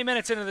 hours, 20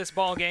 minutes into this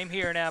ball game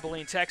here in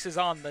Abilene, Texas.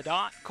 On the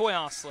dot, Coy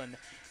Oslin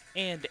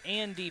and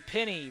Andy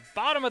Penny.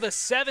 Bottom of the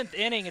 7th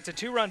inning. It's a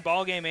 2-run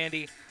ball game,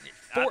 Andy.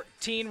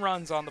 14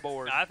 runs on the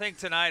board. I think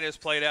tonight has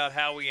played out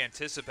how we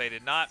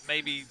anticipated. Not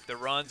maybe the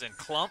runs in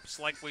clumps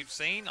like we've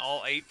seen,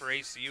 all 8 for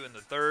ACU in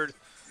the 3rd,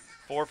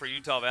 4 for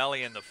Utah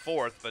Valley in the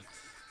 4th. But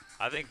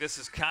I think this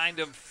is kind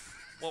of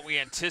what we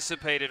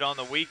anticipated on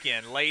the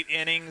weekend. Late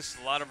innings,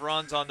 a lot of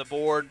runs on the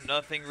board,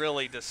 nothing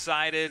really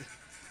decided.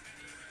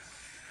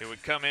 It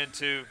would come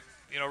into,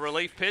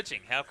 relief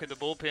pitching. How could the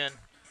bullpen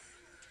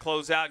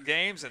close out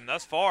games? And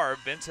thus far,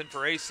 Benson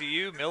for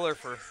ACU, Miller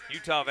for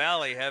Utah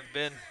Valley have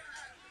been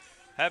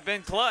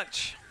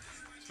clutch.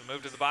 So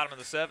move to the bottom of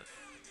the 7th.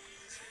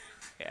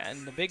 Yeah,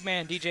 and the big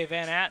man, DJ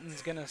Van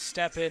Atten's going to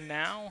step in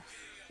now.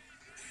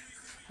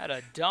 Had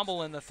a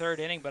double in the 3rd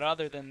inning, but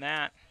other than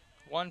that,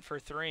 1 for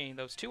 3.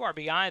 Those 2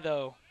 RBI,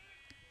 though,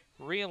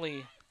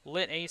 really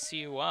lit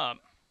ACU up.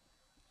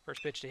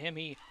 First pitch to him,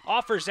 he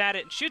offers at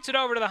it and shoots it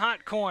over to the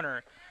hot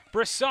corner.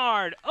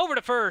 Broussard over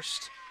to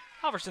first.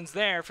 Halverson's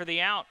there for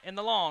the out in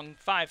the long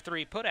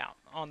 5-3 putout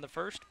on the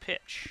first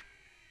pitch.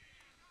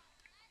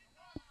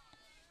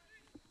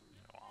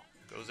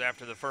 Goes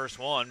after the first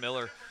one.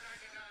 Miller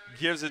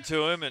gives it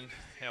to him, and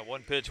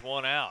 1 pitch,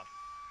 1 out.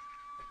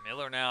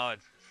 Miller now at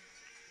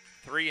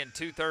 3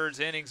 2/3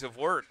 innings of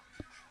work.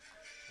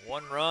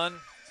 1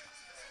 run,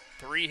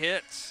 3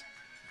 hits.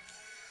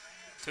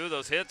 2 of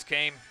those hits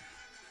came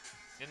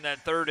in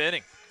that 3rd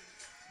inning.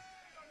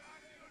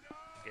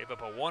 Gave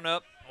up a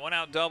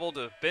 1-out double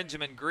to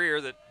Benjamin Greer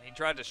that he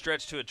tried to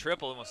stretch to a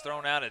triple and was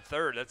thrown out at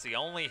 3rd. That's the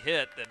only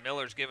hit that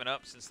Miller's given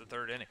up since the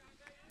 3rd inning.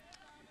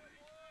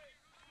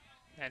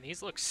 And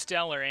he's looked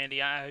stellar,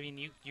 Andy. I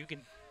mean, you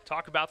can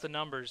talk about the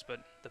numbers, but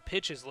the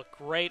pitches look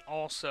great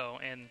also.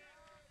 And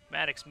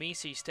Maddox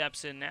Meese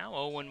steps in now,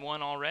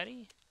 0-1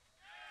 already.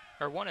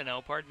 Or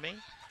 1-0, pardon me.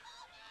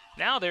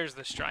 Now there's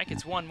the strike.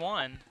 It's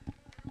 1-1.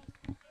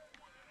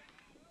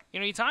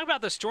 You talk about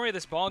the story of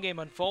this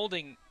ballgame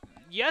unfolding.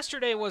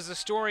 Yesterday was the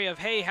story of,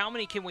 hey, how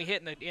many can we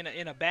hit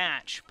in a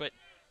batch? But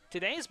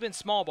today's been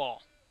small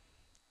ball.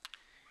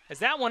 As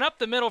that one up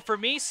the middle for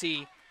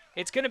Meese,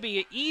 it's going to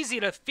be easy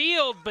to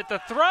field, but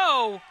the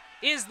throw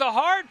is the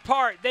hard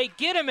part. They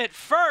get him at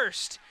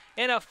first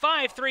in a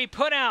 5-3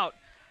 putout.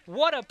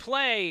 What a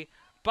play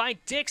by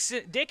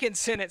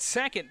Dickinson at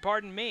second,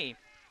 pardon me.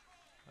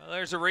 Well,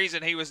 there's a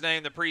reason he was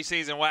named the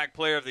preseason WAC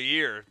Player of the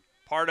Year.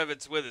 Part of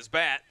it's with his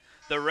bat.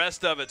 The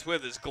rest of it's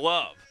with his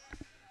glove.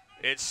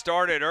 It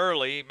started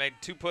early, made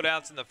 2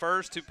 putouts in the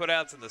first, 2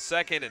 putouts in the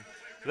second, and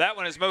that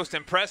one is most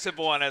impressive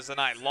one as the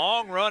night.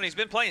 Long run. He's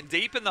been playing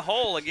deep in the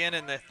hole again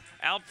in the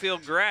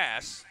outfield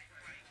grass.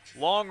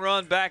 Long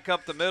run back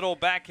up the middle,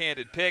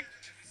 backhanded pick,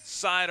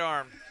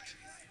 sidearm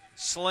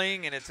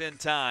sling, and it's in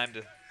time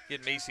to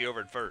get Meese over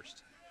at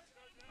first.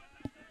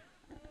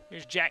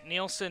 Here's Jack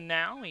Nielsen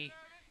now. He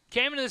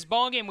Came into this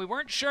ballgame, we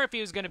weren't sure if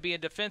he was going to be a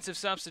defensive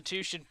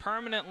substitution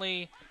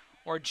permanently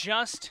or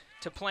just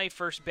to play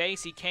first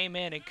base. He came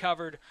in and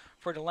covered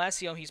for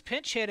DeLessio. He's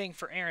pinch hitting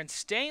for Aaron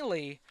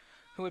Staley,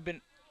 who had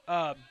been,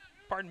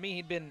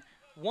 he'd been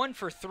 1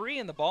 for 3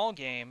 in the ball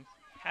game,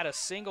 had a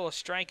single, a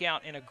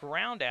strikeout, and a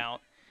ground out.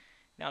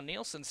 Now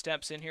Nielsen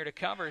steps in here to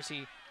cover as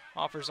he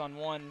offers on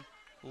one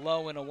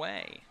low and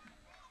away.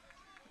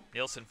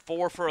 Nielsen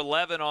 4 for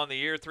 11 on the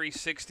year,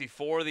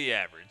 364 the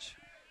average.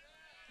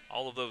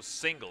 All of those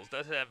singles,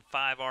 does have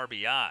 5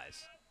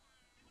 RBIs.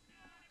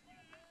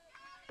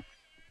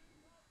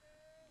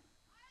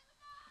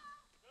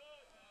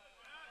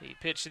 The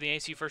pitch to the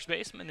ACU first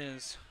baseman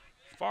is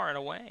far and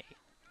away.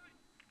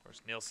 Of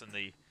course, Nielsen,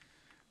 the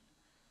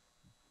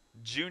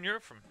junior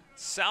from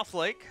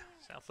Southlake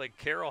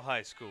Carroll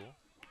High School.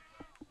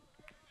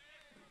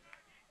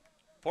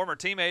 Former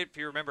teammate, if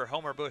you remember,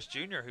 Homer Bush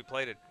Jr., who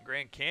played at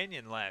Grand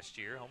Canyon last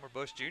year. Homer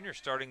Bush Jr.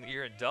 starting the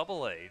year in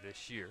Double-A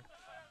this year.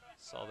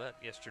 Saw that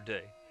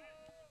yesterday.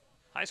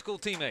 High school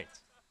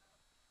teammates.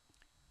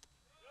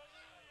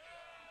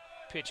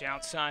 Pitch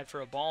outside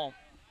for a ball.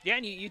 Yeah,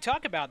 and you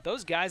talk about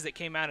those guys that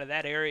came out of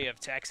that area of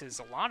Texas.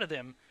 A lot of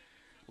them,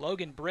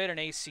 Logan Britt, an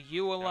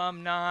ACU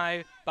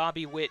alumni,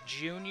 Bobby Witt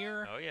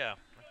Jr. Oh, yeah.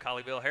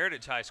 Colleyville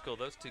Heritage High School,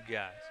 those two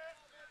guys.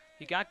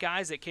 You got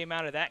guys that came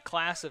out of that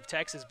class of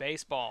Texas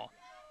baseball,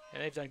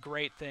 and they've done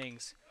great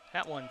things.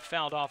 That one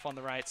fouled off on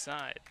the right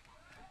side.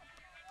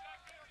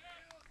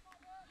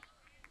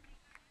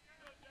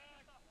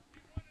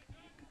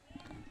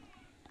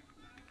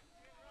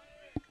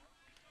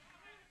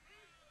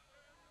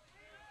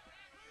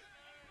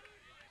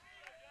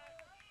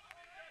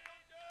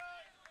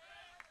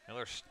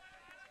 Miller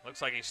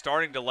looks like he's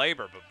starting to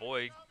labor, but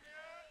boy,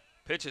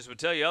 pitches would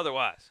tell you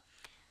otherwise.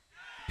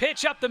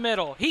 Pitch up the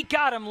middle. He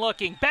got him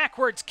looking.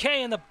 Backwards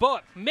K in the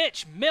book.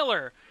 Mitch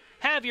Miller,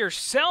 have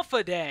yourself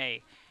a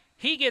day.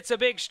 He gets a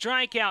big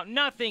strikeout.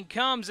 Nothing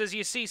comes as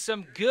you see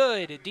some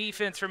good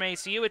defense from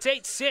ACU. It's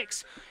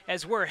 8-6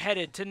 as we're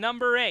headed to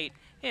number 8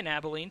 in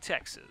Abilene,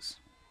 Texas.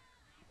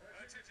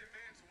 Attention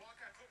fans,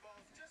 Wildcat football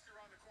is just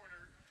around the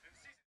corner. And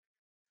season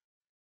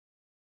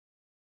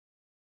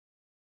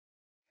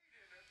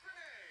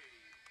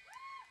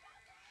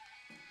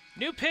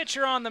New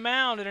pitcher on the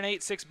mound in an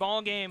 8-6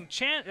 ball game.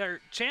 Chandler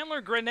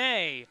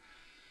Grenay.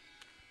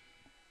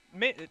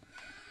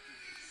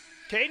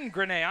 Caden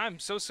Grenay, I'm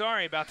so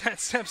sorry about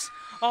that. Steps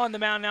on the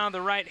mound now,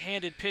 the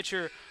right-handed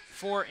pitcher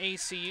for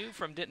ACU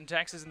from Denton,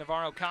 Texas,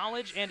 Navarro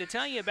College. And to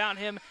tell you about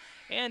him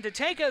and to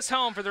take us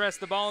home for the rest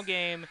of the ball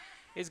game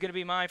is going to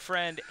be my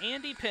friend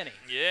Andy Penny.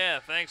 Yeah,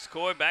 thanks,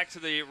 Coy. Back to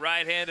the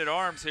right-handed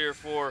arms here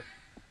for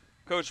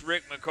Coach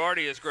Rick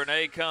McCarty as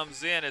Grenay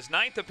comes in. His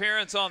 9th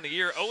appearance on the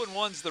year.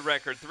 0-1's the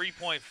record.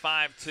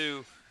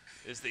 3.52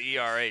 is the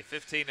ERA.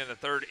 15 in the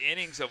third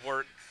innings of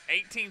work.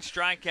 18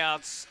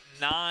 strikeouts,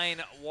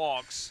 9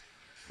 walks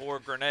for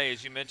Grenay.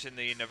 As you mentioned,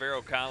 the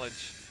Navarro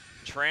College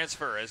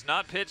transfer has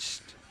not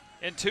pitched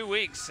in 2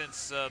 weeks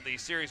since the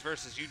series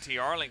versus UT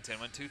Arlington,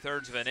 went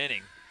 2/3 of an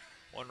inning.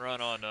 1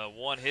 run on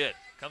 1 hit.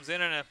 Comes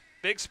in a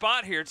big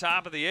spot here,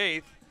 top of the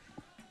 8th.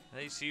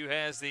 ACU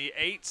has the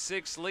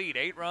 8-6 lead.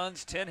 8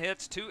 runs, 10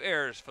 hits, 2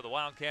 errors for the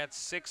Wildcats.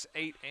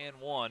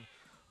 6-8-1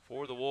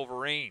 for the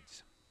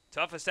Wolverines.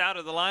 Toughest out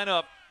of the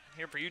lineup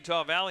here for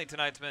Utah Valley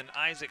tonight's been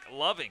Isaac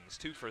Lovings,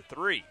 2 for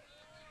 3.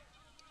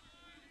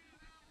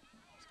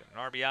 He's got an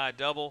RBI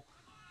double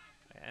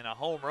and a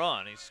home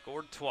run. He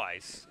scored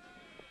twice.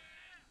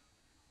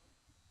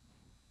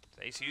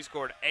 ACU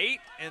scored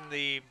 8 in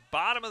the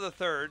bottom of the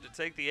 3rd to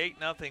take the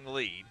 8-0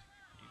 lead.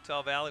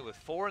 Utah Valley with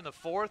 4 in the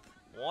 4th,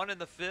 1 in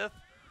the 5th,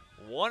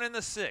 1 in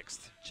the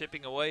 6th,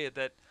 chipping away at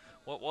that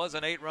what was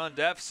an 8-run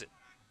deficit.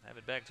 Have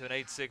it back to an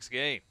 8-6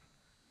 game.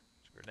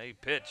 Grenade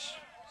pitch,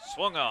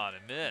 swung on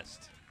and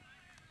missed.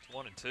 It's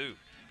 1-2.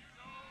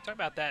 Talk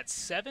about that.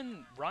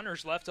 7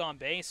 runners left on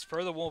base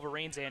for the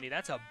Wolverines, Andy.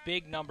 That's a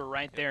big number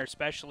right there,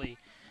 especially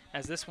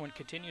as this one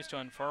continues to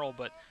unfurl.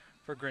 But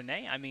for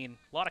Grenay, I mean,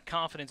 a lot of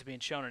confidence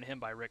being shown in him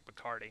by Rick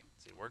McCarty.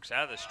 As he works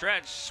out of the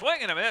stretch, swing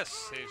and a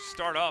miss. He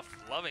start off,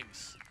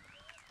 Lovings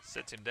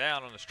sits him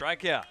down on a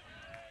strikeout.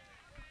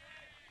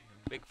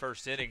 Big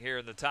first inning here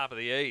in the top of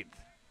the 8th.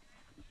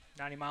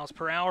 90 miles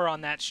per hour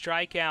on that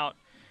strikeout.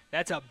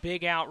 That's a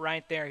big out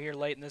right there here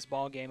late in this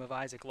ball game of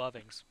Isaac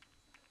Lovings.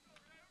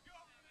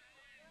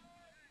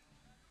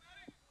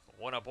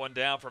 1 up, 1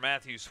 down for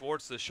Matthew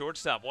Swartz, the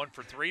shortstop. 1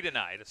 for 3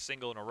 tonight. A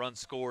single and a run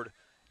scored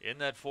in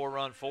that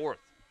 4-run 4th.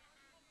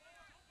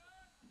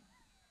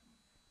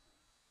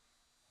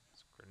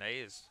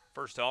 Grenay is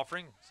first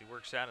offering as he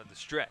works out of the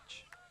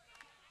stretch.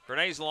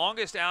 Grenay's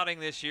longest outing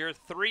this year,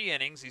 3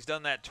 innings. He's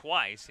done that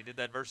twice. He did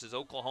that versus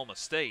Oklahoma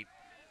State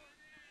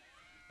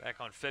back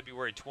on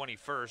February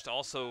 21st.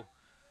 Also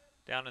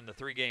down in the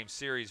 3-game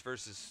series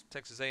versus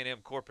Texas A&M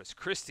Corpus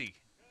Christi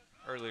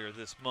earlier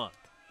this month.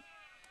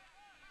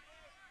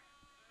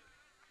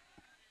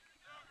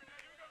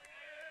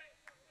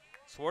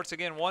 Swartz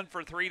again 1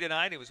 for 3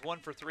 tonight. He was 1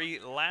 for 3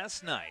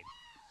 last night.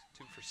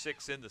 2 for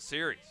 6 in the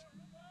series.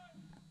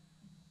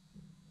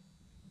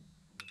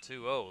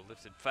 2-0,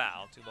 lifted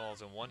foul, 2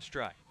 balls and 1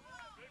 strike.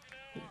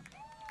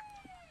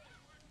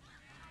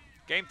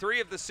 Game 3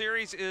 of the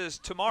series is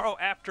tomorrow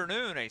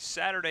afternoon, a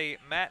Saturday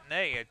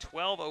matinee at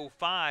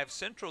 12:05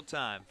 Central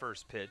Time,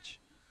 first pitch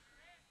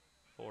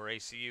for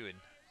ACU and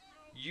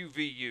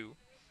UVU.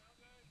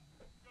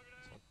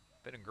 So,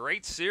 been a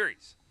great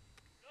series.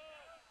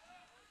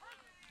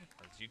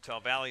 As Utah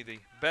Valley, the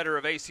better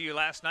of ACU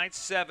last night,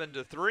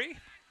 7-3.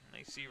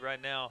 ACU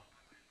right now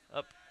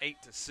up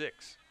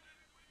 8-6.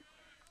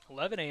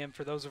 11 a.m.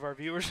 for those of our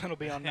viewers that'll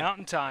be on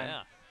Mountain Time.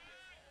 Yeah.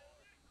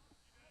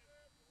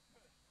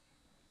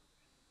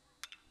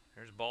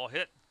 Here's a ball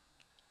hit.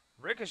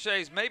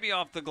 Ricochets maybe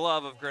off the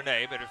glove of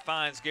Grenade, but it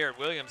finds Garrett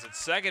Williams at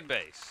second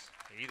base.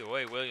 Either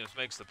way, Williams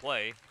makes the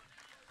play.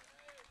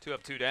 2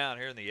 up, 2 down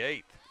here in the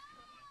 8th.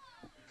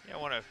 Yeah, I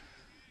want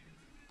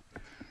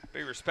to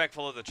be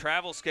respectful of the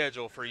travel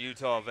schedule for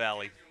Utah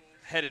Valley.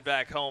 Headed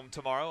back home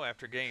tomorrow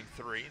after Game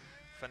 3,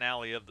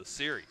 finale of the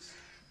series.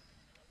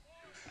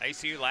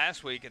 ACU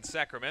last week in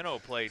Sacramento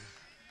played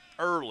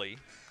early.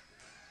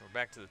 We're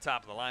back to the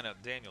top of the lineup,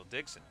 Daniel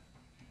Dixon.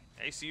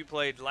 ACU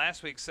played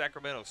last week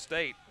Sacramento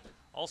State.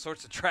 All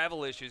sorts of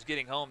travel issues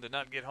getting home. Did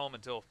not get home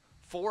until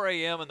 4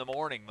 a.m. in the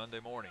morning, Monday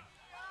morning.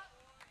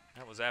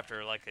 That was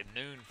after like a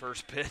noon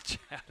first pitch,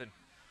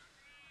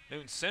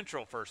 noon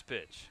central first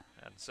pitch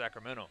out in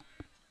Sacramento.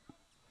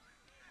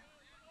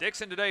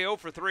 Dixon today 0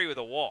 for 3 with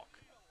a walk.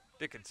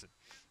 Dickinson.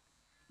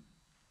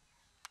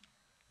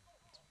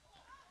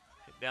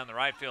 Hit down the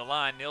right field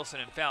line. Nielsen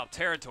in foul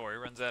territory.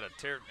 Runs out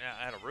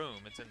of room.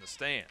 It's in the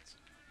stands.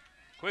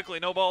 Quickly,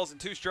 no balls and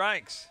 2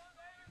 strikes.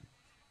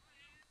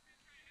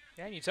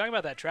 Yeah, and you talk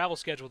about that travel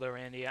schedule there,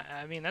 Randy.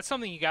 I mean, that's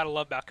something you got to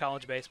love about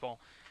college baseball.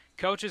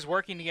 Coaches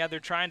working together,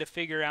 trying to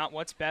figure out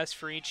what's best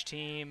for each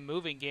team,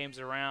 moving games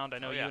around. I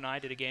know you and I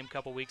did a game a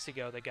couple weeks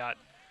ago that got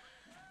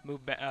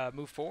moved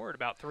forward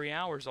about 3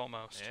 hours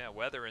almost. Yeah,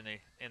 weather in the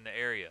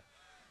area.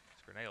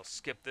 Grenade will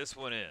skip this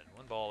one in.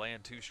 1 ball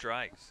and 2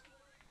 strikes.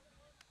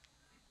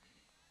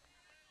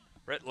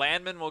 Brett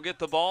Landman will get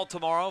the ball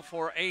tomorrow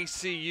for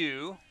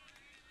ACU.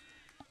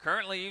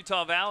 Currently,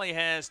 Utah Valley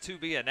has to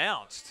be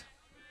announced.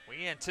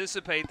 We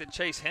anticipate that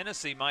Chase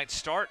Hennessy might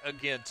start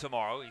again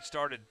tomorrow. He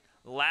started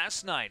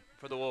last night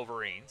for the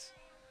Wolverines.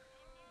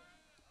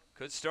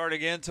 Could start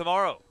again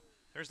tomorrow.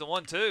 There's the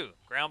 1-2.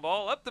 Ground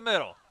ball up the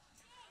middle.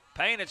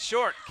 Payne it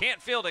short.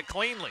 Can't field it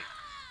cleanly.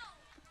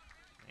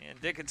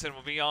 And Dickinson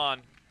will be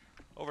on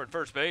over at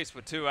first base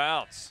with 2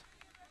 outs.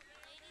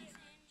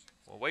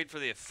 We'll wait for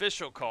the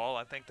official call.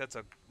 I think that's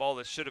a ball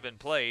that should have been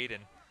played,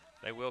 and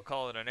they will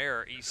call it an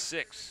error.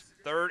 E6.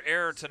 3rd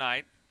error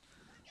tonight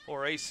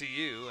for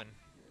ACU, and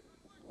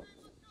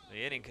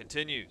the inning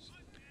continues.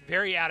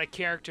 Very out of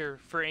character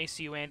for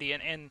ACU, Andy,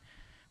 and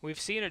we've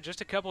seen it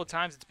just a couple of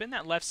times. It's been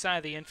that left side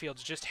of the infield.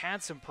 It's just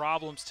had some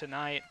problems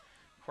tonight.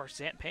 Of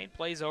course, Payne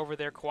plays over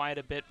there quite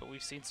a bit, but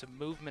we've seen some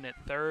movement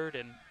at 3rd,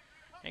 and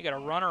you got a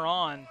runner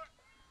on,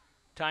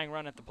 tying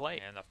run at the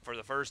plate. And for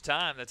the first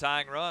time, the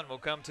tying run will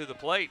come to the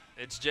plate.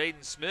 It's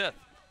Jaden Smith.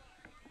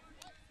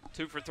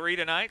 2 for 3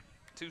 tonight.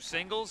 2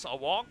 singles, a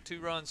walk, 2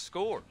 runs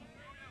scored.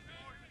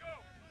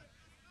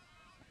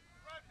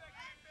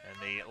 And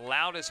the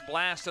loudest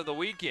blast of the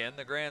weekend,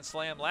 the grand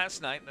slam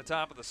last night in the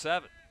top of the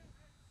 7th.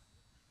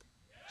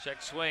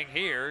 Check swing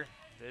here.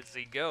 Does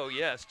he go?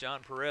 Yes.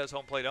 John Perez,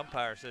 home plate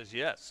umpire, says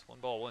yes. 1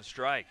 ball, 1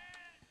 strike.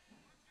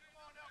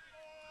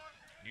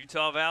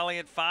 Utah Valley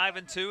at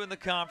 5-2 in the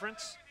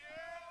conference.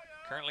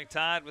 Currently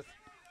tied with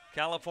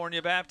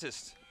California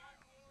Baptist.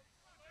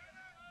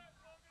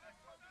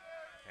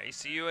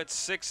 ACU at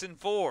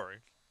 6-4.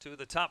 2 of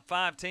the top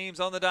 5 teams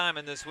on the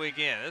diamond this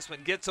weekend. This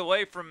one gets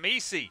away from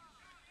Messi.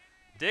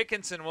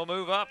 Dickinson will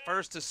move up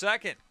first to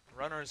second.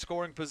 Runner in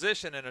scoring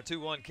position and a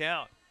 2-1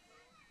 count.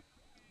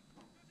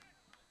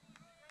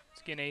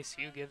 Again,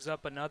 ACU gives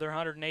up another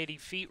 180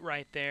 feet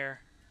right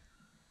there.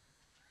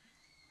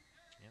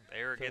 The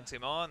error gets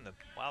him on. The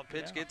wild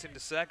pitch gets him to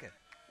second.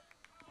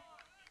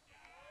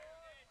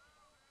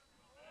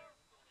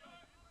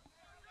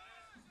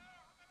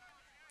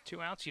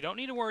 Two outs. You don't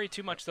need to worry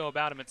too much, though,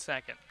 about him at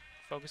second.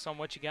 Focus on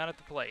what you got at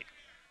the plate.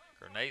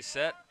 Grenade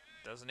set.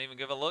 Doesn't even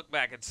give a look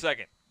back at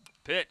second.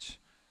 Pitch.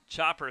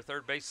 Chopper,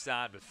 third base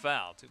side, but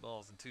foul. 2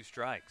 balls and 2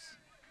 strikes.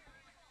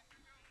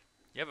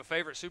 You have a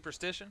favorite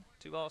superstition?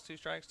 2 balls, 2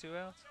 strikes, 2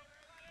 outs?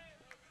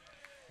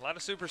 A lot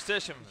of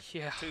superstition.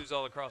 Yeah. 2s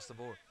all across the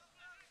board.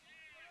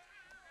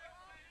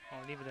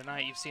 Well, and even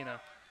tonight, you've seen a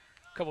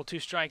couple 2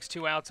 strikes,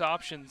 2 outs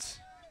options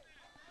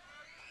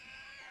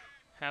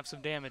have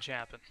some damage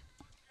happen.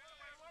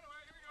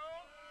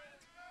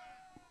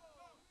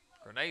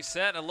 Grenade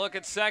set and a look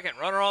at second.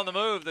 Runner on the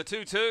move. The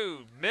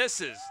 2-2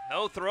 misses.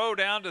 No throw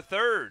down to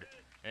third.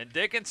 And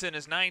Dickinson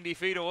is 90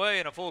 feet away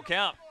in a full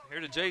count. Here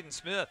to Jaden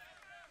Smith.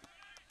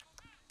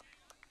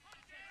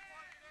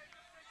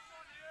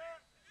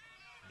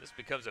 This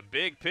becomes a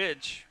big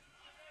pitch.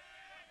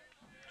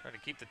 Trying to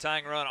keep the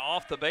tying run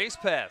off the base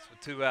paths with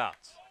 2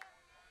 outs.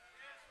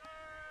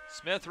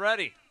 Smith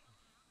ready.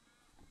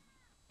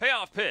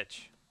 Payoff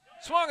pitch.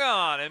 Swung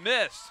on and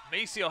missed.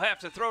 Messi will have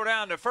to throw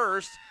down to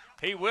first.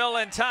 He will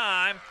in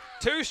time.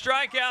 2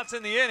 strikeouts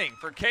in the inning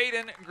for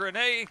Caden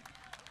Grenade,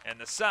 and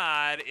the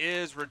side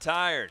is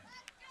retired.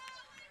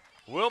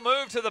 We'll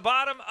move to the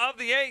bottom of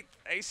the 8th.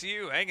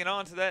 ACU hanging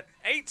on to that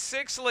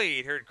 8-6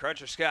 lead here at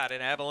Crutcher Scott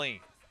in Abilene.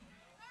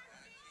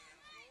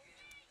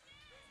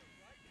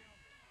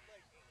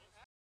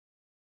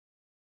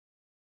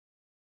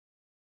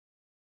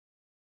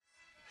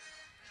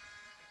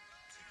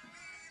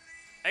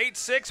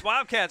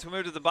 Wildcats. We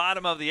move to the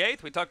bottom of the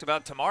 8th. We talked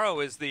about tomorrow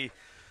is the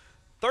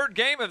 3rd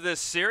game of this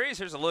series.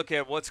 Here's a look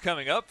at what's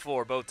coming up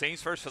for both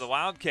teams. First for the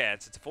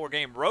Wildcats, it's a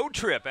 4-game road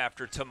trip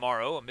after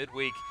tomorrow, a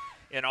midweek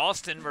in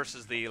Austin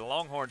versus the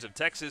Longhorns of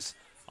Texas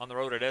on the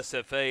road at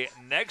SFA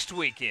next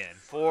weekend.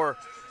 For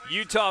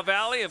Utah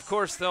Valley, of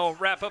course, they'll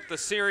wrap up the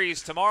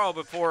series tomorrow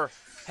before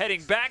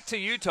heading back to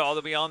Utah.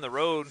 They'll be on the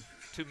road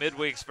 2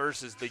 midweeks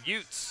versus the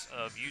Utes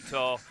of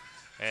Utah,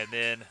 and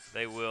then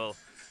they will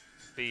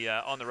be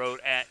on the road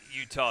at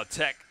Utah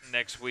Tech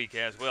next week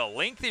as well.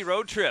 Lengthy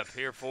road trip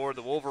here for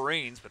the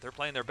Wolverines, but they're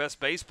playing their best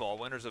baseball.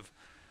 Winners of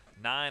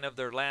 9 of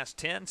their last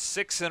 10,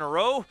 6 in a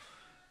row.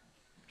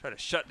 Try to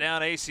shut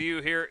down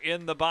ACU here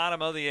in the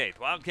bottom of the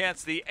 8th.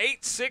 Wildcats the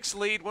 8-6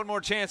 lead. One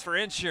more chance for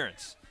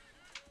insurance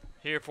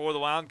here for the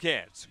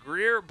Wildcats.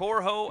 Greer,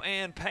 Borho,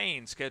 and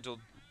Payne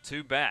scheduled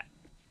to bat.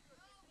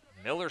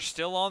 Miller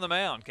still on the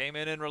mound. Came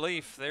in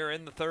relief there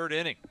in the 3rd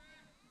inning.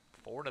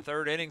 4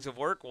 1/3 innings of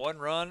work, 1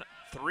 run,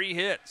 3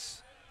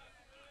 hits.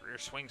 Greer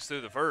swings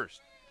through the 1st.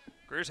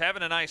 Greer's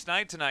having a nice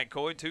night tonight,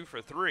 Coy. 2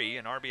 for 3,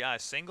 an RBI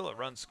single, a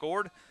run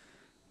scored,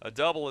 a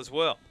double as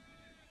well.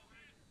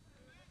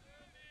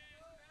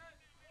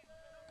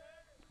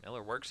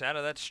 Miller works out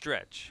of that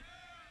stretch.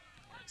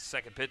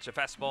 Second pitch, a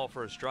fastball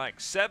for a strike.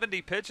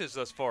 70 pitches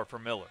thus far for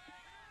Miller.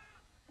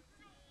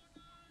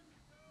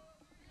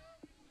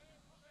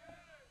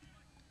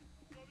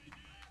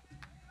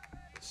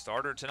 The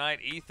starter tonight,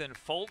 Ethan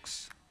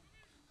Folks,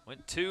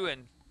 went 2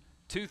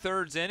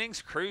 2/3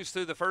 innings, cruised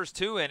through the first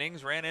 2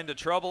 innings, ran into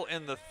trouble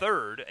in the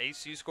 3rd.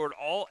 ACU scored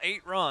all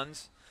 8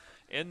 runs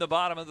in the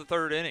bottom of the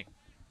 3rd inning.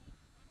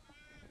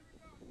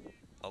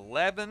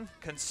 11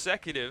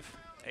 consecutive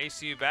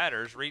ACU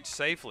batters reached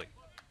safely.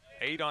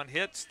 8 on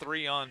hits,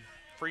 3 on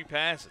free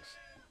passes.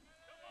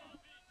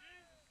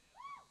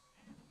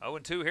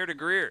 0-2 here to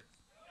Greer.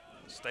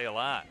 Stay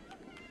alive.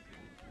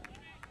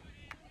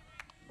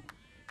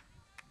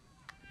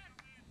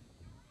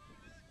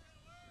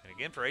 And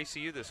again for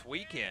ACU this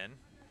weekend,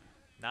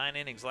 9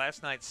 innings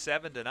last night,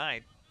 7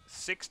 tonight,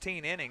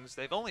 16 innings.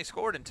 They've only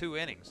scored in 2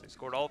 innings. They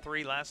scored all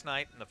 3 last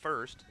night in the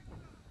 1st,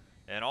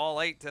 and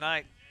all 8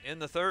 tonight in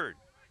the 3rd.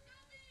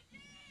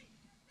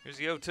 Here's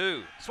the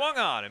 0-2. Swung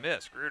on and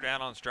missed. Greer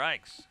down on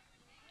strikes.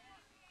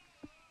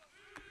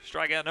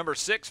 Strikeout number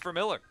 6 for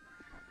Miller.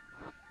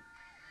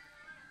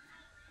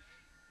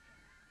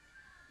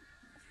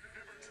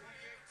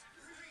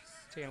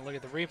 Taking a look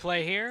at the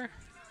replay here.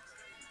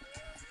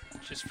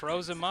 Just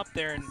froze him up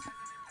there, and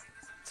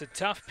it's a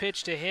tough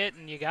pitch to hit,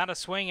 and you got to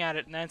swing at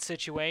it in that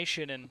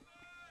situation. And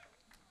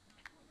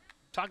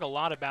talk a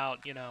lot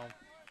about,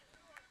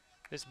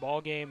 this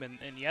ball game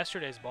and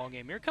yesterday's ball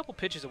game. You're a couple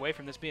pitches away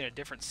from this being a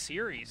different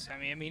series.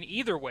 I mean,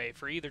 either way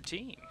for either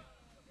team.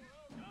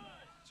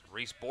 So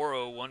Reese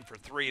Borrow 1 for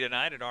 3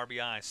 tonight, an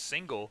RBI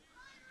single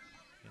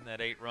in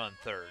that 8-run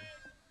 3rd.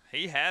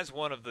 He has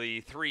one of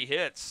the 3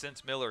 hits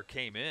since Miller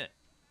came in.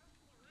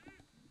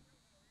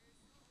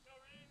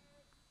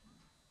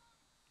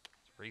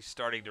 Reese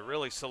starting to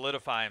really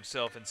solidify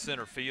himself in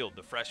center field.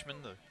 The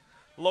freshman, the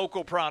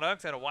local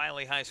product at a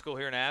Wiley High School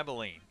here in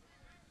Abilene.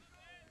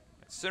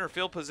 Center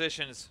field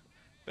position has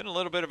been a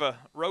little bit of a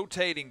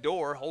rotating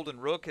door. Holden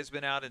Rook has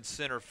been out in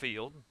center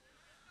field.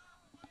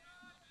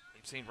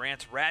 We've seen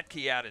Rance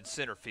Ratke out in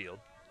center field.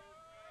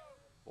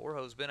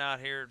 Borjo's been out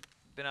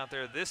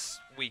there this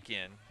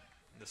weekend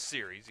in the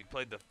series. He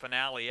played the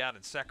finale out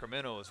in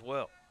Sacramento as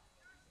well.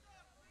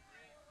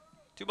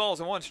 2 balls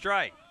and 1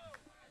 strike.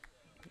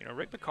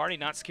 Rick McCarty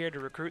not scared to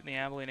recruit in the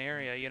Abilene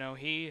area.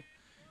 He'll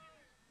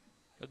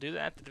do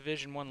that at the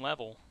Division I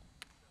level.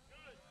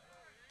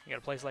 You got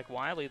a place like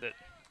Wiley that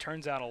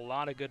turns out a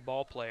lot of good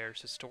ball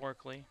players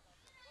historically.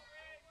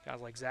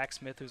 Guys like Zach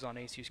Smith, who's on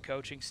ACU's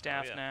coaching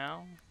staff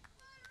now.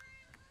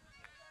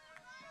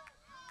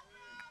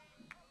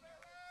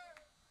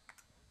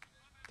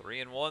 Three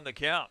and 1 the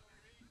count.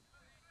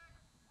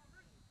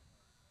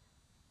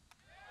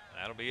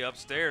 That'll be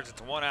upstairs.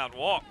 It's a 1-out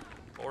walk.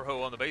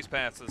 Borjo on the base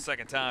pass for the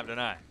 2nd time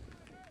tonight.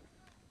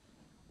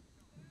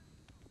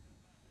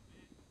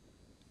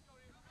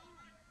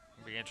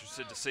 I'll be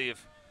interested to see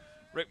if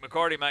Rick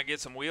McCarty might get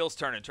some wheels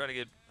turning, try to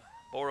get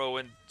Borjo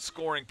in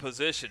scoring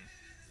position,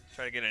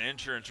 try to get an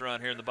insurance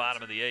run here in the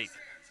bottom of the 8th.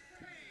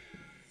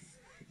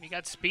 You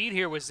got speed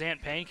here with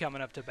Zant Payne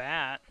coming up to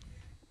bat.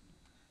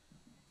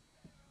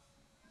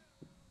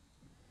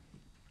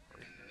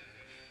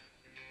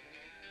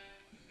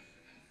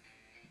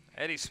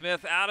 Eddie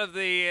Smith out of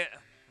the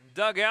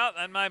dugout.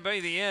 That might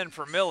be the end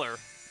for Miller.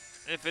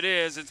 If it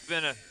is, it's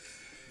been a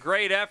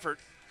great effort.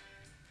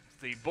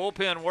 The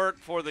bullpen work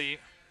for the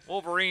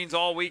Wolverines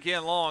all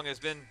weekend long has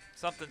been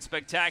something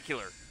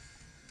spectacular.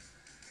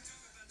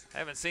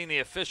 Haven't seen the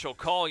official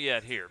call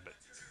yet here, but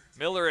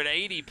Miller at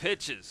 80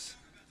 pitches.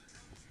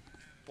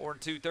 4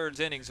 2/3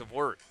 innings of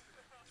work.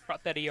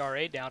 Brought that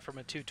ERA down from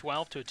a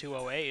 2.12 to a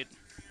 2.08.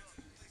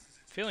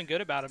 Feeling good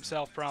about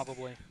himself,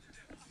 probably.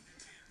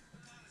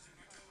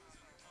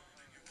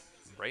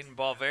 Braden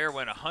Balvair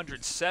went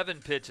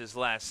 107 pitches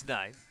last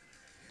night.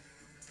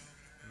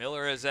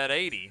 Miller is at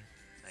 80,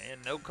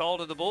 and no call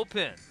to the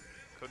bullpen.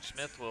 Coach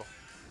Smith will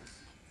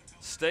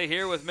stay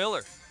here with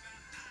Miller.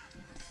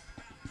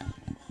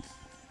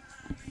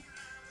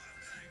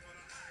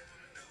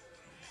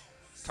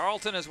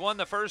 Tarleton has won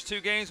the first 2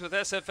 games with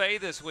SFA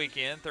this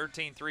weekend,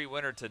 13-3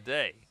 winner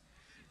today.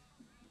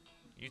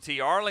 UT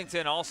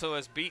Arlington also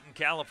has beaten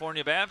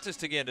California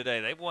Baptist again today.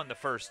 They've won the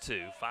first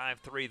 2,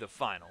 5-3 the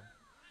final.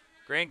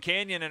 Grand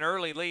Canyon an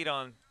early lead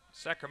on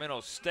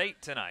Sacramento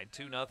State tonight,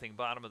 2-0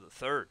 bottom of the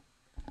 3rd.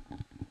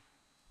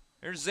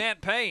 There's Zant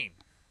Payne.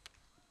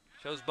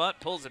 Shows bunt,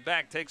 pulls it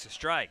back, takes a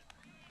strike.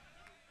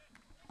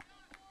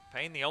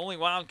 Payne the only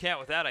Wildcat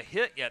without a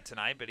hit yet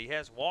tonight, but he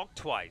has walked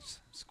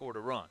twice, scored a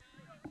run.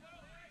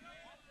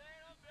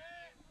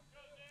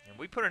 And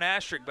we put an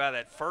asterisk by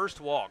that first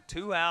walk.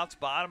 2 outs,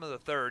 bottom of the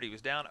 3rd. He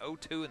was down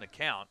 0-2 in the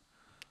count.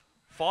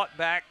 Fought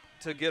back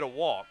to get a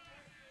walk.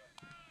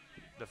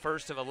 The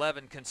first of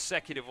 11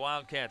 consecutive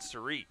Wildcats to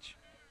reach.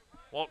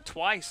 Walked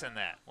twice in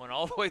that. Went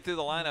all the way through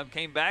the lineup,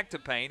 came back to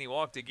Payne. He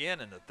walked again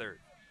in the 3rd.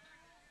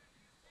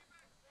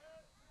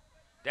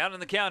 Down in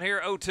the count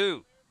here,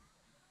 0-2.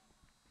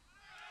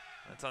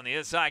 That's on the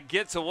inside,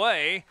 gets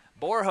away.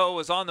 Borjo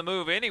was on the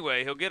move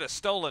anyway. He'll get a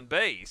stolen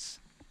base.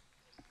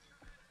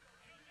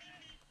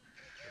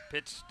 The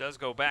pitch does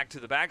go back to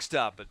the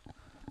backstop, but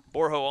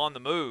Borjo on the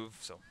move,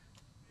 so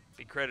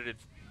be credited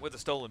with a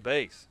stolen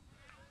base.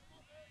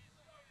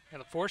 Got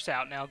a force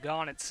out now,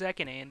 gone at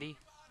second, Andy.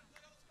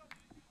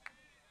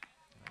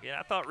 Yeah,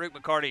 I thought Rick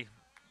McCarty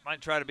might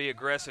try to be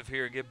aggressive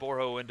here and get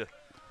Borjo into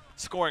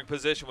scoring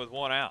position with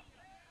 1 out.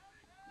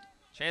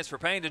 Chance for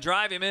Payne to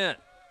drive him in.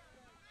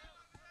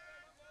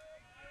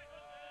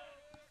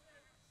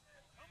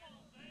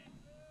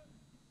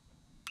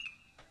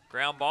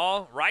 Ground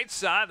ball, right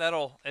side.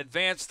 That'll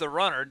advance the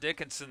runner.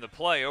 Dickinson the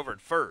play over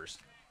at first.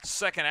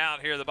 Second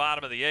out here at the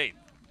bottom of the 8th.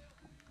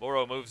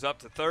 Borjo moves up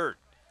to 3rd.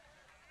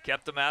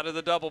 Kept them out of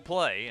the double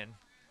play and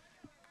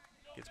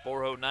gets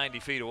Borjo 90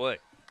 feet away.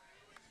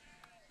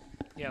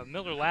 Yeah,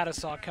 Miller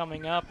Ladisaw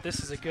coming up.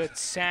 This is a good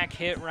sack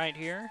hit right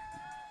here.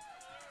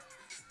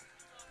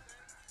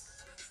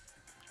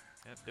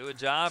 Yep, do a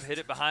job, hit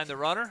it behind the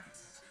runner.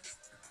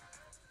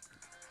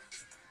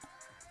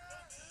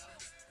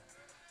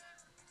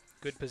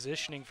 Good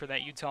positioning for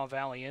that Utah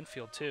Valley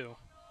infield, too.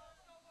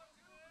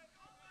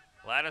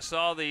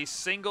 Ladisaw, the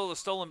single, the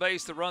stolen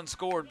base, the run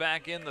scored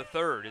back in the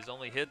 3rd. His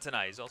only hit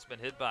tonight. He's also been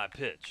hit by a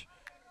pitch.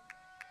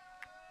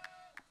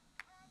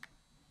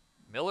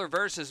 Miller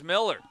versus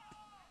Miller.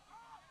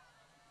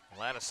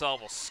 Ladisaw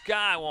will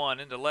sky one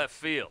into left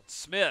field.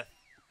 Smith,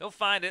 he'll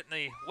find it in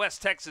the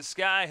West Texas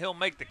sky. He'll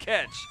make the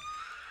catch.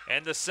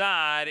 And the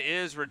side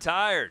is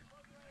retired.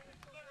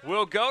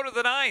 We'll go to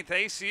the 9th,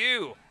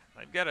 ACU.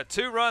 They've got a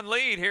 2-run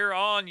lead here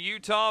on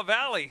Utah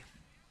Valley.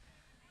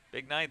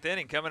 Big 9th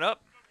inning coming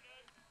up.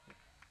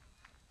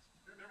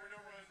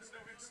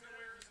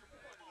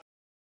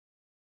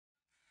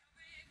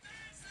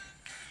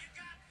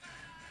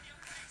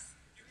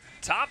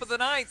 Top of the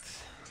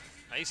 9th.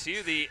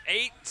 ACU the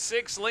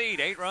 8-6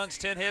 lead. 8 runs,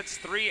 10 hits,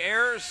 3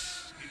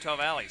 errors. Utah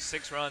Valley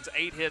 6 runs,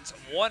 8 hits,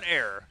 1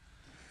 error.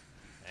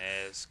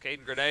 As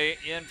Caden Grenay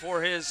in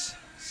for his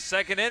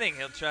 2nd inning.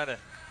 He'll try to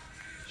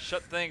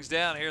shut things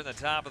down here in the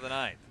top of the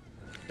 9th.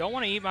 Don't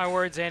want to eat my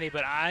words, Andy,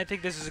 but I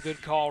think this is a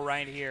good call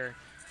right here.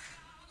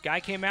 Guy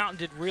came out and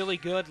did really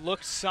good,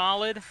 looked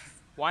solid.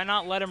 Why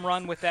not let him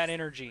run with that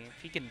energy?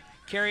 If he can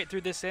carry it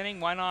through this inning,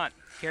 why not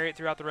carry it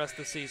throughout the rest of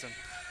the season?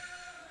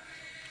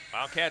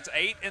 Wildcats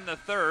 8 in the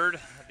 3rd,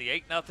 the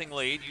 8-0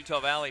 lead.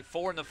 Utah Valley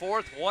 4 in the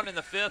 4th, 1 in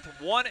the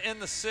 5th, 1 in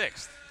the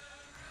 6th.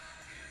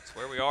 That's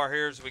where we are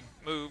here as we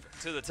move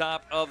to the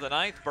top of the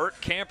 9th. Bert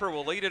Camper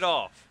will lead it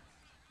off.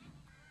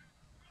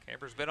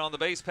 Camper's been on the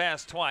base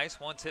pass twice,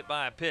 once hit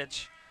by a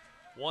pitch,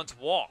 once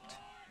walked.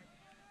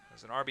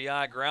 There's an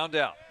RBI ground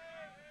out.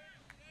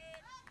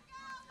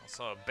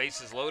 Also a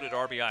bases loaded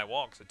RBI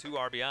walk, so 2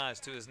 RBIs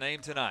to his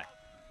name tonight.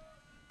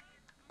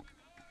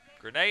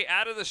 Grenay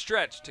out of the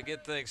stretch to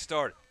get things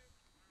started.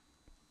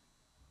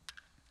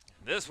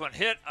 This one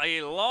hit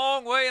a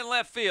long way in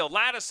left field.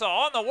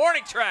 Ladisaw on the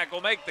warning track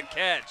will make the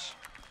catch.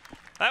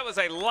 That was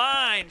a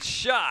line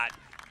shot.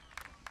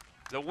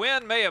 The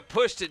wind may have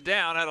pushed it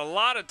down, had a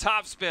lot of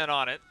topspin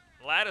on it.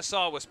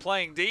 Ladisaw was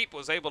playing deep,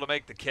 was able to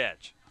make the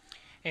catch.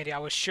 Andy, I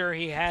was sure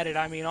he had it.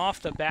 I mean, off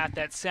the bat,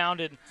 that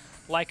sounded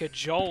like a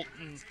jolt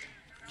and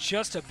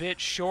just a bit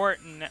short.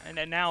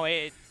 And now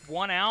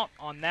 1 out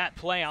on that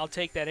play. I'll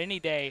take that any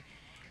day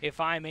if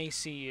I'm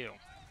ACU.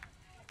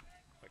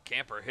 But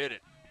Camper hit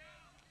it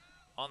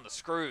on the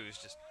screws,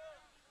 just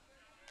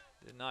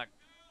did not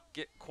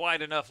get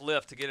quite enough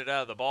lift to get it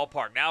out of the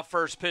ballpark. Now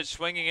first pitch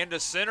swinging into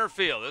center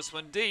field. This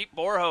one deep.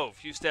 Borjo, a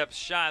few steps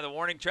shy of the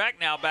warning track.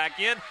 Now back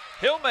in.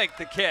 He'll make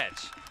the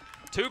catch.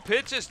 2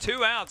 pitches,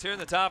 2 outs here in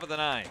the top of the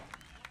 9th.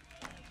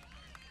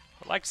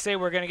 I'd like to say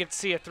we're going to get to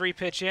see a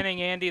 3-pitch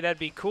inning, Andy. That'd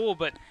be cool,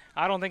 but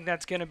I don't think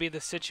that's going to be the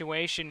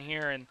situation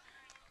here. And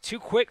 2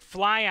 quick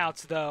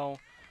flyouts, though,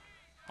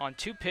 on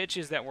 2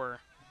 pitches that were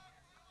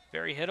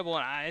very hittable.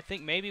 And I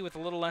think maybe with a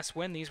little less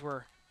wind, these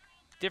were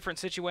different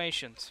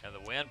situations. And the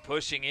wind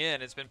pushing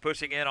in. It's been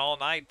pushing in all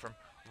night from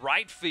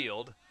right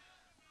field,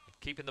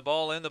 keeping the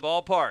ball in the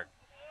ballpark.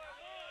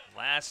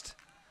 Last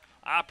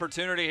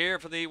opportunity here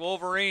for the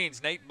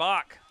Wolverines. Nate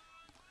Bach,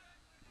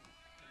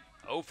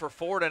 0 for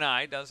 4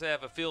 tonight. Does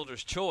have a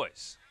fielder's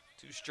choice.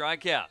 2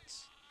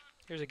 strikeouts.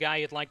 Here's a guy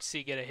you'd like to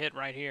see get a hit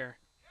right here.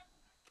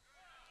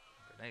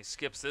 He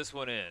skips this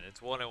one in. It's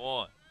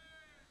 1-1.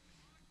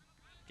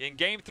 Again,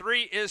 Game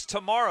 3 is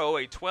tomorrow,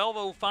 a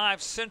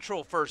 12:05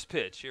 Central first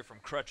pitch here from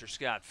Crutcher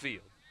Scott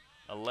Field.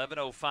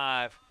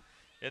 11:05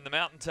 in the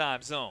Mountain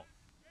Time Zone.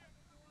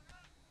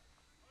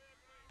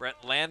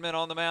 Brett Landman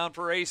on the mound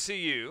for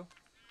ACU.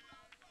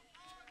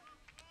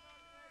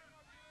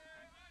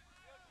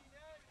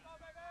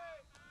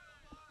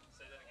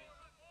 Say that again.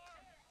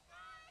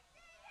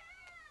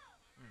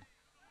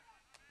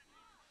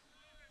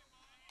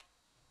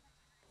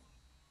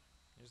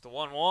 Here's the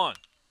 1-1.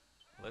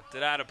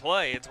 Lifted out of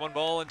play. It's 1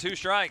 ball and 2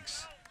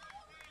 strikes.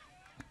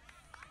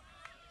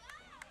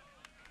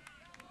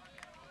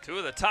 2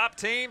 of the top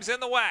teams in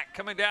the WAC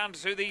coming down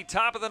to the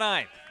top of the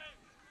 9th.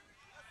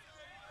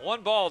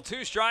 1 ball,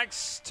 2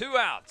 strikes, 2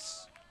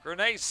 outs.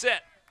 Grenade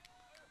set.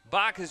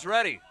 Bach is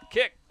ready.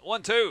 Kick,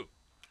 1-2.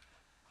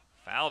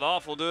 Fouled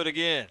off, will do it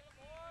again.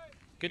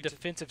 Good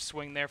defensive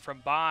swing there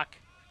from Bach.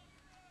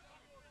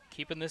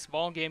 Keeping this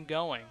ball game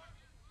going.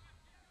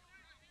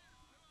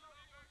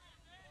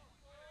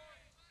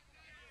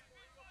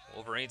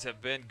 Wolverines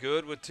have been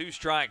good with 2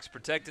 strikes,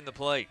 protecting the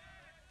plate.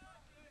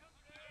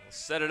 We'll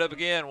set it up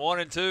again,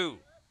 1-2.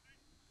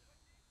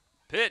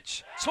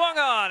 Pitch, swung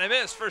on and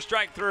missed for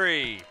strike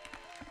 3.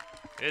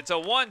 It's a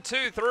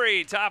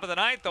 1-2-3, top of the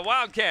 9th. The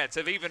Wildcats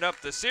have evened up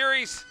the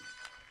series.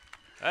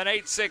 An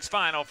 8-6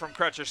 final from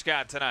Crutcher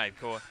Scott tonight,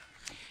 Coy.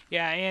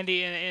 Yeah,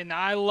 Andy, and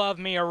I love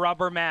me a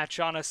rubber match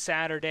on a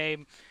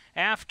Saturday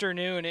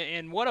afternoon.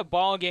 And what a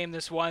ball game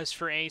this was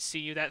for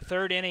ACU. That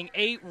 3rd inning,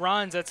 8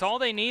 runs. That's all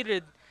they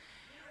needed.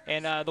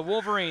 And the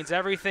Wolverines,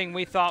 everything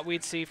we thought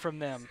we'd see from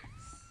them.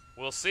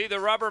 We'll see the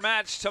rubber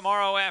match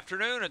tomorrow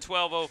afternoon at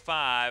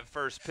 12:05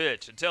 first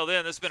pitch. Until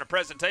then, this has been a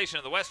presentation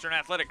of the Western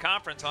Athletic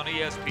Conference on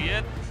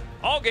ESPN.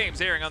 All games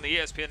airing on the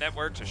ESPN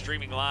networks are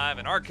streaming live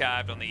and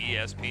archived on the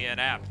ESPN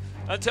app.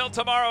 Until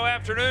tomorrow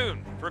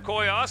afternoon, for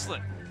Coy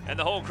Oslin and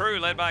the whole crew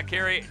led by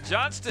Kerry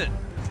Johnston,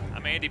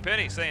 I'm Andy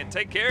Penny saying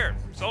take care.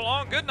 So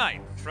long, good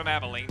night from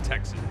Abilene,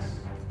 Texas.